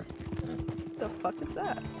 The fuck is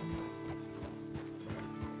that?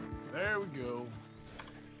 There we go.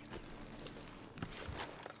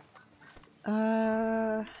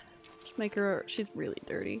 Just make her. She's really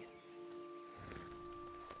dirty.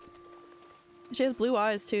 She has blue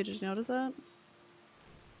eyes too. Did you notice that?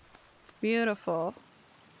 Beautiful.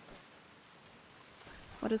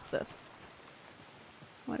 What is this?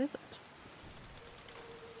 What is it?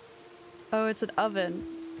 Oh, it's an oven.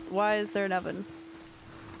 Why is there an oven?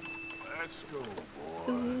 Let's go,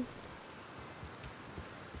 boy.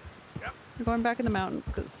 Yep. I'm going back in the mountains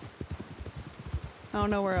because I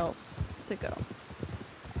don't know where else to go.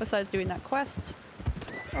 Besides doing that quest.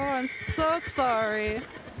 Oh, I'm so sorry.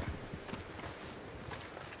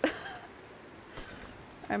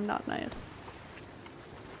 I'm not nice.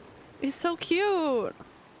 He's so cute!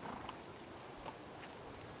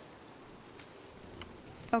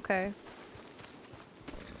 Okay.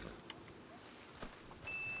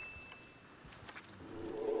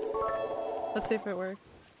 Let's see if it works.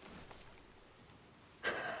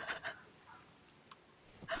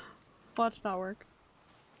 Watch not work.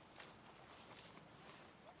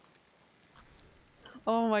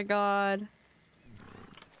 Oh my god.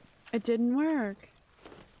 It didn't work.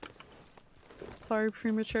 Sorry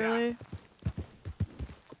prematurely.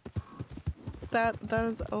 That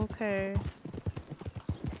is okay.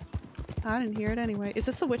 I didn't hear it anyway. Is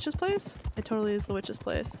this the witch's place? It totally is the witch's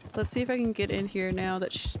place. Let's see if I can get in here now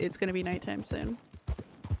that it's gonna be nighttime soon.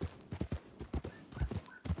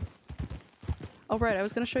 Oh right, I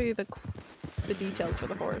was gonna show you the details for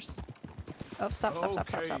the horse. Oh, stop.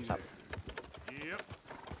 Yep.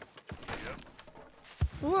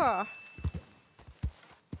 Whoa.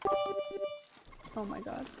 Oh my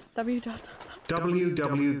god.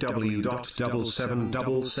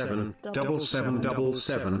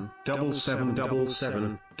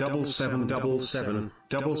 www.77777777777777777777777777777777777777777777777777777777777777777777777777777777777777777777777777777777777777777. .double7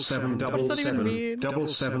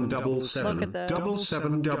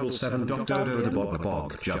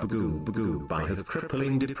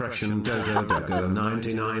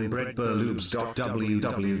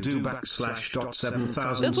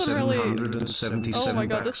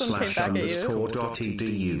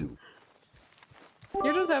 .www.7777777777777777777777777777777777777777777777777777777777777777777777777777777777777777777777777777777777777777777777777777777777777777777777777777777777777777777777777777777777777777777777777777777777777777777777777777777777777.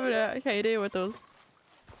 You're just having a heyday with those.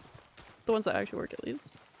 The ones that actually work at least.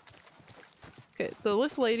 Okay, the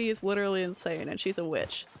list lady is literally insane and she's a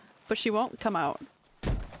witch. But she won't come out. Okay, the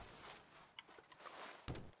list lady is literally insane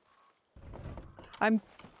and she's a witch. But she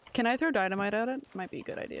won't come out. Can I throw dynamite at it? Might be a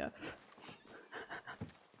good idea.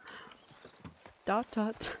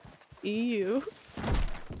 .EU.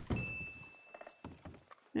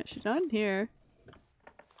 Yeah, she's not in here.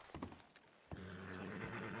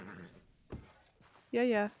 Yeah,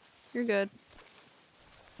 yeah. You're good.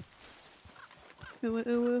 Ooh, ooh,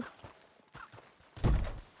 ooh.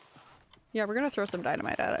 Yeah, we're gonna throw some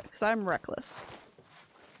dynamite at it, because I'm reckless.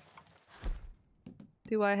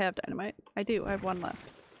 Do I have dynamite? I do. I have one left.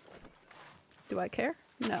 Do I care?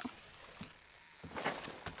 No.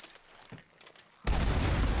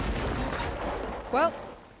 Well,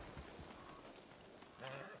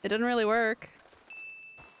 it didn't really work.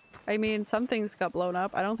 I mean, some things got blown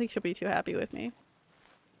up. I don't think she'll be too happy with me.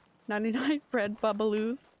 99 red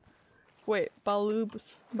bubaloos. Wait,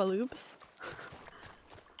 baloobs. Baloobs? I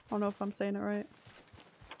don't know if I'm saying it right.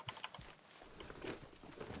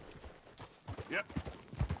 Yep.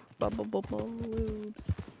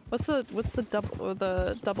 Bubaloobs. What's the double or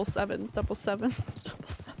the double seven? Double seven? Double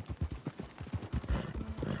seven.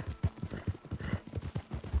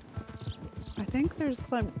 I think there's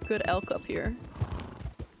some good elk up here.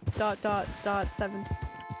 Dot dot dot sevens.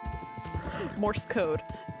 Morse code.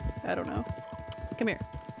 I don't know. Come here.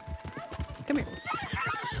 Come here.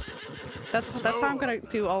 That's how I'm gonna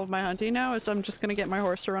do all of my hunting now, is I'm just gonna get my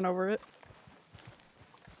horse to run over it.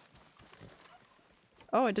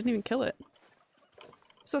 Oh, I didn't even kill it.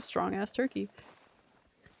 It's a strong ass turkey.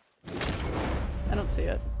 I don't see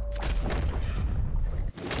it.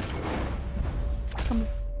 Come on.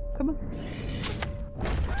 Come on.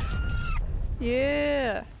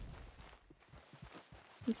 Yeah!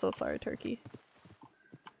 I'm so sorry, turkey.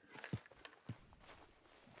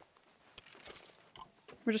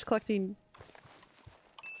 We're just collecting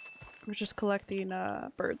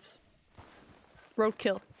birds.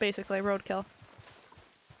 Roadkill, basically, roadkill.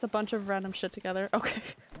 It's a bunch of random shit together. Okay.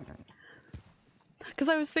 Because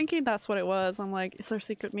I was thinking that's what it was. I'm like, is there a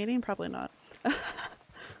secret meeting? Probably not.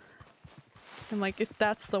 I'm like, if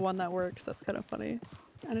that's the one that works, that's kind of funny.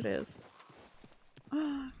 And it is.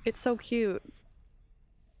 It's so cute.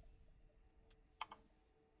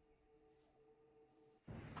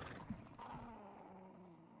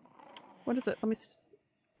 What is it? Let me s-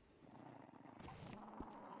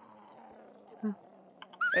 huh.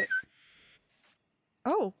 Hey.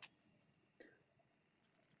 Oh!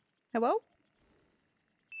 Hello?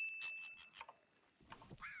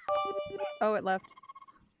 Oh, it left.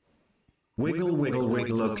 Wiggle, wiggle,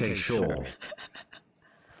 wiggle, okay, sure.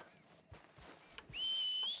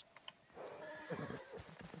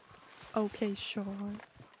 Okay, sure.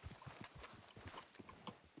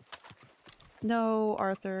 No,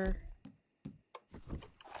 Arthur.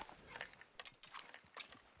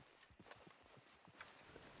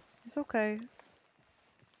 It's okay.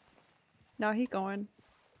 Now he going.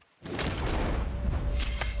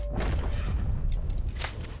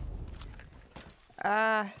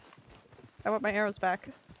 Ah. I want my arrows back.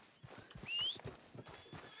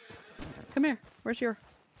 Come here. Where's your...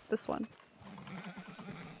 this one?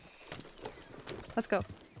 Let's go.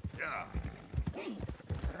 Yeah.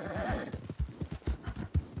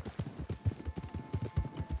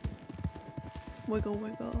 Wiggle,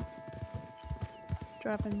 wiggle.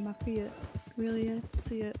 Driving my feet. Really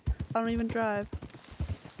see it. I don't even drive.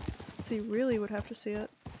 So you really would have to see it.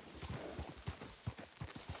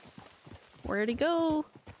 Where'd he go?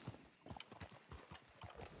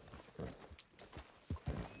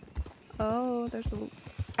 Oh, there's a...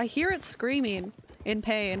 I hear it screaming in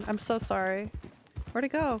pain. I'm so sorry. Where'd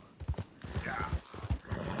it go? I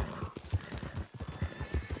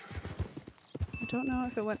don't know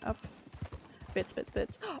if it went up. Bits, bits,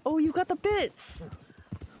 bits. Oh, you got the bits!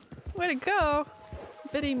 Way to go!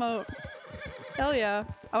 Bit emote. Hell yeah.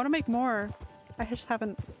 I want to make more. I just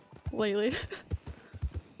haven't lately.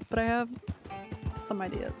 But I have some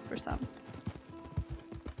ideas for some.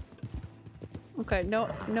 Okay, no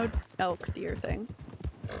elk deer thing.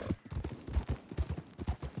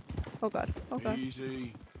 Oh god. Oh god.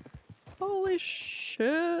 Easy. Holy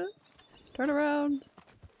shit. Turn around.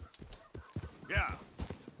 Yeah.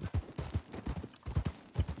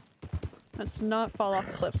 Let's not fall off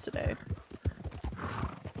a cliff today.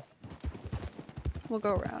 We'll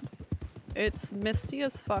go around. It's misty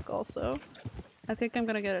as fuck also. I think I'm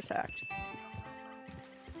gonna get attacked.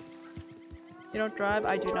 You don't drive?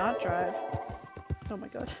 I do not drive. Oh my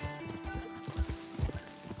god.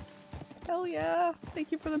 Hell yeah!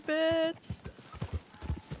 Thank you for the bits!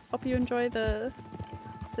 Hope you enjoy the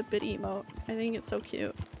bit emote. I think it's so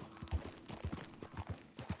cute.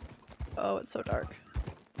 Oh, it's so dark.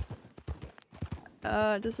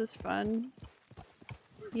 This is fun.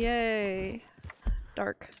 Yay!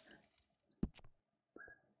 Dark.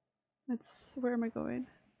 Let's... where am I going?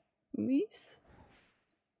 Meese?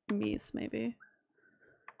 Meese, maybe.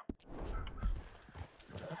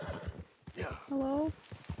 Hello?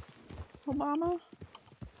 Obama?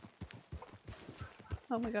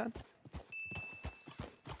 Oh my god.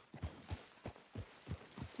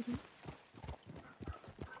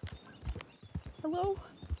 Hello?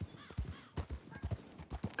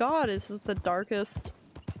 God, this is the darkest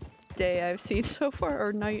day I've seen so far,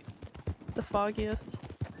 or night. The foggiest.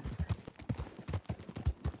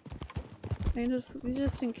 I mean,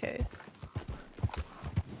 just in case.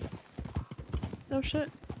 Oh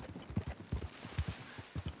shit.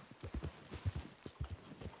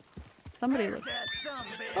 Somebody was.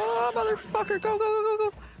 Oh, motherfucker! Go, go, go, go,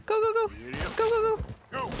 go! Go, go, go! Go, go, go!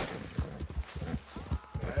 Go!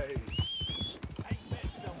 Hey.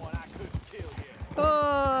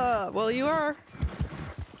 Well, you are.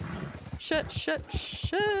 Shit, shit,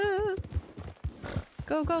 shit!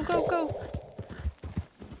 Go, go, go, go!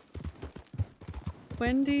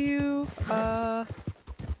 When do you,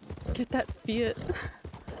 get that Fiat?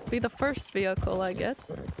 Be the first vehicle I get.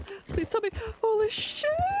 Please tell me. Holy shit!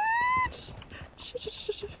 Shit, shit,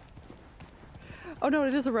 shit, shit. Oh no,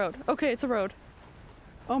 it is a road. Okay, it's a road.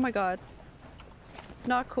 Oh my god.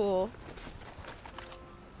 Not cool.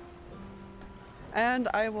 And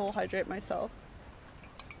I will hydrate myself.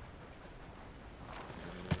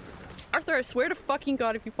 Arthur, I swear to fucking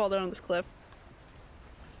god if you fall down on this cliff.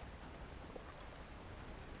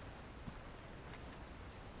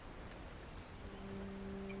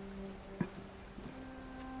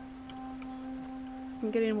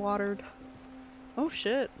 I'm getting watered. Oh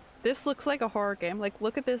shit. This looks like a horror game. Like,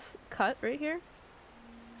 look at this cut right here.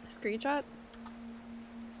 Screenshot.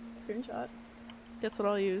 Screenshot. That's what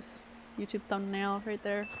I'll use. YouTube thumbnail right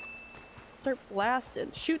there. Start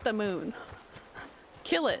blasting. Shoot the moon.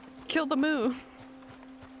 Kill it. Kill the moon.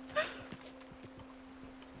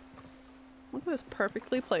 Look at this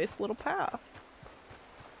perfectly placed little path.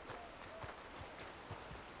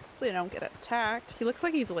 Hopefully I don't get attacked. He looks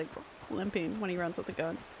like he's like limping when he runs with a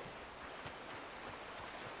gun.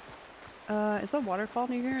 Is a waterfall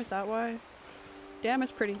near here? Is that why? Damn,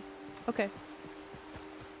 it's pretty. Okay.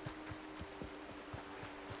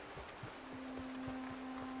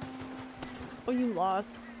 Oh, you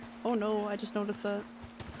lost. Oh no, I just noticed that.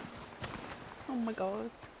 Oh my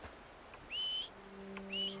god.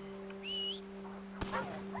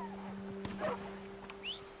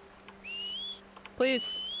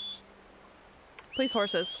 Please. Please,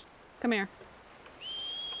 horses. Come here.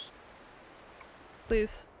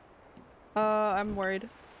 Please. I'm worried.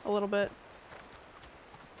 A little bit.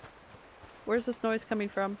 Where's this noise coming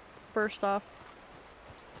from? First off.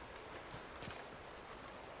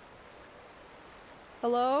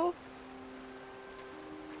 Hello?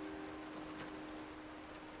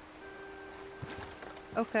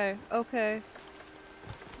 Okay, okay.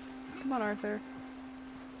 Come on, Arthur.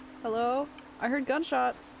 Hello? I heard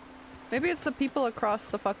gunshots. Maybe it's the people across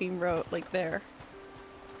the fucking road, like there.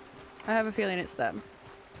 I have a feeling it's them.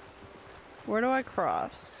 Where do I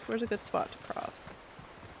cross? Where's a good spot to cross?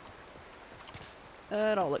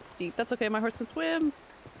 It all looks deep. That's okay, my horse can swim!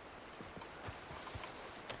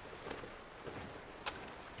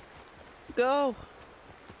 Go!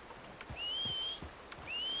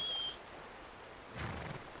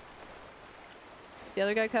 Is the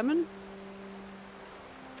other guy coming?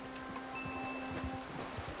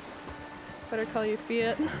 Better call you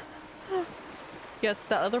Fiat. Yes,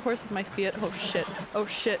 the other horse is my Fiat. Oh shit. Oh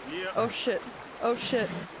shit. Yep. Oh shit. Oh shit.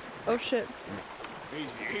 Oh shit. Easy,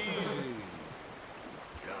 easy.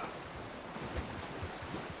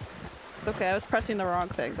 Okay, I was pressing the wrong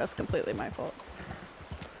thing. That's completely my fault.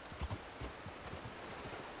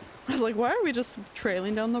 I was like, why are we just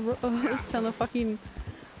trailing down the down the fucking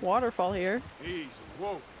waterfall here? Easy.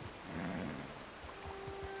 Whoa.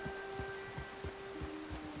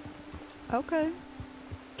 Okay.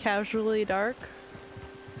 Casually dark.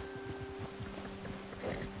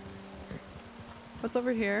 What's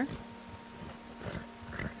over here?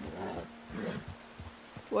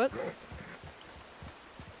 What?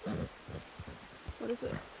 What is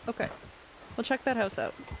it? Okay. We'll check that house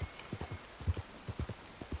out.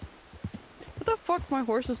 What the fuck my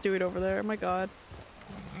horse is doing over there? Oh my god.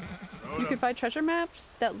 You can find treasure maps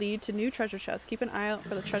that lead to new treasure chests. Keep an eye out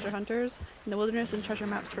for the treasure hunters in the wilderness and treasure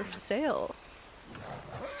maps for sale.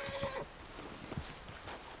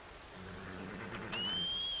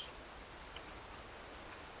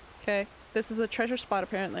 Okay, this is a treasure spot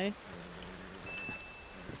apparently.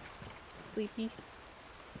 Sleepy.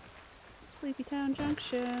 Sleepy Town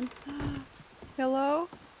Junction. Hello?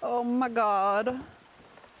 Oh my god.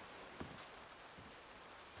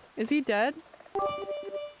 Is he dead?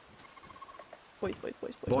 Boys, boys,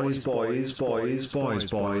 boys, boys, boys, boys, boys,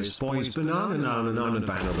 boys, boys, banana, banana, banana,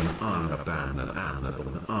 banana, banana, banana,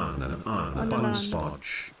 banana, banana, bun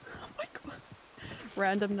spotch. Oh my god.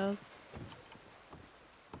 Randomness.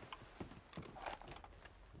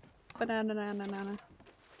 Banana.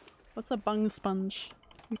 What's a bung sponge?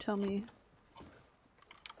 You tell me.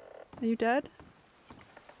 Are you dead?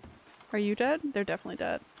 Are you dead? They're definitely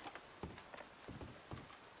dead.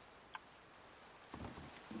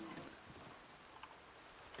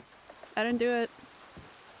 I didn't do it.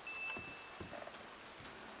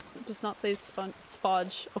 It does not say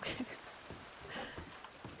spodge. Okay.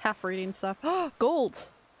 Half reading stuff. Oh, gold!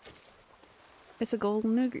 It's a gold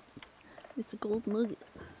nugget. It's a gold nugget.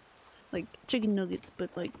 Like chicken nuggets, but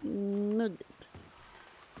like nugget.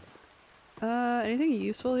 Anything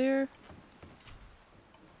useful here?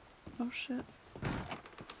 Oh shit.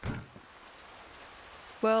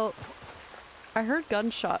 Well, I heard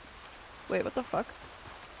gunshots. Wait, what the fuck?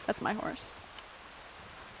 That's my horse.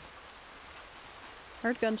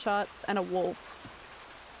 Heard gunshots and a wolf.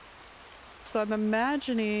 So I'm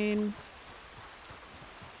imagining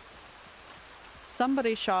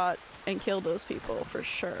somebody shot and killed those people for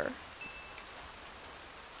sure.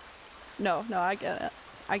 No, I get it.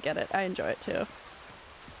 I get it. I enjoy it too.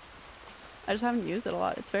 I just haven't used it a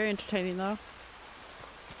lot. It's very entertaining though.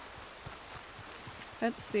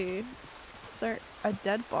 Let's see. Is there a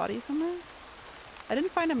dead body somewhere? I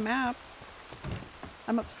didn't find a map.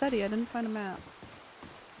 I'm upsetty. I didn't find a map.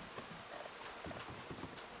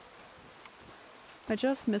 Am I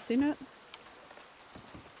just missing it?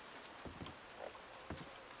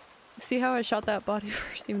 See how I shot that body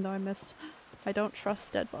first even though I missed? I don't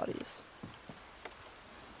trust dead bodies.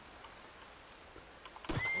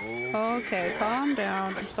 Okay, calm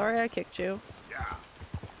down. I'm sorry I kicked you.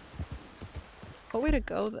 What way to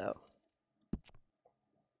go though?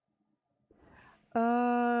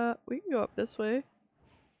 We can go up this way.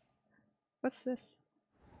 What's this?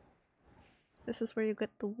 This is where you get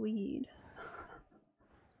the weed.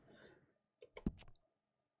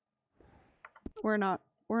 We're not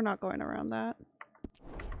going around that.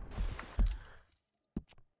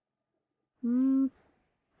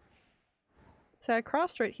 So I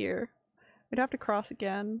crossed right here. We'd have to cross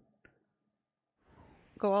again.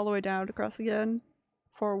 Go all the way down to cross again.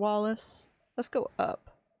 For Wallace. Let's go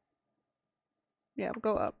up. Yeah, we'll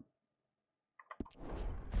go up.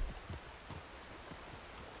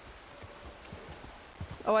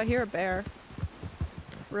 Oh, I hear a bear.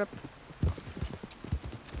 Rip.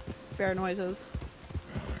 Bear noises.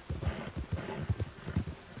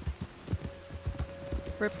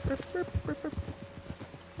 Rip.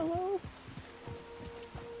 Hello?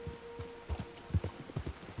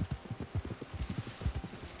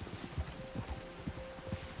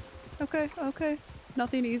 Okay.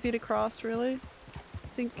 Nothing easy to cross, really. I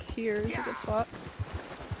think here is a good spot.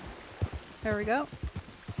 There we go.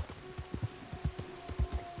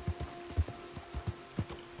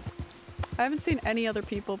 I haven't seen any other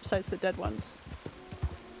people besides the dead ones.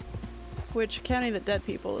 Which, counting the dead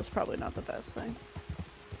people is probably not the best thing.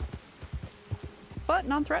 But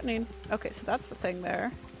non-threatening. Okay, so that's the thing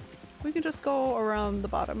there. We can just go around the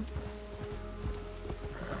bottom.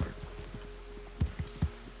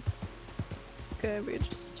 Okay, we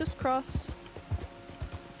just cross.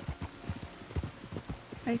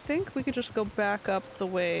 I think we could just go back up the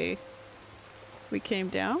way we came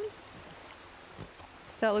down.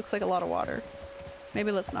 That looks like a lot of water.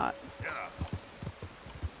 Maybe let's not.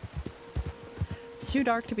 It's too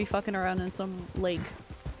dark to be fucking around in some lake.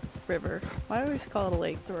 River. Why do I always call it a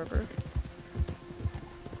lake? It's a river.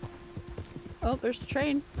 Oh, there's the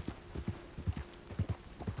train.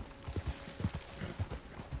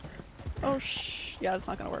 Oh yeah, it's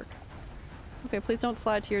not gonna work. Okay, please don't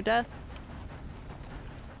slide to your death.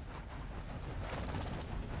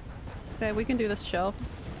 Okay, we can do this chill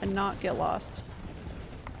and not get lost.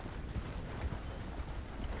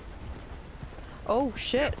 Oh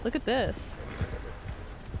shit, look at this.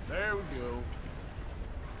 There we go.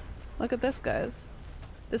 Look at this, guys.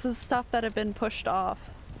 This is stuff that have been pushed off.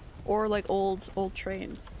 Or like old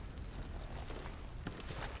trains.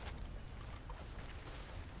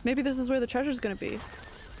 Maybe this is where the treasure's gonna be.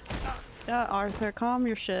 Yeah, Arthur, calm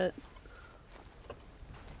your shit.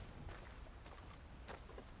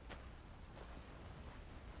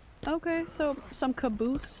 Okay, so some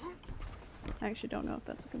caboose. I actually don't know if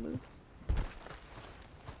that's a caboose.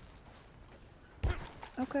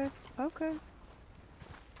 Okay.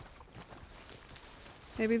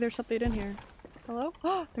 Maybe there's something in here. Hello?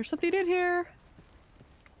 Oh, there's something in here!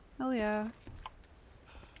 Hell yeah.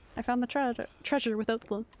 I found the treasure without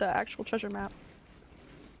the actual treasure map.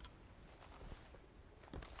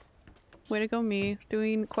 Way to go me,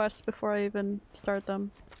 doing quests before I even start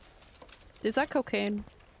them. Is that cocaine?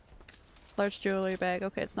 Large jewelry bag.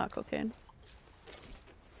 Okay, it's not cocaine.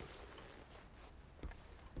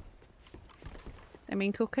 I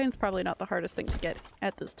mean, cocaine's probably not the hardest thing to get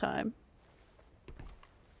at this time.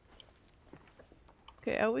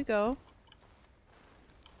 Okay, out we go.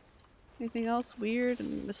 Anything else weird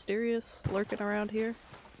and mysterious lurking around here?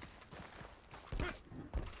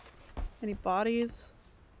 Any bodies?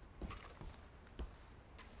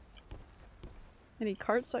 Any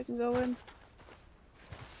carts I can go in?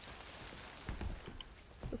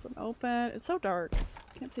 This one open. It's so dark.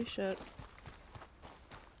 Can't see shit.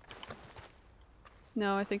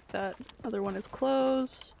 No, I think that other one is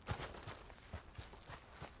closed.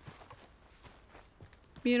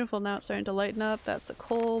 Beautiful, now it's starting to lighten up. That's a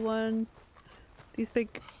coal one. These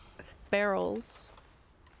big barrels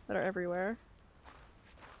that are everywhere.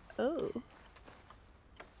 Oh.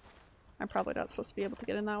 I'm probably not supposed to be able to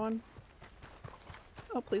get in that one.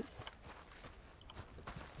 Oh, please.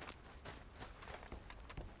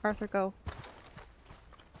 Arthur, go.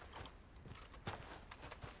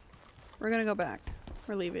 We're gonna go back.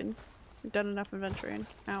 We're leaving. We've done enough adventuring.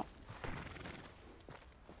 Ow.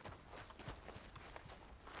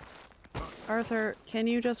 Arthur, can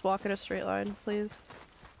you just walk in a straight line, please?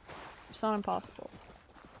 It's not impossible.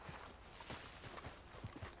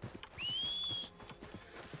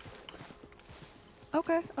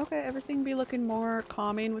 Okay, okay, everything be looking more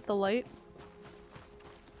calming with the light.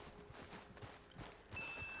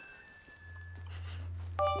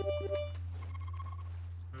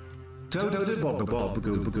 Okay,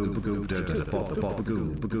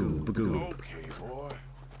 boy.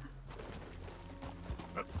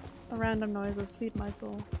 The random noises feed my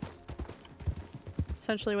soul.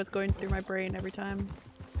 Essentially what's going through my brain every time.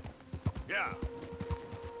 Yeah.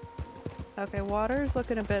 Okay, water's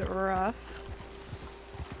looking a bit rough.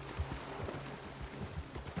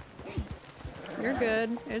 You're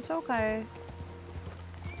good. It's okay.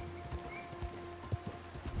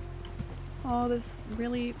 Oh, this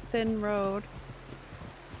really thin road.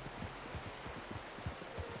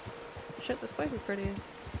 Shit, this place is pretty.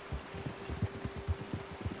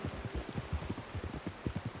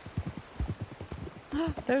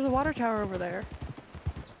 There's a water tower over there.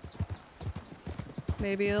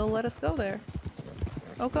 Maybe it'll let us go there.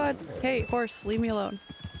 Oh god. Hey, horse, leave me alone.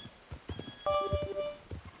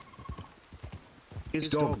 Is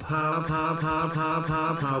dog pow pow pow pow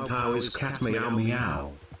pow pow pow is cat meow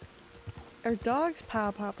meow. Are dogs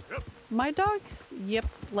pow pow? My dogs yip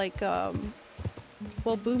like well,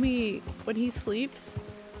 Boomy, when he sleeps,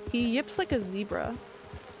 he yips like a zebra.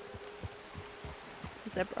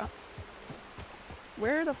 Zebra.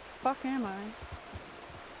 Where the fuck am I?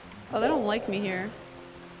 Oh, they don't like me here.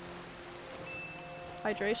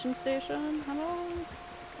 Hydration station? Hello?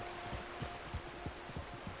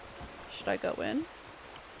 Should I go in?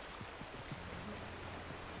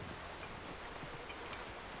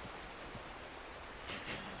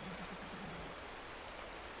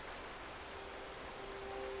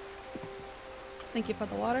 Thank you for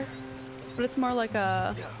the water. But it's more like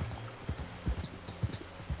a...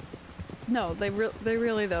 No, they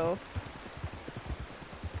really though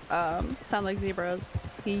sound like zebras.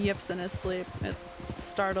 He yips in his sleep. It's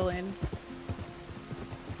startling.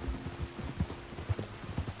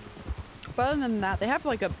 But other than that, they have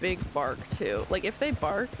like a big bark too. Like if they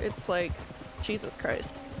bark, it's like, Jesus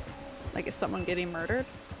Christ. Like is someone getting murdered?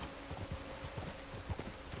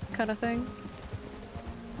 Kind of thing.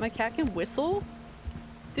 My cat can whistle?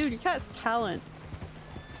 Dude, your cat's talent.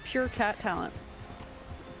 It's pure cat talent.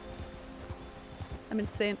 I'm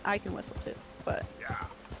insane. I can whistle too, but yeah.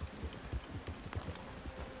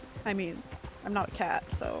 I mean, I'm not a cat,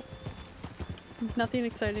 so nothing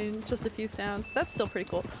exciting, just a few sounds. That's still pretty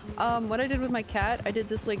cool. What I did with my cat, I did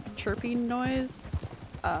this like chirping noise,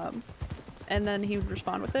 and then he would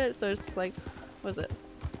respond with it. So it's just like, what is it?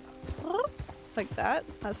 Like that?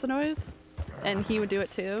 That's the noise, and he would do it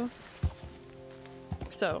too.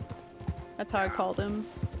 So that's how I called him.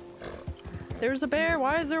 There's a bear.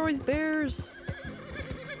 Why is there always bears?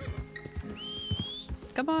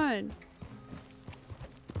 Come on.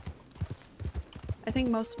 I think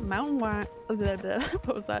most mountain lions.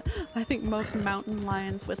 What was that? I think most mountain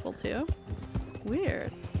lions whistle too.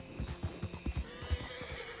 Weird.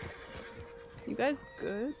 You guys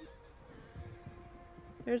good?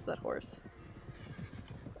 There's that horse.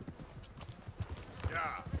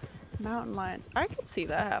 Yeah. Mountain lions. I could see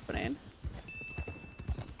that happening.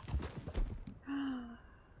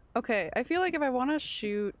 Okay, I feel like if I want to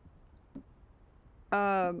shoot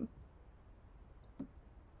a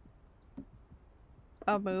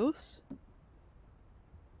moose,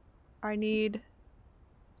 I need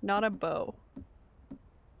not a bow.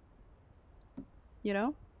 You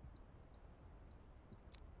know?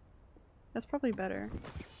 That's probably better.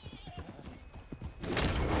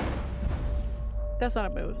 That's not a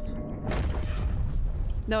moose.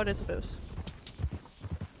 No, it is a moose.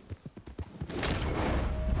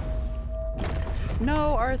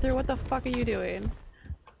 No, Arthur, what the fuck are you doing?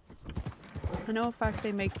 I know in fact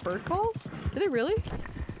they make bird calls? Do they really?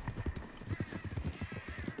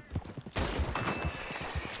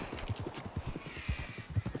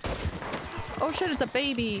 Oh shit, it's a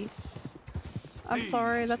baby! I'm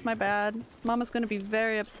sorry, that's my bad. Mama's gonna be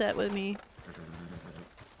very upset with me.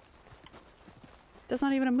 That's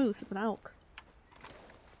not even a moose, it's an elk.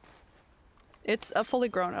 It's a fully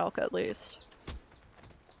grown elk at least.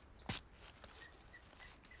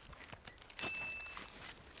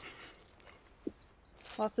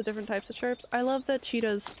 Lots of different types of chirps. I love that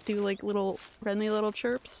cheetahs do like little friendly little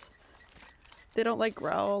chirps. They don't like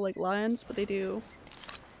growl like lions, but they do.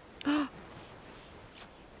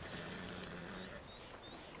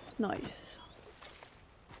 Nice.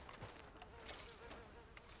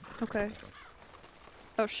 Okay.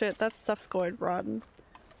 Oh shit, that stuff's going rotten.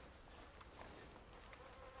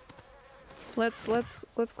 Let's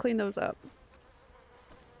clean those up.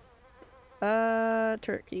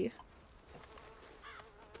 Turkey.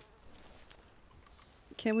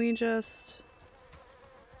 Can we just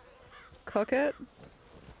cook it?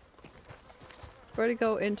 We're gonna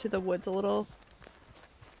go into the woods a little.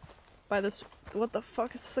 By this, what the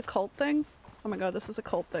fuck is this, a cult thing? Oh my god, this is a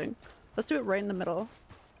cult thing. Let's do it right in the middle.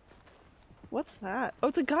 What's that? Oh,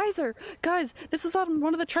 it's a geyser! Guys, this is on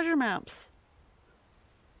one of the treasure maps.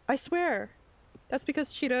 I swear. That's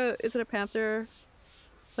because cheetah isn't a panther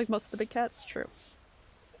like most of the big cats. True.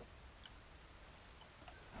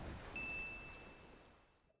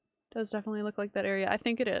 Does definitely look like that area. I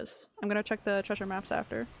think it is. I'm gonna check the treasure maps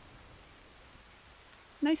after.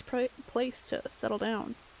 Nice place to settle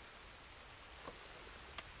down.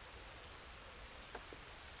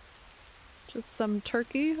 Just some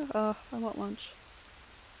turkey. I want lunch.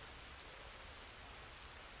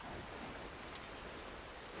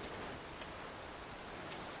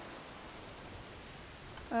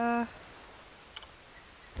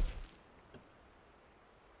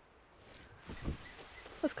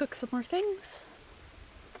 Let's cook some more things.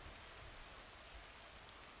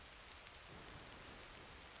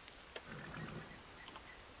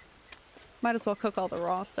 Might as well cook all the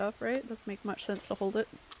raw stuff, right? Doesn't make much sense to hold it.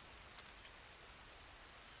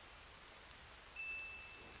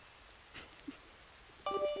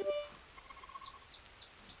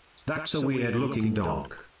 That's a weird looking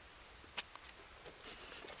dog.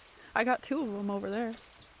 I got 2 of them over there.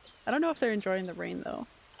 I don't know if they're enjoying the rain though.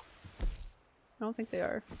 I don't think they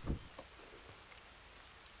are.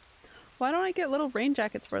 Why don't I get little rain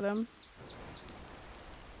jackets for them?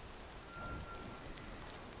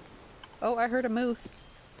 Oh, I heard a moose.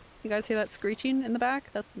 You guys hear that screeching in the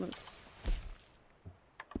back? That's the moose.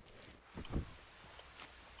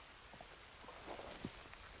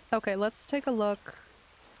 Okay, let's take a look.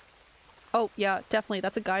 Oh, yeah, definitely.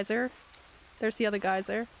 That's a geyser. There's the other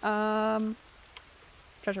geyser. Treasure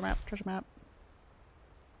map, treasure map.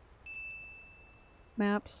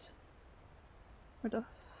 Maps. Where the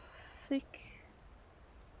fuck?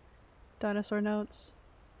 Dinosaur notes.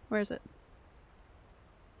 Where is it?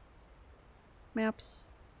 Maps.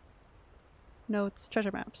 Notes.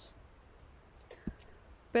 Treasure maps.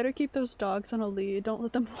 Better keep those dogs on a lead. Don't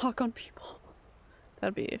let them walk on people.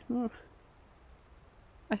 That'd be... Oh.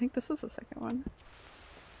 I think this is the second one.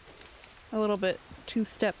 A little bit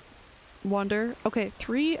 2-step wonder. Okay,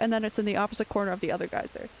 3 and then it's in the opposite corner of the other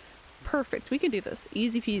geyser. Perfect. We can do this.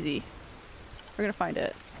 Easy peasy. We're gonna find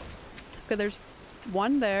it. Okay, there's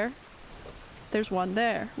one there. There's one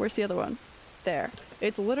there. Where's the other one? There.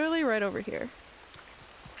 It's literally right over here.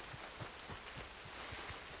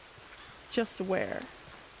 Just where?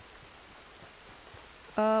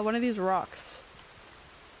 One of these rocks.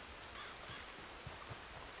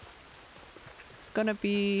 It's gonna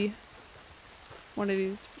be one of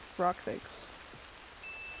these rock things.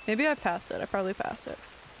 Maybe I passed it. I probably passed it.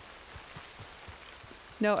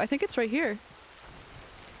 No, I think it's right here.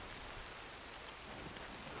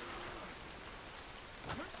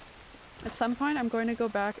 At some point, I'm going to go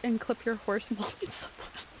back and clip your horse mullet.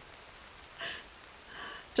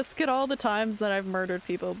 Just get all the times that I've murdered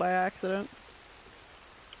people by accident.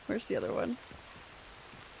 Where's the other one?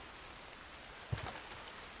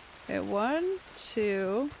 Okay, 1,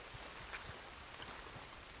 2.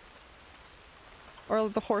 Or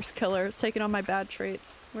the horse killer is taking on my bad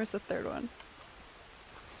traits. Where's the third one?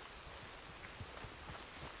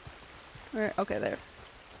 Where? Okay, there.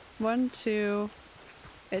 1, 2.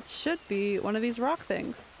 It should be one of these rock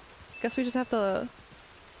things. Guess we just have to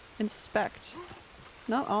inspect.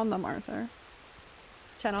 Not on them, Arthur.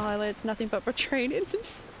 Channel highlights, nothing but betraying innocent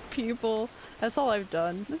people. That's all I've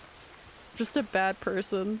done. Just a bad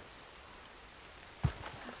person.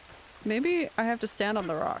 Maybe I have to stand on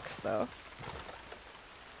the rocks though.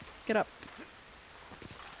 Get up.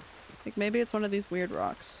 Like maybe it's one of these weird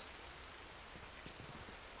rocks.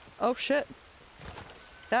 Oh shit.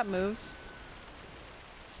 That moves.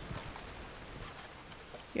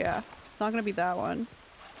 Yeah, it's not gonna be that one.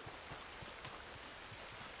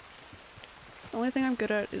 The only thing I'm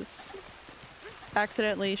good at is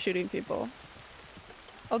accidentally shooting people.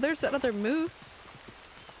 Oh, there's that other moose.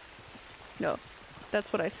 No,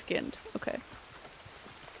 that's what I skinned. Okay.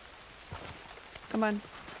 Come on.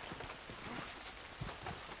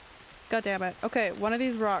 God damn it. Okay, one of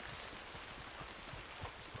these rocks.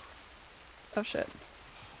 Oh shit.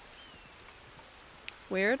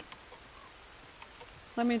 Weird.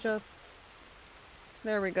 Let me just...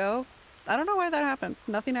 There we go. I don't know why that happened.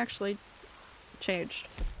 Nothing actually changed.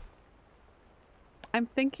 I'm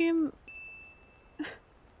thinking...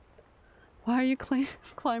 Why are you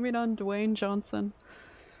climbing on Dwayne Johnson?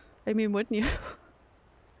 I mean, wouldn't you?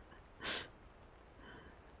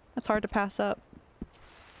 That's hard to pass up.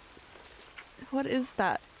 What is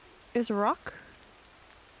that? Is rock?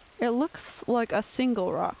 It looks like a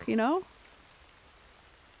single rock, you know?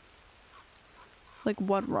 Like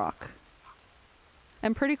one rock.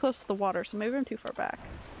 I'm pretty close to the water, so maybe I'm too far back.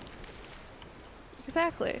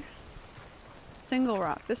 Exactly. Single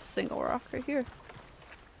rock. This is single rock right here.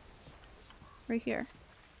 Right here.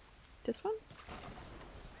 This one?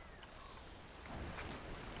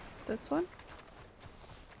 This one?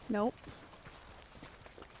 Nope.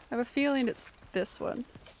 I have a feeling it's this one.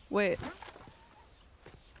 Wait.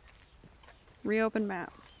 Reopen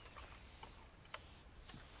map.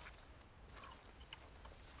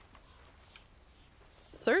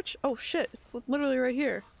 Search? Oh shit, it's literally right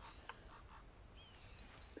here.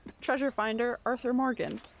 Treasure finder, Arthur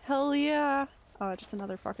Morgan. Hell yeah! Oh, just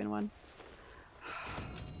another fucking one.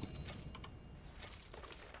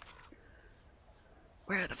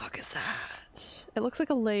 Where the fuck is that? It looks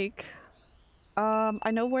like a lake.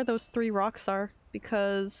 I know where those 3 rocks are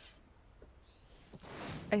because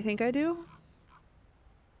I think I do.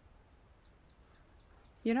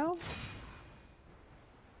 You know?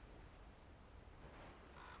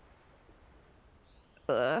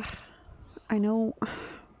 I know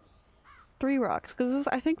 3 rocks because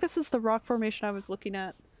I think this is the rock formation I was looking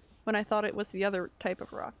at when I thought it was the other type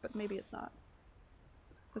of rock, but maybe it's not.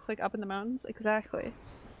 Looks like up in the mountains. Exactly.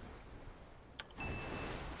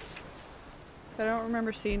 I don't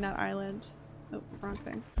remember seeing that island. Oh, wrong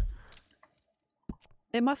thing.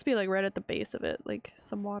 It must be like right at the base of it, like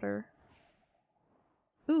some water.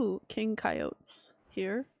 Ooh, king coyotes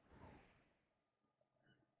here.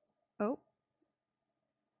 Oh.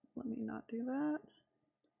 Let me not do that.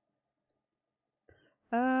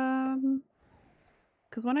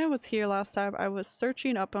 Because when I was here last time, I was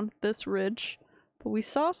searching up on this ridge, but we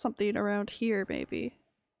saw something around here, maybe.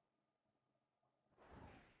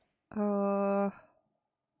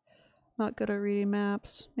 Not good at reading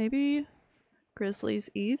maps. Maybe Grizzlies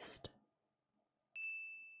East?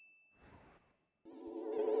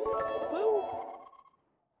 Woo!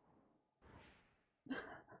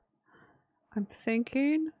 I'm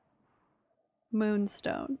thinking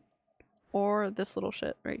Moonstone. Or this little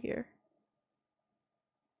shit right here.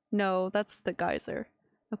 No, that's the geyser.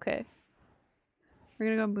 Okay. We're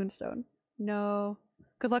gonna go Moonstone. No.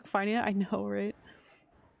 Good luck finding it. I know, right?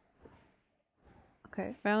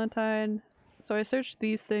 Okay, Valentine. So I searched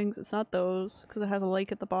these things. It's not those, because it has a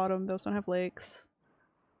lake at the bottom. Those don't have lakes.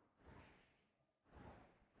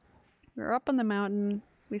 We're up on the mountain.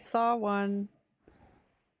 We saw one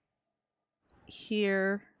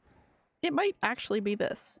here. It might actually be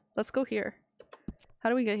this. Let's go here. How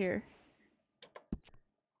do we get here?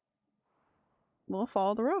 We'll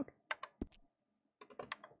follow the road.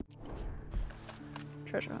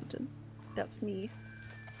 Treasure hunted. That's me.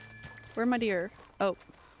 Where are my deer? Oh.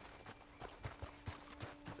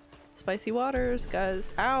 Spicy waters,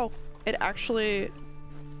 guys. Ow! It actually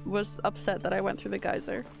was upset that I went through the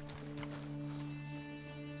geyser.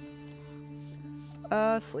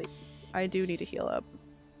 Sleep. I do need to heal up.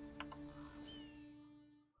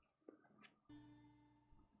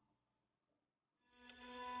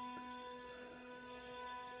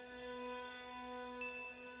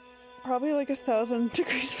 Probably like 1,000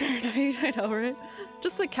 degrees Fahrenheit, I know, right?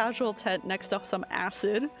 Just a casual tent next to some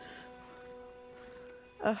acid.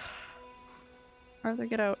 Arthur,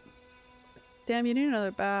 get out. Damn, you need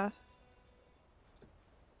another bath.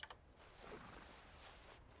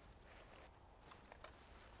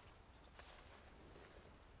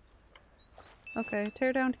 Okay,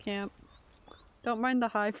 tear down camp. Don't mind the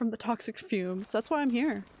high from the toxic fumes. That's why I'm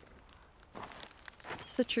here.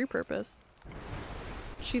 It's the true purpose.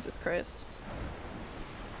 Jesus Christ.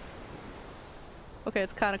 Okay,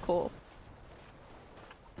 it's kind of cool.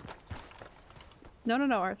 No, no,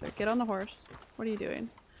 no, Arthur. Get on the horse. What are you doing?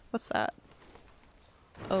 What's that?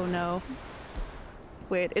 Oh no.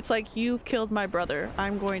 Wait, it's like you've killed my brother.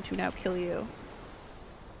 I'm going to now kill you.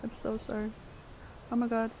 I'm so sorry. Oh my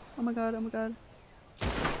god. Oh my god. Oh my god.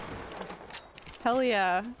 Hell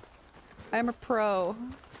yeah. I'm a pro.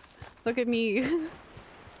 Look at me.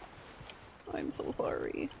 I'm so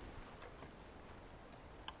sorry.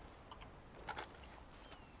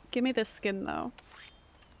 Give me this skin though.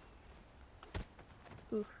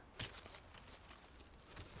 Oof.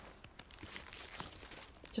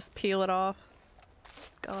 Just peel it off.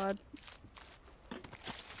 God.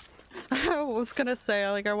 I was gonna say,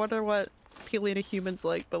 like, I wonder what peeling a human's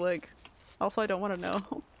like, but like, also I don't want to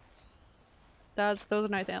know. Those are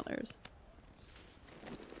nice antlers.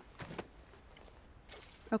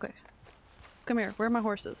 Okay. Come here, where are my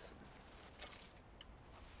horses?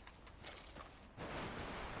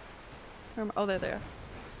 Oh, they're there.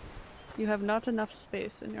 You have not enough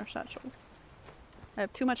space in your satchel. I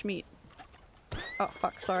have too much meat. Oh,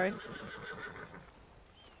 fuck, sorry.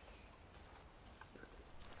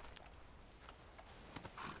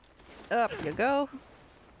 Up you go.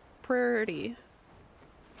 Pretty.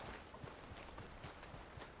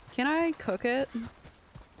 Can I cook it?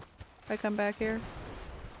 If I come back here?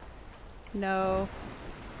 No.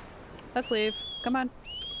 Let's leave. Come on.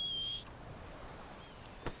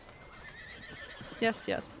 Yes,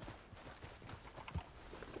 yes.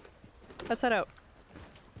 Let's head out.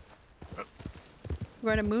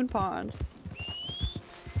 We're going to Moon Pond.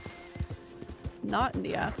 Not in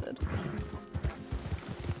the acid.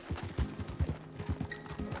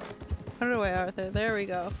 Put it away, Arthur. There we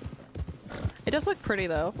go. It does look pretty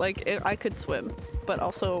though. Like, I could swim, but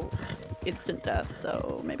also instant death,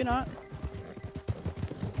 so maybe not.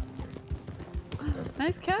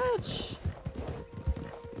 Nice catch!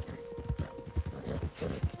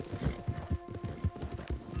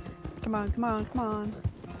 Come on, come on, come on.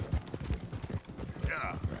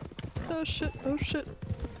 Yeah. Oh shit, oh shit.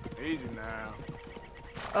 Easy now.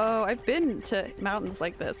 Oh, I've been to mountains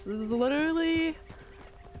like this. This is literally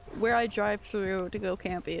where I drive through to go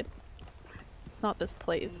camping. It's not this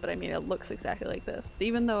place, but I mean it looks exactly like this.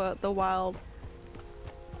 Even though the wild,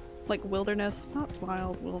 like wilderness, not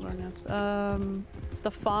wild wilderness,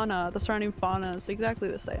 the fauna, the surrounding fauna is exactly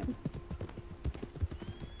the same.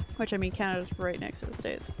 Which I mean Canada's right next to the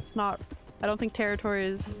States. It's not, I don't think territory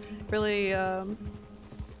is really,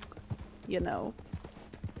 you know,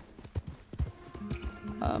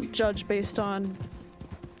 judged based on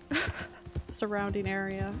surrounding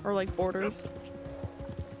area or like borders.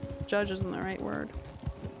 Judge isn't the right word.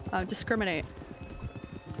 Discriminate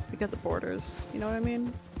because of borders. You know what I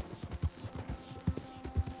mean?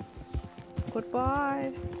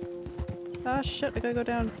 Goodbye. Ah shit, I gotta go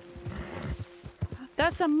down.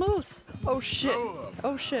 That's a moose! Oh shit.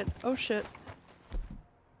 Oh shit. Oh shit.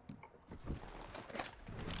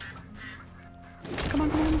 Come on,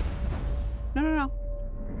 come on. No, no, no.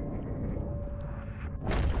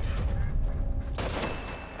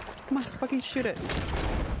 Come on, fucking shoot it.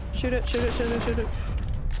 Shoot it, shoot it, shoot it, shoot it.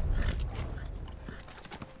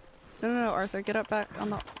 No, no, no, Arthur, get up back on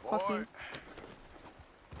the fucking...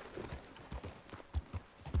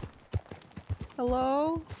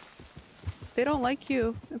 Hello? They don't like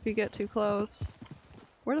you if you get too close.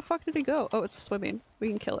 Where the fuck did he go? Oh, it's swimming. We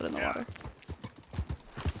can kill it in the water.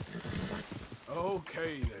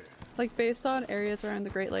 Okay there. Like based on areas around the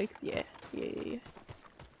Great Lakes? Yeah. Yeah, yeah, yeah.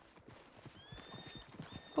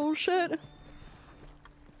 Oh shit.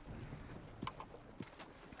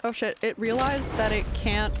 Oh shit, it realized that it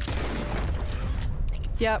can't...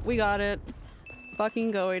 Yeah, we got it.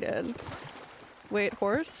 Fucking go, we did. Wait,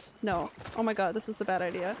 horse? No. Oh my god, this is a bad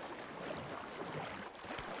idea.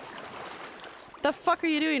 The fuck are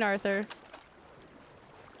you doing, Arthur?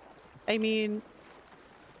 I mean...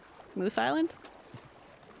 Moose Island?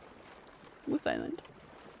 Moose Island.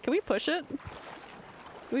 Can we push it? Can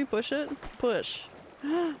we push it? Push.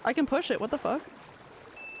 I can push it, what the fuck?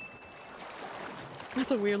 That's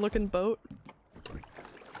a weird looking boat.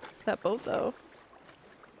 That boat though.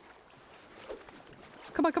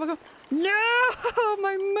 Come on, come on, come on. No!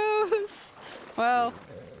 My moose! Well,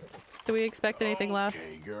 do we expect anything less?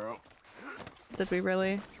 Girl. Did we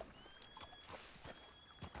really?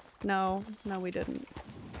 No, no we didn't.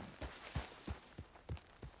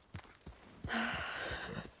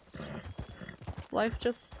 Life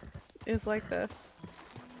just is like this.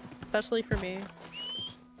 especially for me.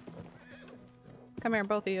 Come here,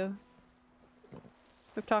 both of you.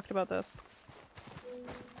 We've talked about this.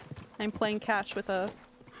 I'm playing catch with a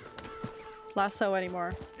lasso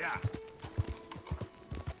anymore. Yeah.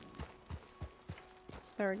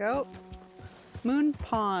 There we go. Moon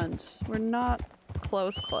Pond. We're not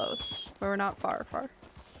close, but we're not far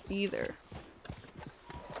either.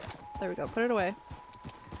 There we go. Put it away.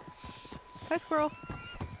 Hi, squirrel.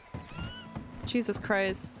 Jesus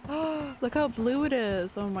Christ. Look how blue it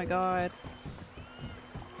is. Oh my god.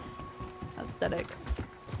 Aesthetic.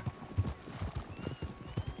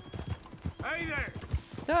 Hey there!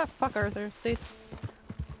 Ah, fuck Arthur. Stace.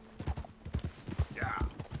 Yeah.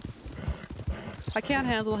 I can't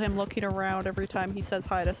handle him looking around every time he says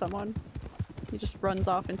hi to someone. He just runs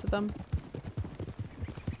off into them.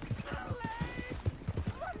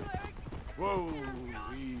 Whoa,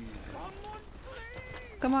 easy.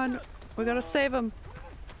 Come on, we gotta save him.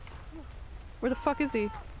 Where the fuck is he?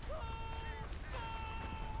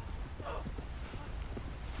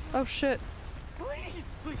 Oh shit.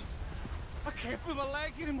 Please, please. I can't feel my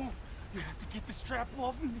leg anymore. You have to get the strap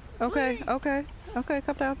off of me. Okay, Please. okay,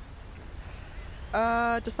 calm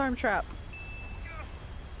down. Disarm trap.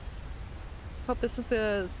 Hope this is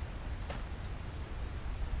the...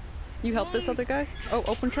 You help this other guy? Oh,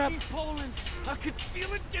 open trap. I could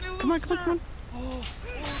feel it getting looser. Come on, come on, come on.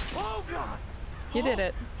 Oh god. You did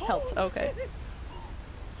it. Helped. Okay.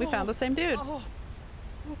 We found the same dude.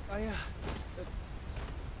 I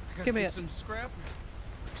Give me it. Some scrap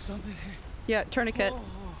or something. Yeah, tourniquet.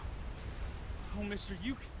 Oh, Mr.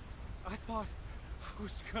 I thought I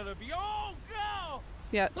was gonna be. Oh, go!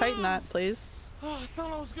 Yeah, tighten that, please. Oh, I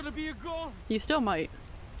thought I was gonna be a gone. You still might.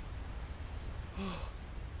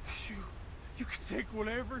 You can take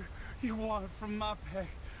whatever you want from my pack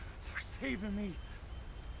for saving me.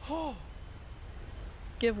 Oh.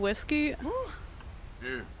 Give whiskey.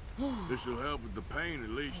 Here, this will help with the pain at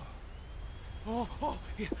least.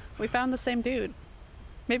 Yeah. We found the same dude.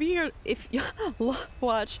 Maybe you're, if you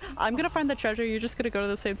watch, I'm gonna find the treasure, you're just gonna go to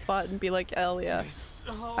the same spot and be like, hell yeah.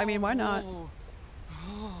 I mean, why not?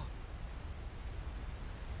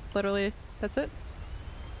 Literally, that's it.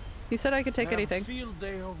 He said I could take anything. A field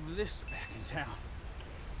day over this back in town.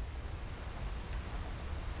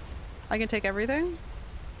 I can take everything?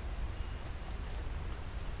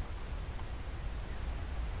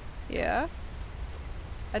 Yeah.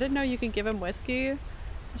 I didn't know you can give him whiskey.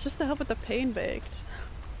 It's just to help with the pain baked.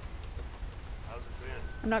 How's it been?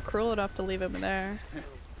 I'm not cruel enough to leave him in there.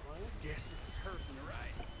 Guess it's hurting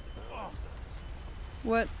right.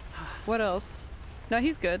 What else? No,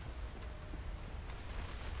 he's good.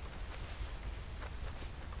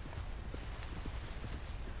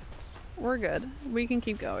 We're good. We can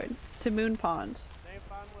keep going. To Moon Pond. Same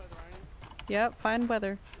fine weather, ain't it? Yep, fine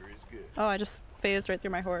weather. Sure is good. Oh, I just phased right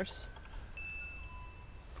through my horse.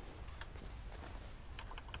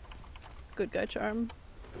 Good guy, Charm.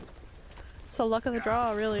 It's a luck of the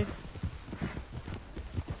draw, really.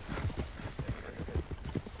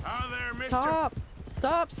 Hi there, mister. Stop!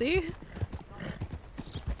 Stop, see?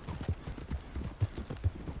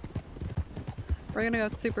 We're gonna go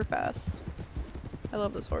super fast. I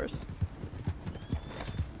love this horse.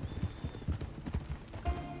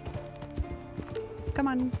 Come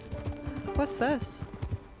on. What's this?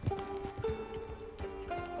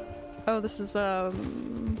 Oh, this is a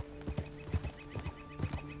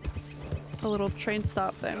little train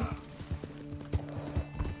stop thing.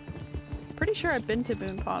 Pretty sure I've been to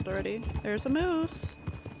Moon Pond already. There's a moose.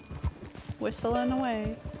 Whistling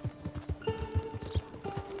away.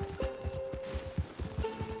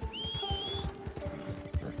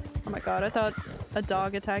 Oh my god, I thought a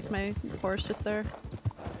dog attacked my horse just there.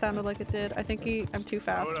 Sounded like it did. I think I'm too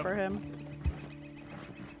fast for him.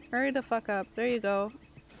 Hurry the fuck up. There you go.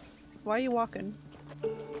 Why are you walking?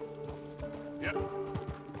 Yep.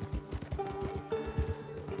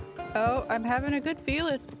 Oh, I'm having a good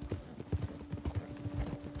feeling.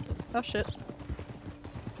 Oh shit.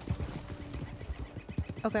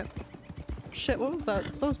 Okay. Shit, what was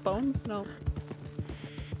that? Those bones? No.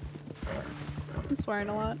 I'm swearing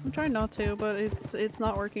a lot. I'm trying not to, but it's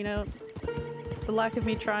not working out. The lack of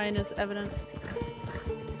me trying is evident.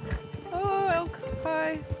 Oh, elk.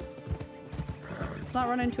 Hi. Let's not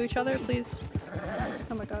run into each other, please.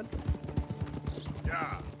 Oh my god.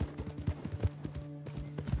 Yeah.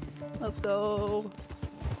 Let's go.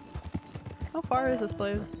 How far is this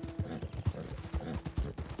place?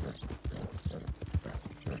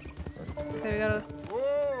 Okay, we gotta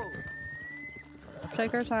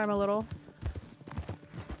take our time a little.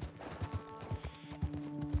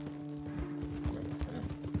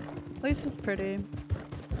 Place is pretty.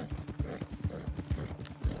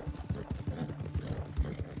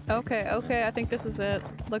 Okay, okay, I think this is it.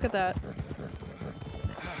 Look at that.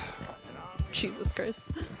 Jesus Christ.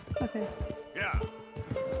 Okay. Yeah.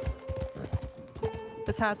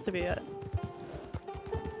 This has to be it.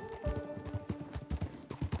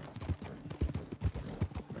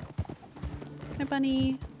 Hi,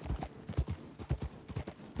 bunny.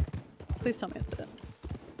 Please tell me it's it.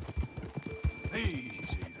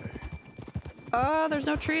 Easy there. Oh, there's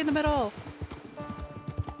no tree in the middle.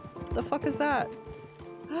 The fuck is that?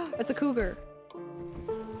 It's a cougar.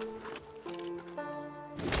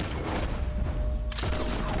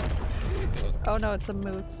 Oh no, it's a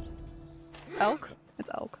moose. Elk? It's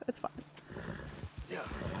elk. It's fine. Yeah.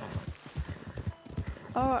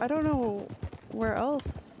 Oh, I don't know where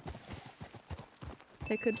else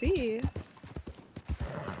it could be.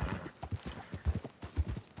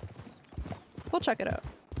 We'll check it out.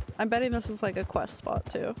 I'm betting this is like a quest spot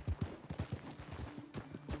too.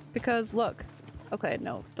 Because look. Okay,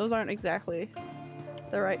 no, those aren't exactly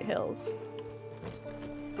the right hills.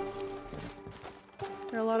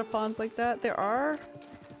 There are a lot of ponds like that. There are.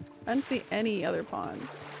 I didn't see any other ponds.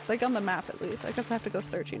 Like on the map at least. I guess I have to go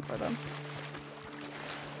searching for them.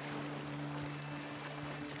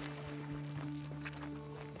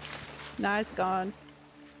 Nah, it's gone.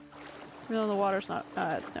 Even though the water's not.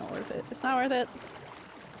 It's not worth it. It's not worth it.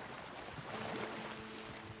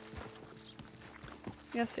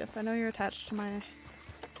 Yes, yes, I know you're attached to my...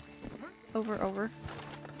 Over.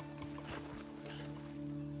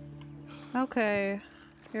 Okay.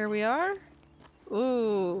 Here we are.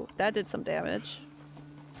 Ooh, that did some damage.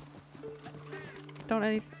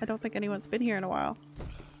 I don't think anyone's been here in a while.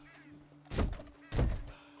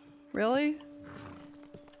 Really?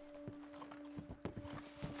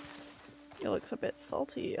 It looks a bit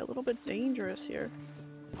salty, a little bit dangerous here.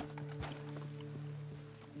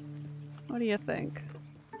 What do you think?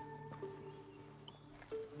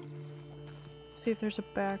 See if there's a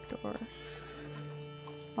back door.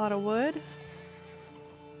 A lot of wood.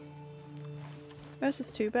 This is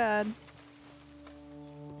too bad.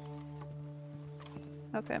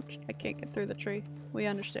 Okay, I can't get through the tree. We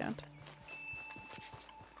understand.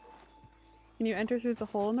 Can you enter through the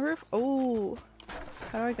hole in the roof? Oh!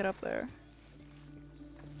 How do I get up there?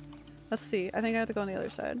 Let's see. I think I have to go on the other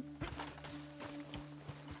side.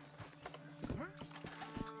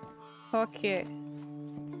 Okay.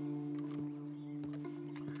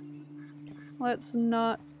 Let's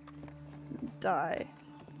not die.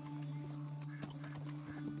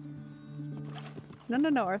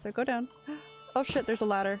 No, Arthur, go down. Oh shit, there's a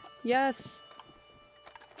ladder. Yes!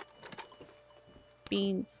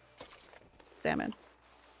 Beans. Salmon.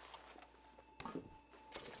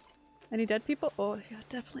 Any dead people? Oh yeah,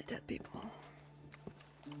 definitely dead people.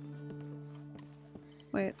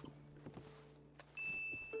 Wait.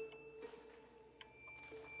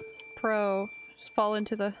 Pro. Just fall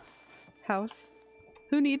into the house.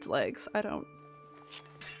 Who needs legs? I don't.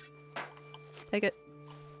 Take it.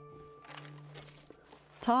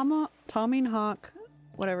 Tommy Hawk.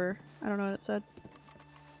 Whatever. I don't know what it said.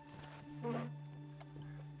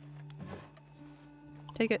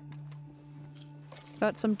 Take it.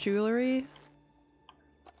 Got some jewelry.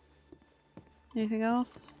 Anything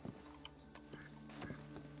else?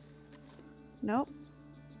 Nope.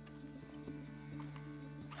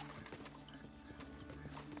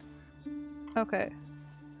 Okay.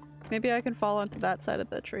 Maybe I can fall onto that side of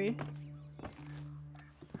the tree.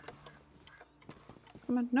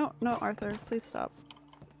 Come on. No, no, Arthur. Please stop.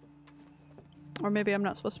 Or maybe I'm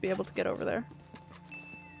not supposed to be able to get over there.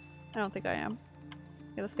 I don't think I am.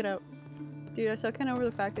 Okay, let's get out. Dude, I still can't over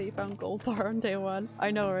the fact that you found gold bar on day one.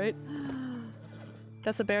 I know, right?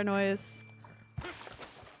 That's a bear noise.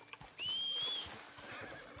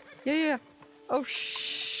 Yeah. Oh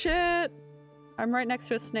shit! I'm right next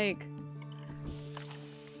to a snake.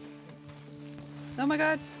 Oh my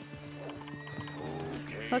god.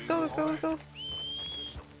 Okay. Let's go.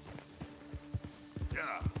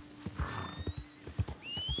 Yeah.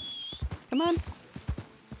 Come on.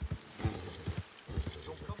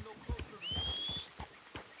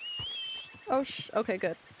 Oh okay,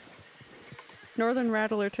 good. Northern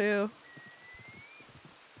Rattler too.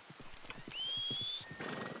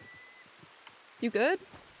 You good?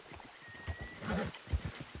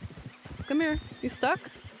 Come here. You stuck?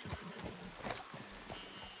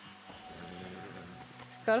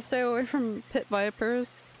 Gotta stay away from pit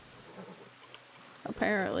vipers.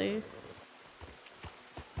 Apparently.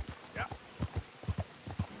 Yeah.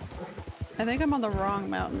 I think I'm on the wrong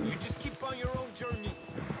mountain. You just keep on your own journey.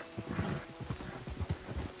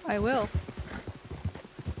 I will.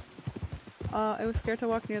 I was scared to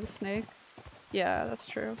walk near the snake. Yeah, that's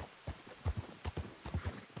true.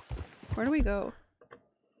 Where do we go?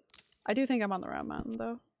 I do think I'm on the round mountain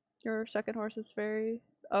though. Your second horse is very...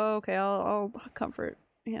 Oh, okay, I'll comfort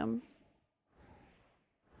him.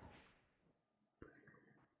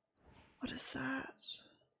 What is that?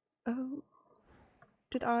 Oh.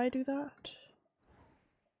 Did I do that?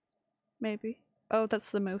 Maybe. Oh,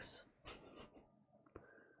 that's the moose.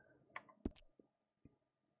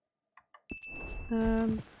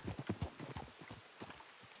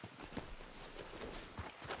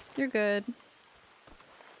 You're good.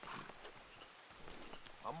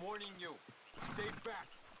 I'm warning you. Stay back.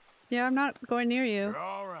 Yeah, I'm not going near you. You're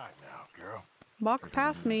all right now, girl. Walk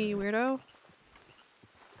past me, you weirdo.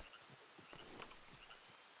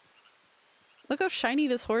 Look how shiny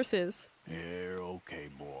this horse is. You're okay,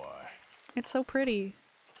 boy. It's so pretty.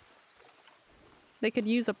 They could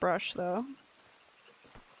use a brush, though.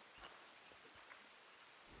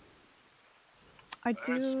 I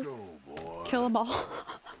do. Let's go, boy. Kill them all.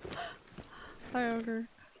 Hi, Ogre.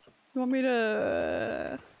 You want me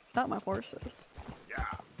to... Not my horses. Yeah.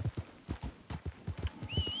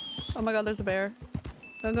 Oh my god, there's a bear.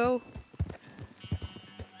 Don't go.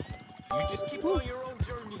 You just keep on your own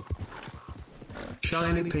journey.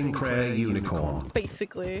 Shiny pink rare unicorn.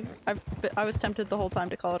 Basically. I was tempted the whole time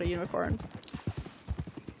to call it a unicorn.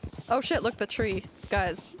 Oh shit, look, the tree.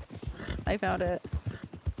 Guys, I found it.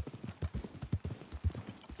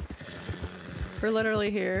 We're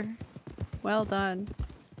literally here. Well done.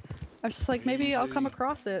 I was just like, maybe I'll come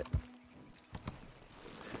across it.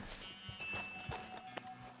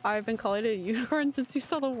 I've been calling it a unicorn since you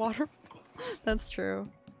saw the waterfall. That's true.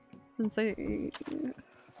 Since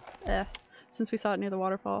since we saw it near the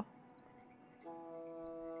waterfall.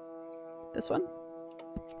 This one?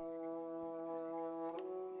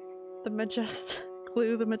 The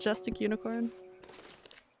majestic unicorn.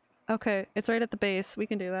 Okay, it's right at the base. We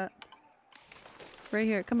can do that. Right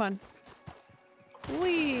here, come on.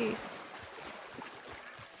 Whee!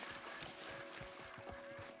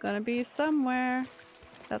 Gonna be somewhere.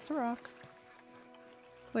 That's a rock.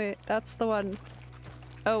 Wait, that's the one.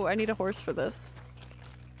 Oh, I need a horse for this.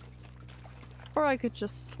 Or I could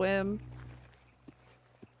just swim.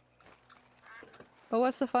 But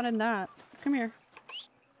what's the fun in that? Come here.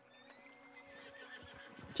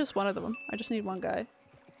 Just one of them. I just need one guy.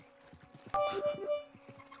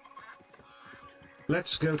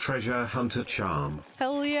 Let's go treasure hunter charm.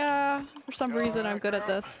 Hell yeah! For some reason I'm good at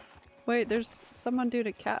this. Wait, there's someone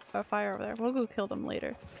doing a fire over there. We'll go kill them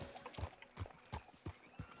later.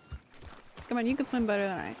 Come on, you can swim better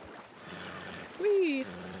than I. Whee!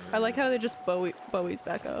 I like how they just bowies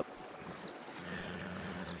back up.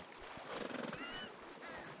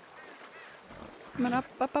 Come on, up,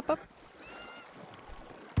 up, up, up.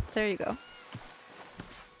 There you go.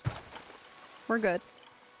 We're good.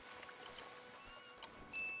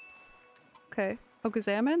 Okay. Oh,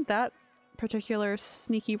 examine that particular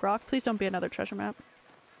sneaky rock. Please don't be another treasure map.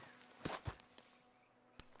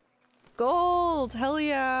 Gold! Hell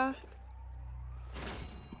yeah!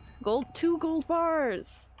 Gold, 2 gold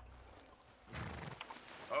bars!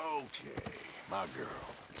 Okay, my girl.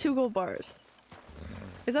 2 gold bars.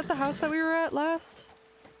 Is that the house that we were at last?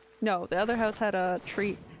 No, the other house had a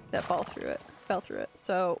tree that fell through it.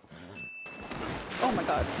 So, oh my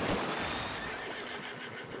god.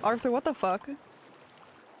 Arthur, what the fuck?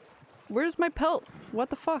 Where's my pelt? What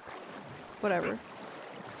the fuck? Whatever.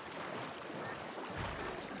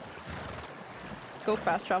 Go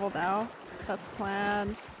fast travel now. That's the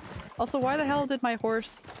plan. Also, why the hell did my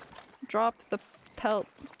horse drop the pelt?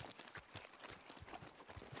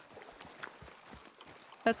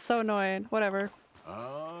 That's so annoying. Whatever.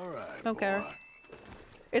 Alright. Don't care.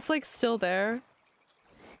 It's like still there.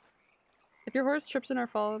 If your horse trips in or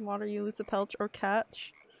falls in water, you lose a pelt or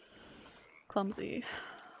catch. Clumsy.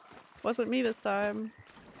 Wasn't me this time.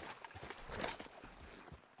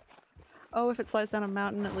 Oh, if it slides down a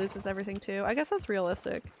mountain, it loses everything too. I guess that's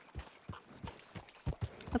realistic.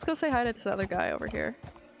 Let's go say hi to this other guy over here.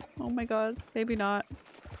 Oh my god. Maybe not.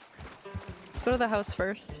 Let's go to the house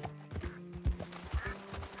first.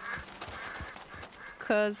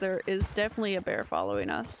 Because there is definitely a bear following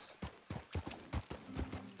us.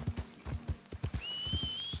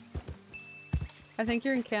 I think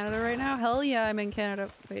you're in Canada right now? Hell yeah, I'm in Canada.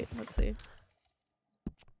 Wait, let's see.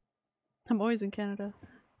 I'm always in Canada.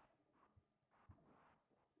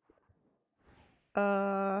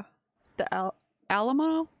 The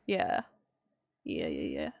Alamo? Yeah.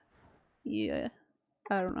 Yeah.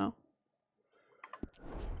 I don't know.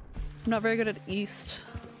 I'm not very good at East.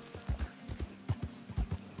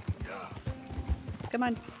 Come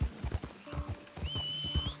on.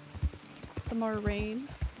 Some more rain.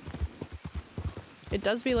 It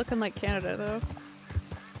does be looking like Canada though.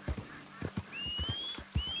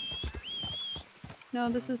 No,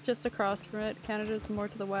 this is just across from it. Canada's more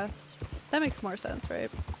to the west. That makes more sense, right?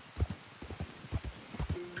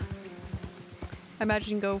 I imagine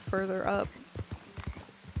you can go further up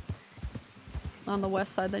on the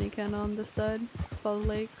west side than you can on this side of all the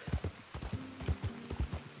lakes.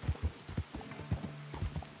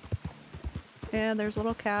 And there's a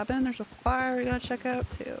little cabin. There's a fire we gotta check out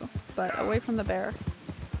too, but away from the bear.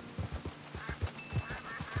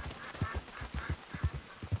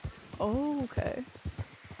 Oh, okay.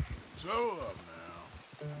 So up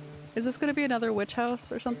now. Is this gonna be another witch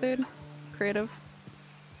house or something? Creative.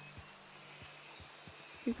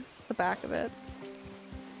 I think this is the back of it.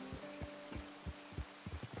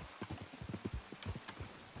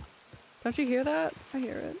 Don't you hear that? I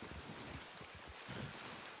hear it.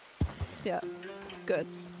 Yeah. Good.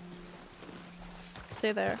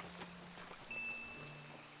 Stay there.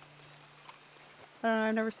 I don't know,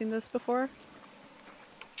 I've never seen this before.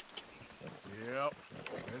 Yep.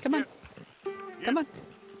 Come on. Come on.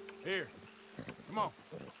 Here. Come on.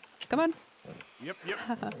 Come on. Yep,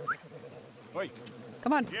 yep. Wait.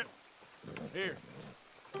 Come on. Yep. Here.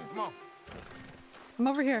 Come on. I'm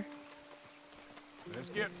over here.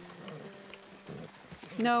 Let's get.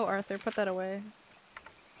 No, Arthur, put that away.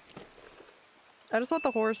 I just want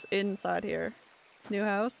the horse inside here. New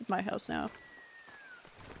house? It's my house now.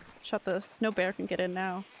 Shut this. No bear can get in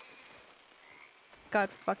now. God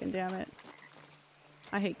fucking damn it.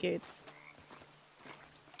 I hate gates.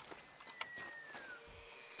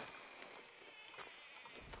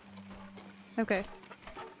 Okay.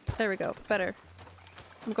 There we go. Better.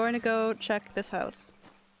 I'm going to go check this house.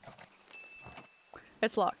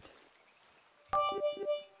 It's locked.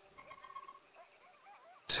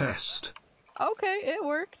 Test. Okay, it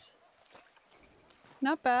worked.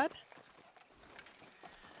 Not bad.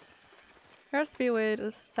 There has to be a way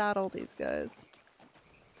to saddle these guys.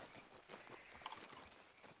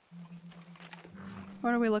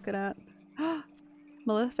 What are we looking at?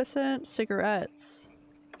 Maleficent cigarettes.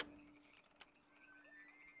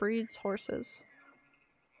 Breeds horses.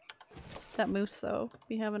 That moose though,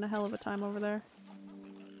 be having a hell of a time over there.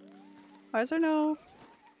 Why is there no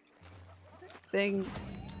thing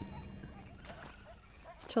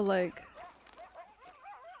to like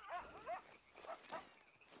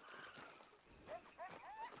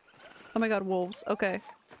oh my god, wolves. Okay.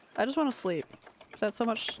 I just want to sleep. Is that so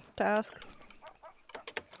much to ask?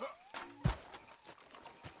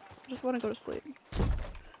 I just want to go to sleep.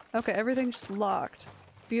 Okay, everything's locked.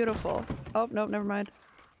 Beautiful. Oh, nope, never mind.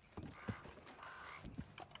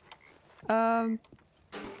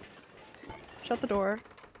 Shut the door.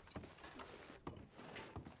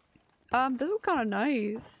 This is kind of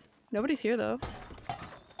nice. Nobody's here though.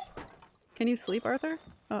 Can you sleep, Arthur?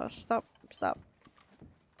 Oh, stop. Stop.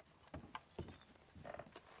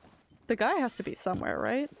 The guy has to be somewhere,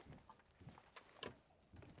 right?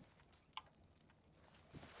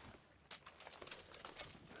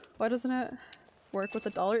 Why doesn't it work with the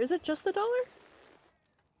dollar? Is it just the dollar?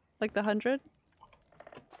 Like the 100?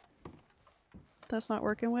 That's not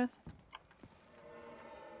working with?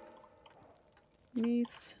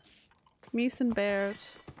 Meese and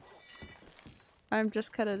bears. I'm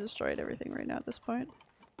just kind of destroyed everything right now at this point.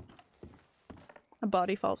 A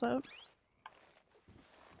body falls out.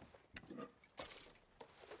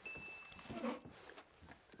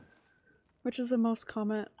 Which is the most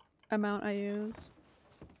common amount I use.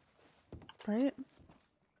 Right?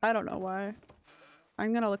 I don't know why.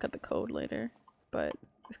 I'm gonna look at the code later, but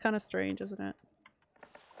it's kind of strange, isn't it?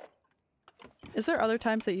 Is there other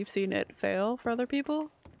times that you've seen it fail for other people?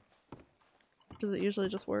 Does it usually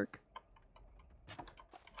just work?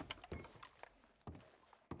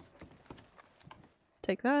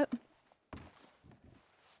 Take that.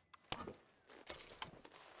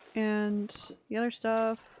 And the other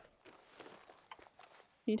stuff.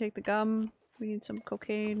 Can you take the gum? We need some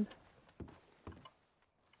cocaine.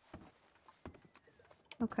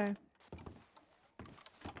 Okay.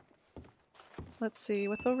 Let's see,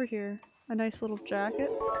 what's over here? A nice little jacket.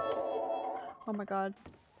 Oh my god.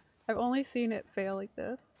 I've only seen it fail like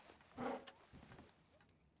this.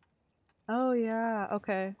 Oh yeah,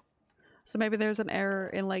 okay. So maybe there's an error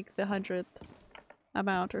in like the 100th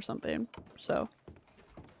amount or something, so.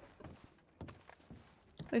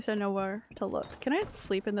 At least I know where to look. Can I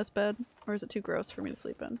sleep in this bed? Or is it too gross for me to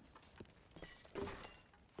sleep in?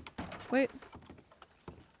 Wait.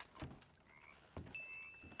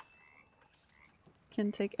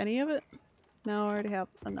 Can take any of it? No, I already have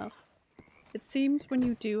enough. It seems when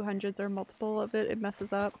you do hundreds or multiple of it, it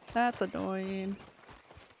messes up. That's annoying.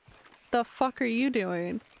 The fuck are you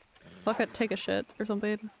doing? Look at take a shit or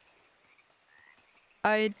something.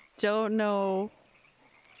 I don't know.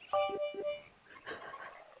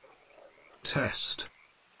 Test.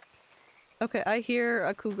 Okay, I hear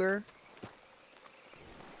a cougar.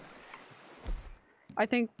 I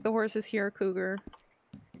think the horses hear a cougar.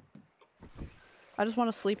 I just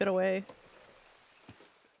want to sleep it away.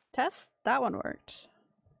 Test? That one worked.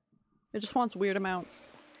 It just wants weird amounts.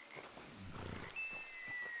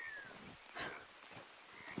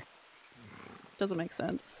 Doesn't make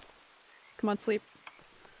sense. Come on, sleep.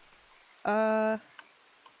 Hell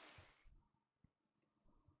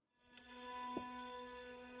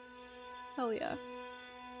yeah.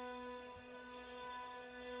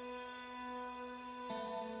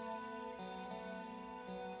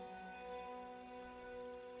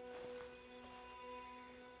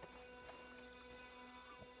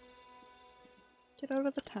 Get out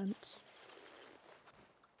of the tent.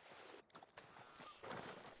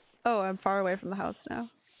 Oh, I'm far away from the house now.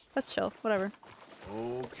 Let's chill. Whatever.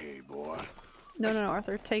 Okay, boy. No,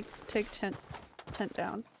 Arthur. Take tent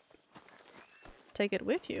down. Take it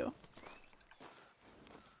with you.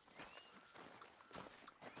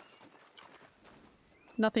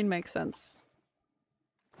 Nothing makes sense.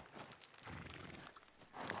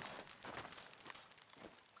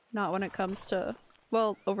 Not when it comes to...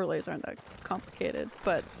 Well, overlays aren't that complicated,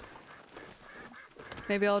 but...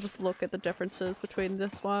 Maybe I'll just look at the differences between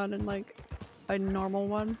this one and, like, a normal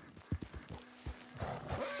one.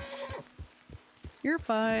 You're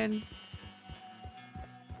fine.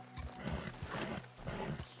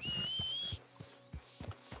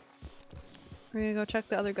 We're gonna go check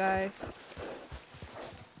the other guy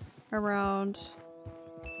around.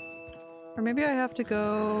 Or maybe I have to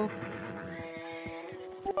go...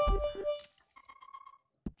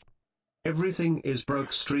 Everything is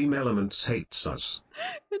broke. Stream Elements hates us.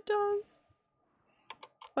 It does.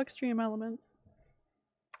 Fuck Stream Elements.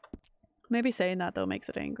 Maybe saying that though makes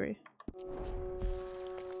it angry.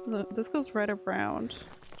 This goes right around.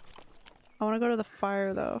 I want to go to the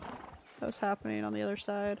fire though. That was happening on the other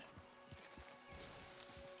side.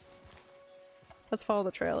 Let's follow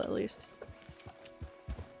the trail at least.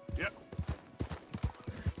 Yep.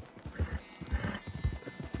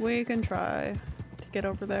 We can try to get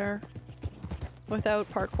over there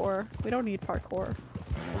without parkour. We don't need parkour.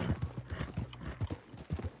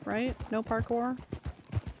 Right? No parkour?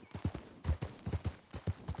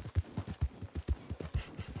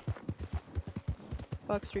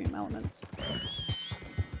 Fuck Stream Elements.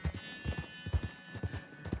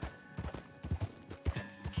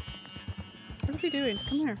 What is he doing?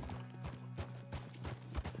 Come here.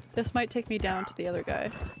 This might take me down to the other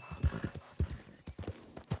guy.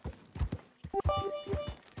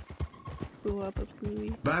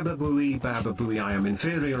 Baba booey, I am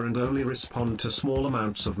inferior and only respond to small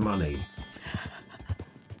amounts of money.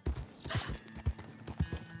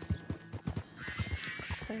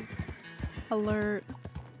 Alert.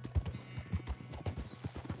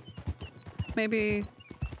 Maybe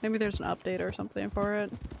there's an update or something for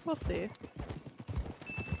it. We'll see.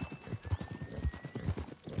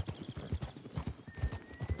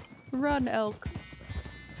 Run, elk.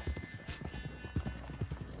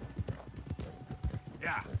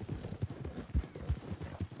 Yeah.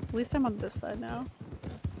 At least I'm on this side now.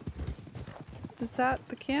 Is that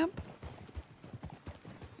the camp?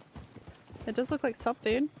 It does look like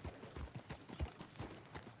something.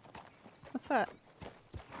 What's that?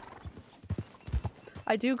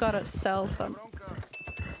 I do gotta sell some.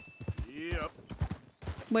 Yep.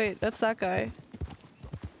 Wait, that's that guy.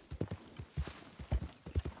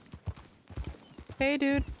 Hey,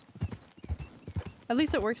 dude. At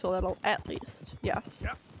least it works a little. At least, yes.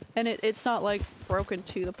 Yep. And it's not like broken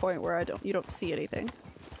to the point where you don't see anything.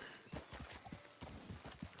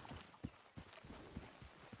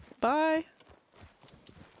 Bye.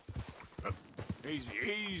 Easy,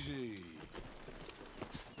 easy.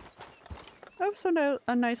 Oh, so no,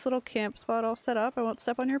 a nice little camp spot all set up. I won't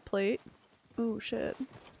step on your plate. Oh shit.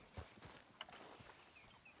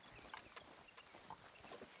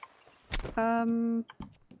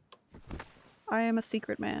 I am a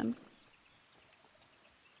secret man.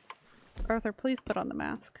 Arthur, please put on the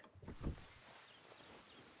mask.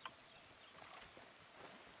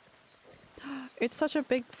 It's such a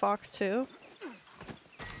big fox too.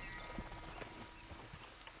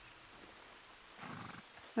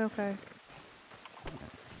 Okay.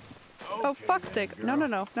 Oh, fuck's sake. No, no,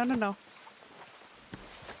 no. No, no, no.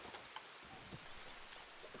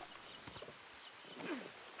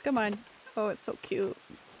 Come on. Oh, it's so cute.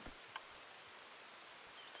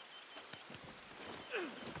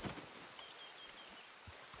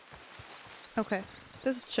 Okay.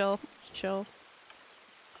 This is chill. It's chill.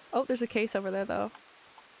 Oh, there's a case over there though.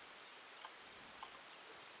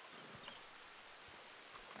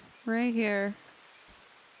 Right here.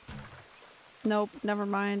 Nope, never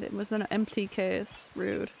mind. It was an empty case.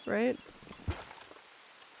 Rude, right?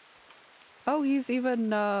 Oh, he's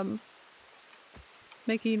even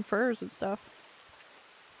making furs and stuff.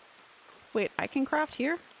 Wait, I can craft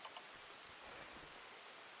here?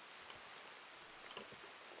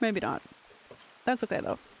 Maybe not. That's okay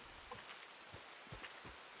though.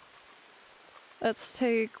 Let's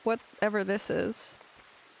take whatever this is.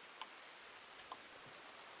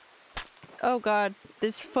 Oh god,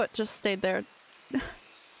 his foot just stayed there.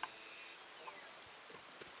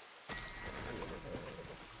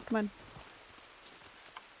 Come on.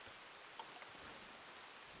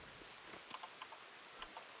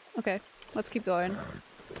 Okay, let's keep going.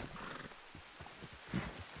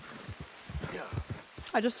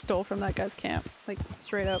 I just stole from that guy's camp, like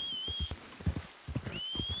straight up.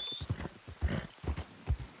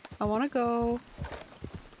 I want to go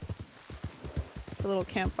the little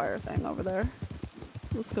campfire thing over there.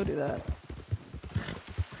 Let's go do that.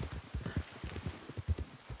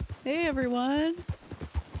 Hey everyone!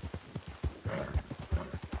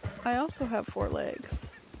 I also have 4 legs.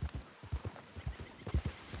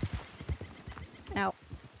 Ow.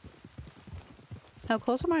 How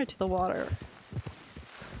close am I to the water?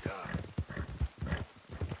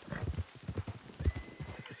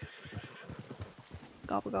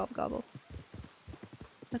 Gobble gobble gobble.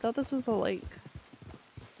 I thought this was a lake.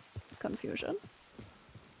 Confusion.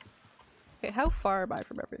 Okay, how far am I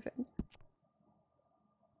from everything?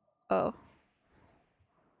 Oh.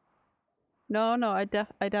 No, no, I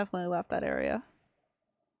definitely left that area.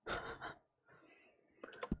 Let's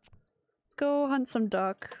go hunt some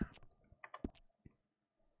duck.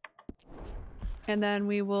 And then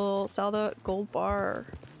we will sell the gold bar.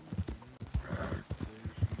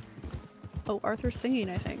 Oh, Arthur's singing,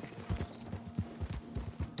 I think.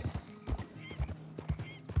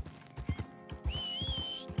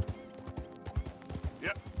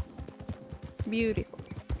 Yep. Beautiful.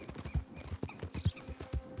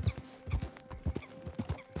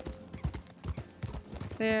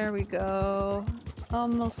 There we go.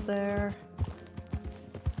 Almost there.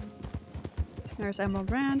 There's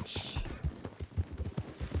Emerald Ranch.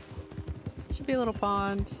 Should be a little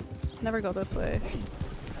pond. Never go this way.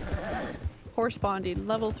 Horse bonding,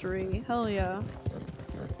 level 3. Hell yeah.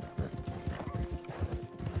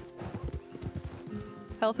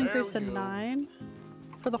 Health increase to 9.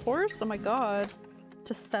 For the horse? Oh my god.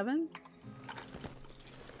 To 7?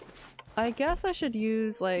 I guess I should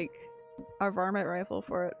use like our varmint rifle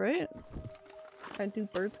for it, right? I do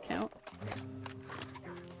birds count.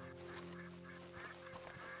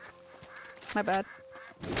 My bad.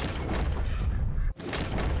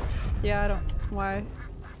 Yeah, I don't. Why?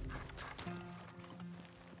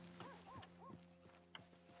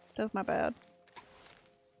 That was my bad.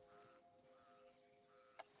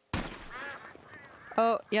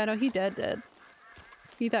 Oh, yeah, no, he dead.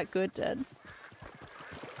 He that good dead.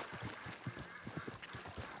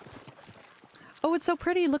 Oh, it's so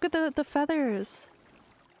pretty! Look at the feathers!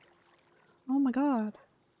 Oh my god.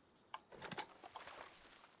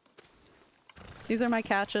 These are my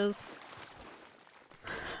catches.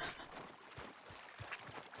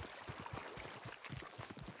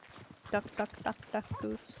 Duck, duck, duck, duck,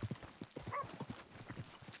 goose.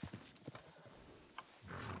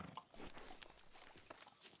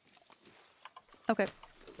 Okay.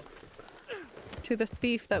 To the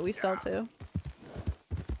thief that we sell to.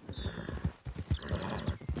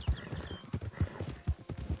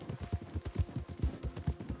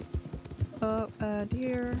 Oh,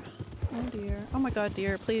 deer. Oh dear. Oh my god,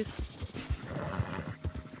 deer, please.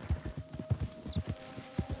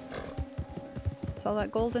 Sell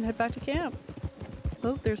that gold and head back to camp.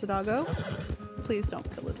 Oh, there's a doggo. Please don't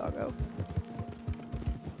kill the doggo.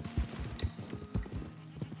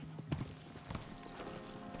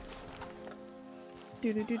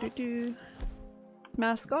 Do do do do do.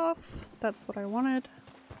 Mask off. That's what I wanted.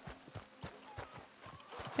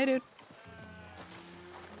 Hey, dude.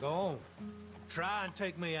 Go on. Try and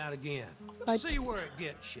take me out again. See where it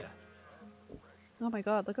gets you. Oh my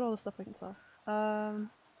god, look at all the stuff I can sell.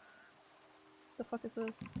 The fuck is this?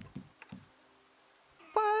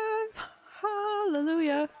 5!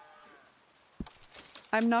 Hallelujah!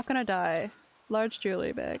 I'm not gonna die. Large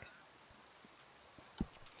jewelry bag.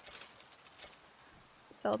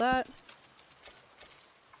 Sell that.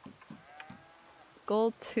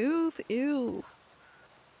 Gold tooth? Ew.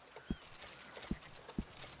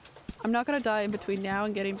 I'm not gonna die in between now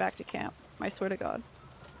and getting back to camp. I swear to god.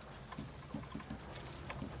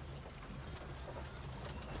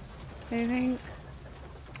 I think.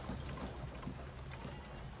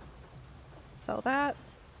 Sell that.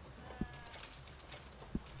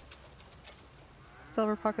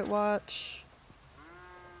 Silver pocket watch.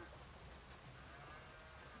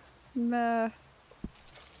 Meh.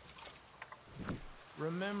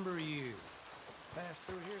 Remember you. Passed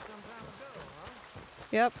through here some time ago, huh?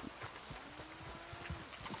 Yep.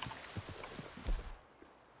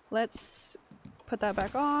 Let's put that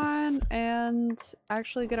back on and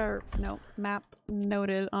actually get our map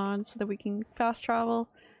noted on so that we can fast travel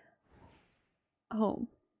home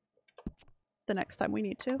the next time we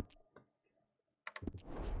need to.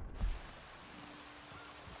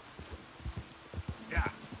 Yeah.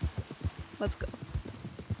 Let's go.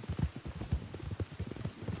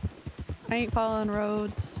 I ain't following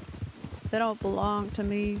roads. They don't belong to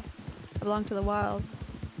me. They belong to the wild.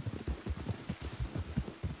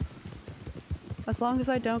 As long as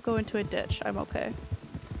I don't go into a ditch, I'm okay.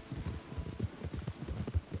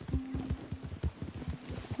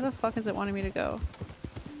 Where the fuck is it wanting me to go?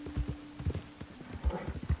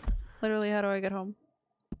 Literally, how do I get home?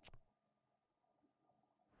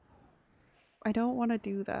 I don't want to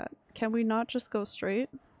do that. Can we not just go straight?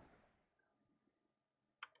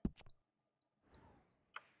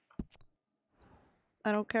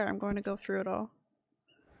 I don't care, I'm going to go through it all.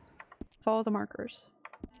 Follow the markers.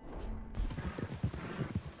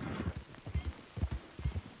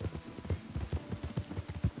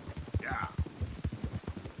 Yeah.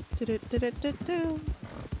 Do.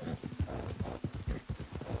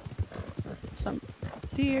 Some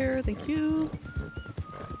deer, thank you.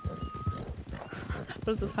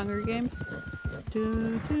 What is this, Hunger Games?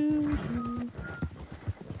 Do.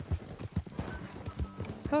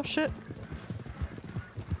 Oh shit.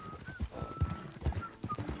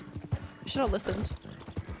 I should have listened.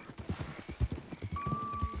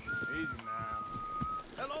 Easy now.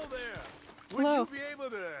 Hello there. Hello. Would you be able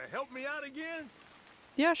to help me out again?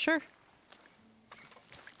 Yeah, sure.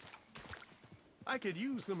 I could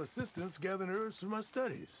use some assistance gathering herbs for my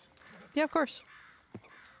studies. Yeah, of course.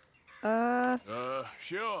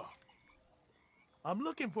 Sure. I'm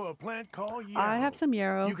looking for a plant called yarrow. I have some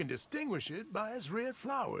yarrow. You can distinguish it by its red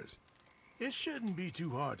flowers. It shouldn't be too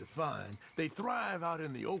hard to find. They thrive out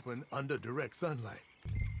in the open under direct sunlight.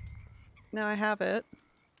 Now I have it.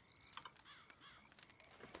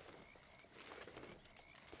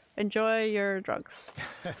 Enjoy your drugs.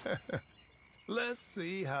 Let's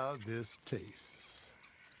see how this tastes.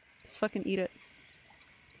 Just fucking eat it.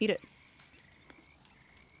 Eat it.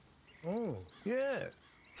 Oh, yeah.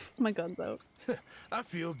 My gun's out. I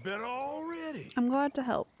feel better already. I'm glad to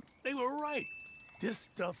help. They were right. This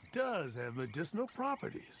stuff does have medicinal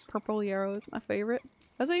properties. Purple yarrow is my favorite.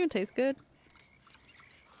 Does it even taste good?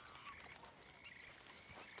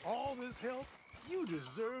 All this help, you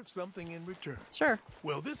deserve something in return. Sure.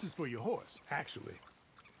 Well, this is for your horse, actually.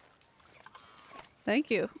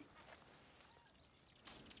 Thank you.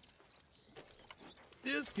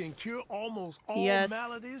 This can cure almost all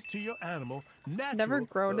maladies to your animal. Natural, Never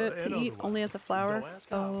grown it to eat, only as a flower. Don't ask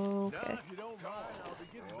Oh, okay. Now, if you don't mind, I'll be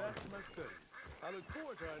getting back to my studies. I look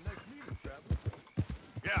forward to our next meeting, traveler.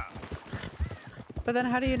 Yeah. But then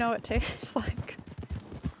how do you know it tastes like?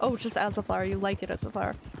 Oh, just as a flower. You like it as a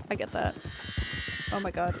flower. I get that. Oh my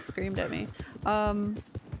god, it screamed at me.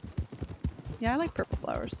 Yeah, I like purple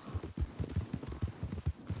flowers.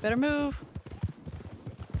 Better move.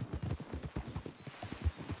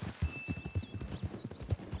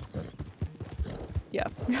 Yeah.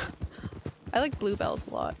 I like bluebells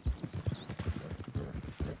a lot.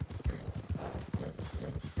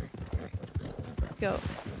 Go.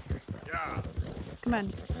 Yeah. Come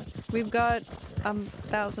on. We've got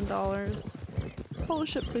 $1,000. Holy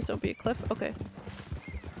shit, please don't be a cliff. Okay.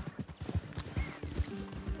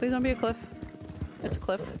 Please don't be a cliff. It's a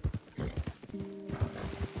cliff.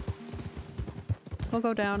 We'll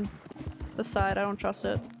go down the side. I don't trust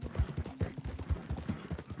it.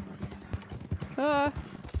 Ah.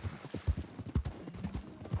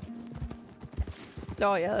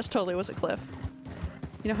 Oh yeah, this totally was a cliff.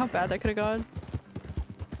 You know how bad that could have gone?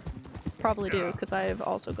 Probably do, because I have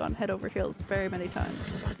also gone head over heels very many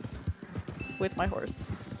times with my horse.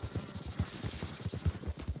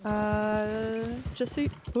 Just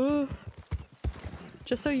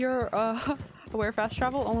so you're aware, fast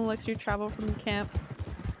travel only lets you travel from camps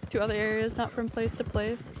to other areas, not from place to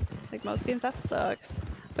place. Like most games, that sucks.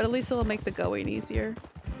 But at least it'll make the going easier.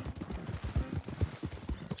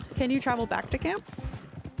 Can you travel back to camp?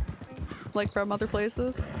 Like from other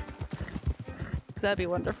places? That'd be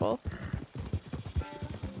wonderful.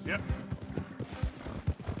 Yep.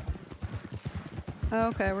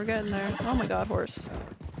 Okay, we're getting there. Oh my god, horse.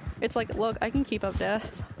 It's like, look, I can keep up, Dad.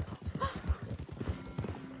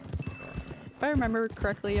 If I remember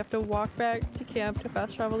correctly, you have to walk back to camp to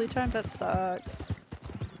fast travel each time. That sucks.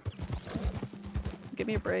 Give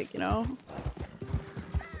me a break, you know?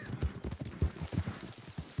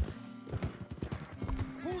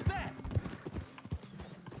 Who's that?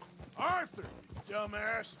 Arthur,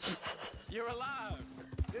 dumbass. You're alive.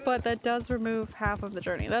 But that does remove half of the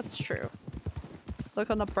journey. That's true.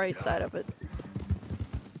 Look on the bright side of it.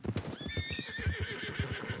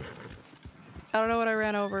 I don't know what I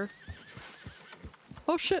ran over.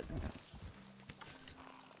 Oh shit!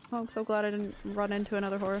 Oh, I'm so glad I didn't run into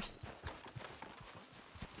another horse.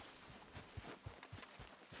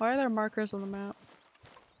 Why are there markers on the map?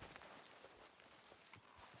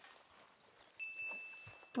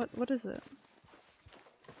 What is it?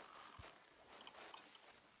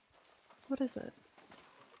 What is it?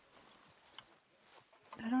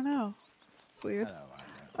 I don't know. It's weird.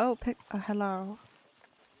 Oh, hello.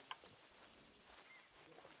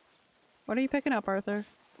 What are you picking up, Arthur?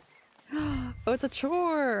 Oh, it's a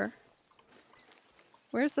chore!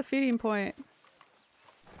 Where's the feeding point?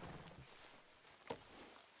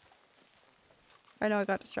 I know I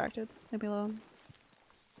got distracted. Leave me alone.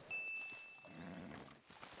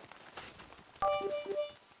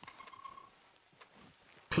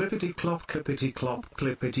 Clippity clop, clippity clop,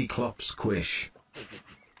 clippity clop, squish.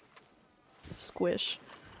 Squish.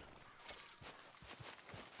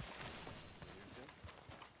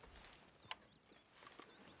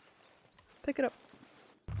 Pick it up.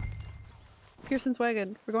 Pearson's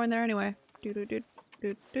wagon. We're going there anyway. Do do do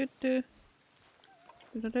do do do.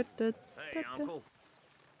 Hey, Uncle.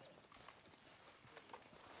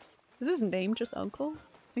 Is his name just Uncle?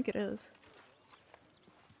 I think it is.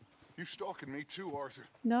 You stalking me too, Arthur?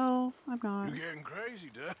 No, I'm not. You're getting crazy,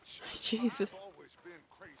 Dutch. Jesus. I've always been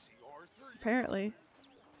crazy, Arthur. Apparently.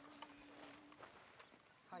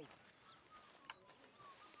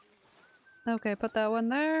 Okay, put that one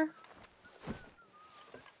there.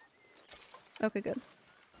 Okay, good.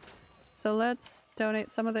 So let's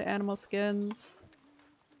donate some of the animal skins.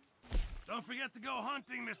 Don't forget to go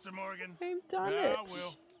hunting, Mr. Morgan. I've done Yeah, it. I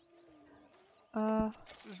will.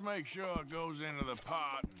 Just make sure it goes into the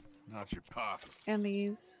pot, not your pocket. And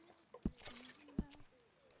these.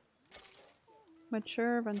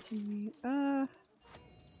 Mature venison meat.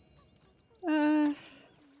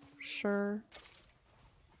 Sure.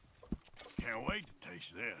 Can't wait to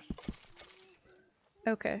taste this.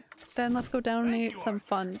 Okay, then let's go donate some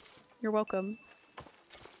funds. You're welcome.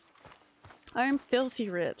 I'm filthy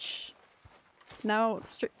rich. Now,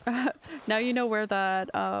 now you know where that,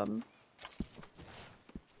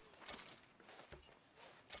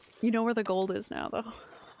 you know where the gold is now, though.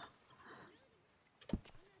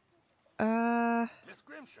 Miss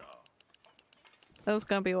Grimshaw. That was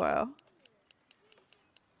gonna be a while.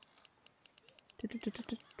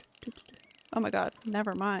 Oh my god,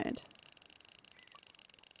 never mind.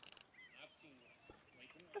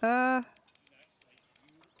 I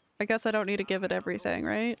guess I don't need to give it everything,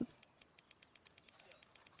 right?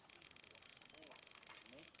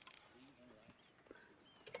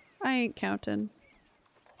 I ain't counting.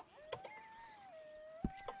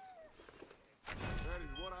 That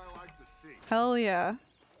is what I like to see. Hell yeah.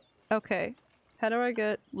 Okay. How do I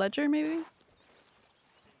get Ledger, maybe?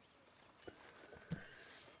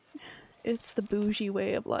 It's the bougie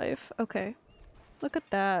way of life. Okay. Look at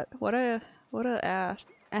that. What a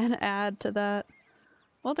add to that.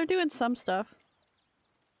 Well, they're doing some stuff.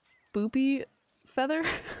 Boopy feather?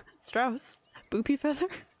 Strauss. Boopy feather?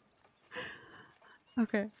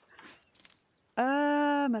 Okay.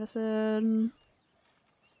 Medicine.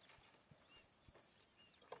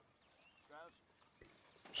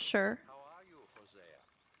 Sure.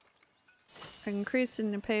 Increase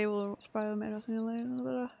in your pay will spiral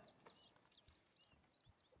medicine.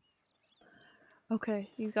 Okay,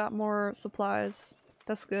 you got more supplies.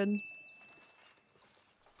 That's good.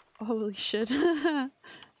 Holy shit.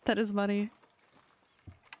 That is money.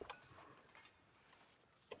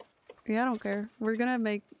 Yeah, I don't care. We're gonna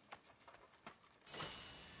make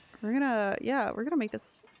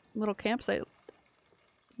this little campsite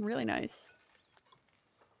really nice.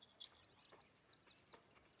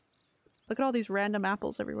 Look at all these random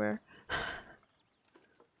apples everywhere.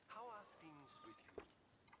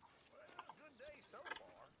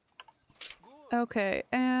 Okay,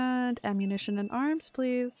 and ammunition and arms,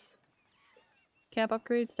 please. Camp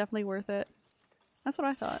upgrades, definitely worth it. That's what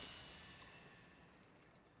I thought.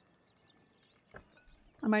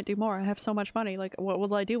 I might do more. I have so much money. Like, what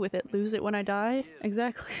will I do with it? Lose it when I die?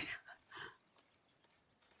 Exactly.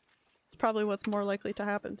 It's probably what's more likely to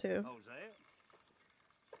happen, too.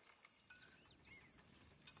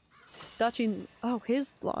 Dutching. Oh,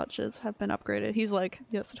 his lodges have been upgraded. He's like,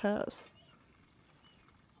 yes, it has.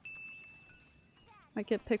 Might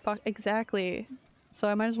get pickpocket. Exactly. So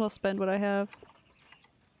I might as well spend what I have.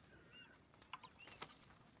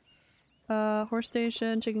 Horse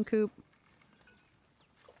station, chicken coop.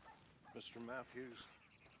 Mr. Matthews.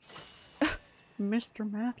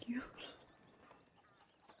 Mr. Matthews.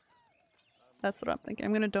 That's what I'm thinking.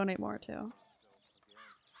 I'm gonna donate more too.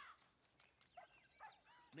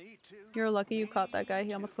 You're lucky you caught that guy.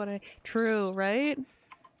 He almost got a true, right?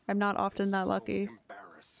 I'm not often that lucky.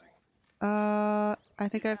 I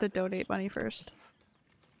think I have to donate money first.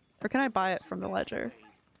 Or can I buy it from the ledger?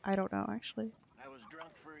 I don't know actually. I was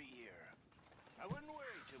drunk for a year. I wouldn't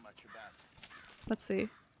worry too much about it. Let's see.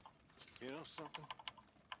 You know something?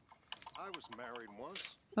 I was married once.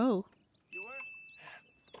 Oh. You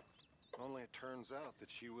were? Only it turns out that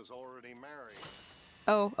she was already married.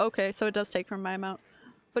 Oh, okay, so it does take from my amount.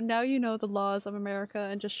 But now you know the laws of America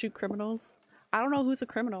and just shoot criminals. I don't know who's a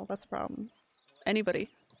criminal, that's the problem. Anybody.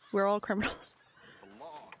 We're all criminals. The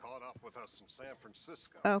law caught up with us in San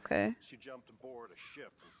Francisco. Okay. She jumped aboard a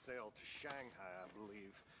ship and sailed to Shanghai, I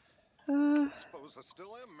believe. I suppose I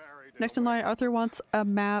still am married. Next in line, Arthur wants a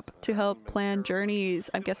map to help plan journeys.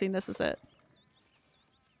 I'm guessing this is it.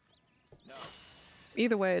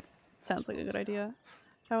 Either way, it sounds like a good idea.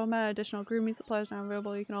 Travel mat, additional grooming supplies now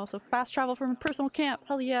available. You can also fast travel from a personal camp.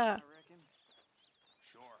 Hell yeah.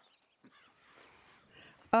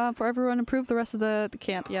 For everyone, improve the rest of the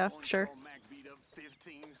camp. Yeah, sure.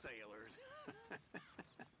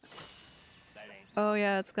 Oh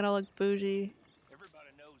yeah, it's gonna look bougie.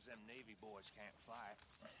 Everybody knows them Navy boys can't fight.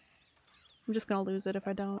 I'm just gonna lose it if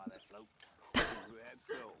I don't.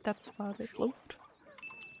 That's why they float.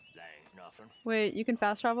 Wait, you can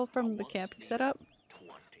fast travel from the camp you set up?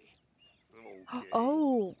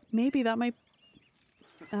 Oh, maybe that might...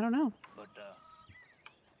 I don't know. But,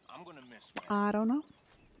 I'm gonna miss I don't know.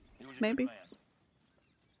 Maybe.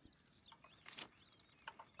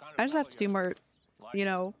 I just have to do more, you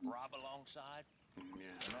know...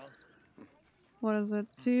 What is it?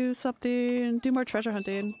 Do something... Do more treasure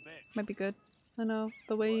hunting. Might be good. I know.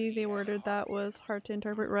 The way they worded that was hard to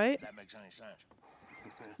interpret, right? That makes any sense.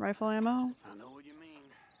 Rifle ammo? I know what you mean.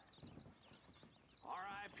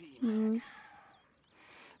 R.I.P.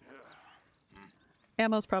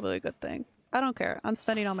 Ammo's probably a good thing. I don't care. I'm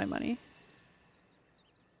spending all my money.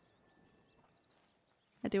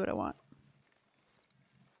 I do what I want.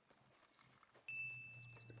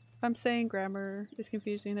 If I'm saying grammar is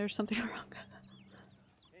confusing, there's something wrong.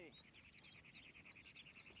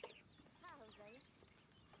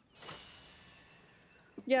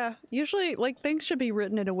 Yeah, usually, like, things should be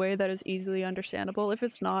written in a way that is easily understandable. If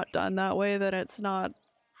it's not done that way, then it's not,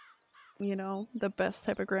 you know, the best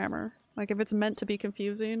type of grammar. Like, if it's meant to be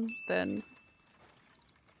confusing, then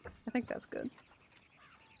I think that's good.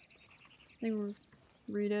 I think we'll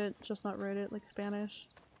read it, just not write it like Spanish.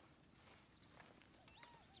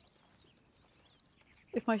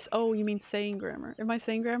 If my- oh, you mean saying grammar. If my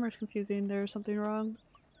saying grammar is confusing, there's something wrong.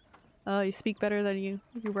 You speak better than you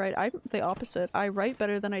write. I'm the opposite. I write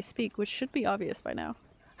better than I speak, which should be obvious by now.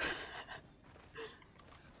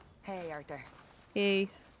 Hey, Arthur. Hey.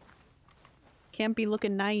 Can't be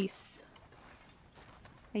looking nice.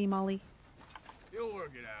 Hey, Molly. You'll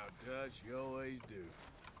work it out, Dutch. You always do.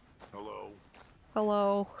 Hello.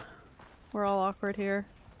 Hello. We're all awkward here.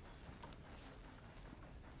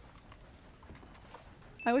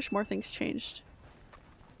 I wish more things changed.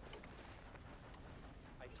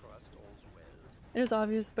 It is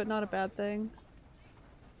obvious, but not a bad thing.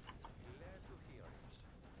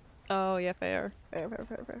 Oh, yeah, fair. Fair.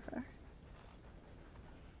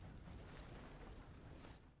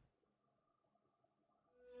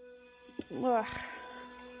 Ugh.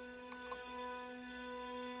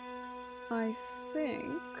 I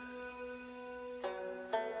think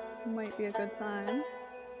it might be a good time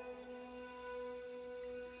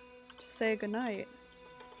to say goodnight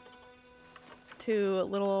to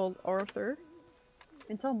little old Arthur.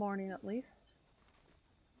 Until morning, at least.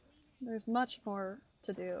 There's much more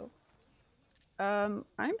to do. I'm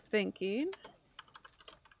thinking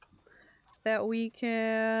that we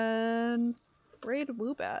can raid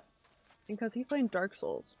Woobat because he's playing Dark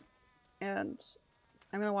Souls, and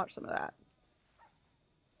I'm gonna watch some of that.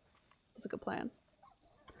 That's a good plan.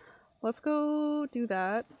 Let's go do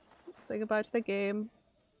that. Say goodbye to the game,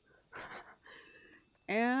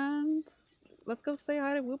 and let's go say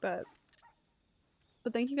hi to Woobat.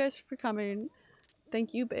 But thank you guys for coming.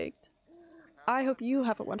 Thank you, Baked. I hope you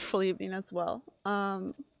have a wonderful evening as well.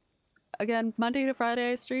 Again, Monday to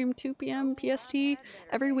Friday I stream 2 p.m. PST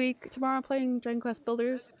every week. Tomorrow I'm playing Dragon Quest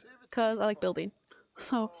Builders. because I like building.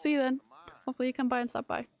 So see you then. Hopefully you come by and stop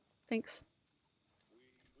by. Thanks.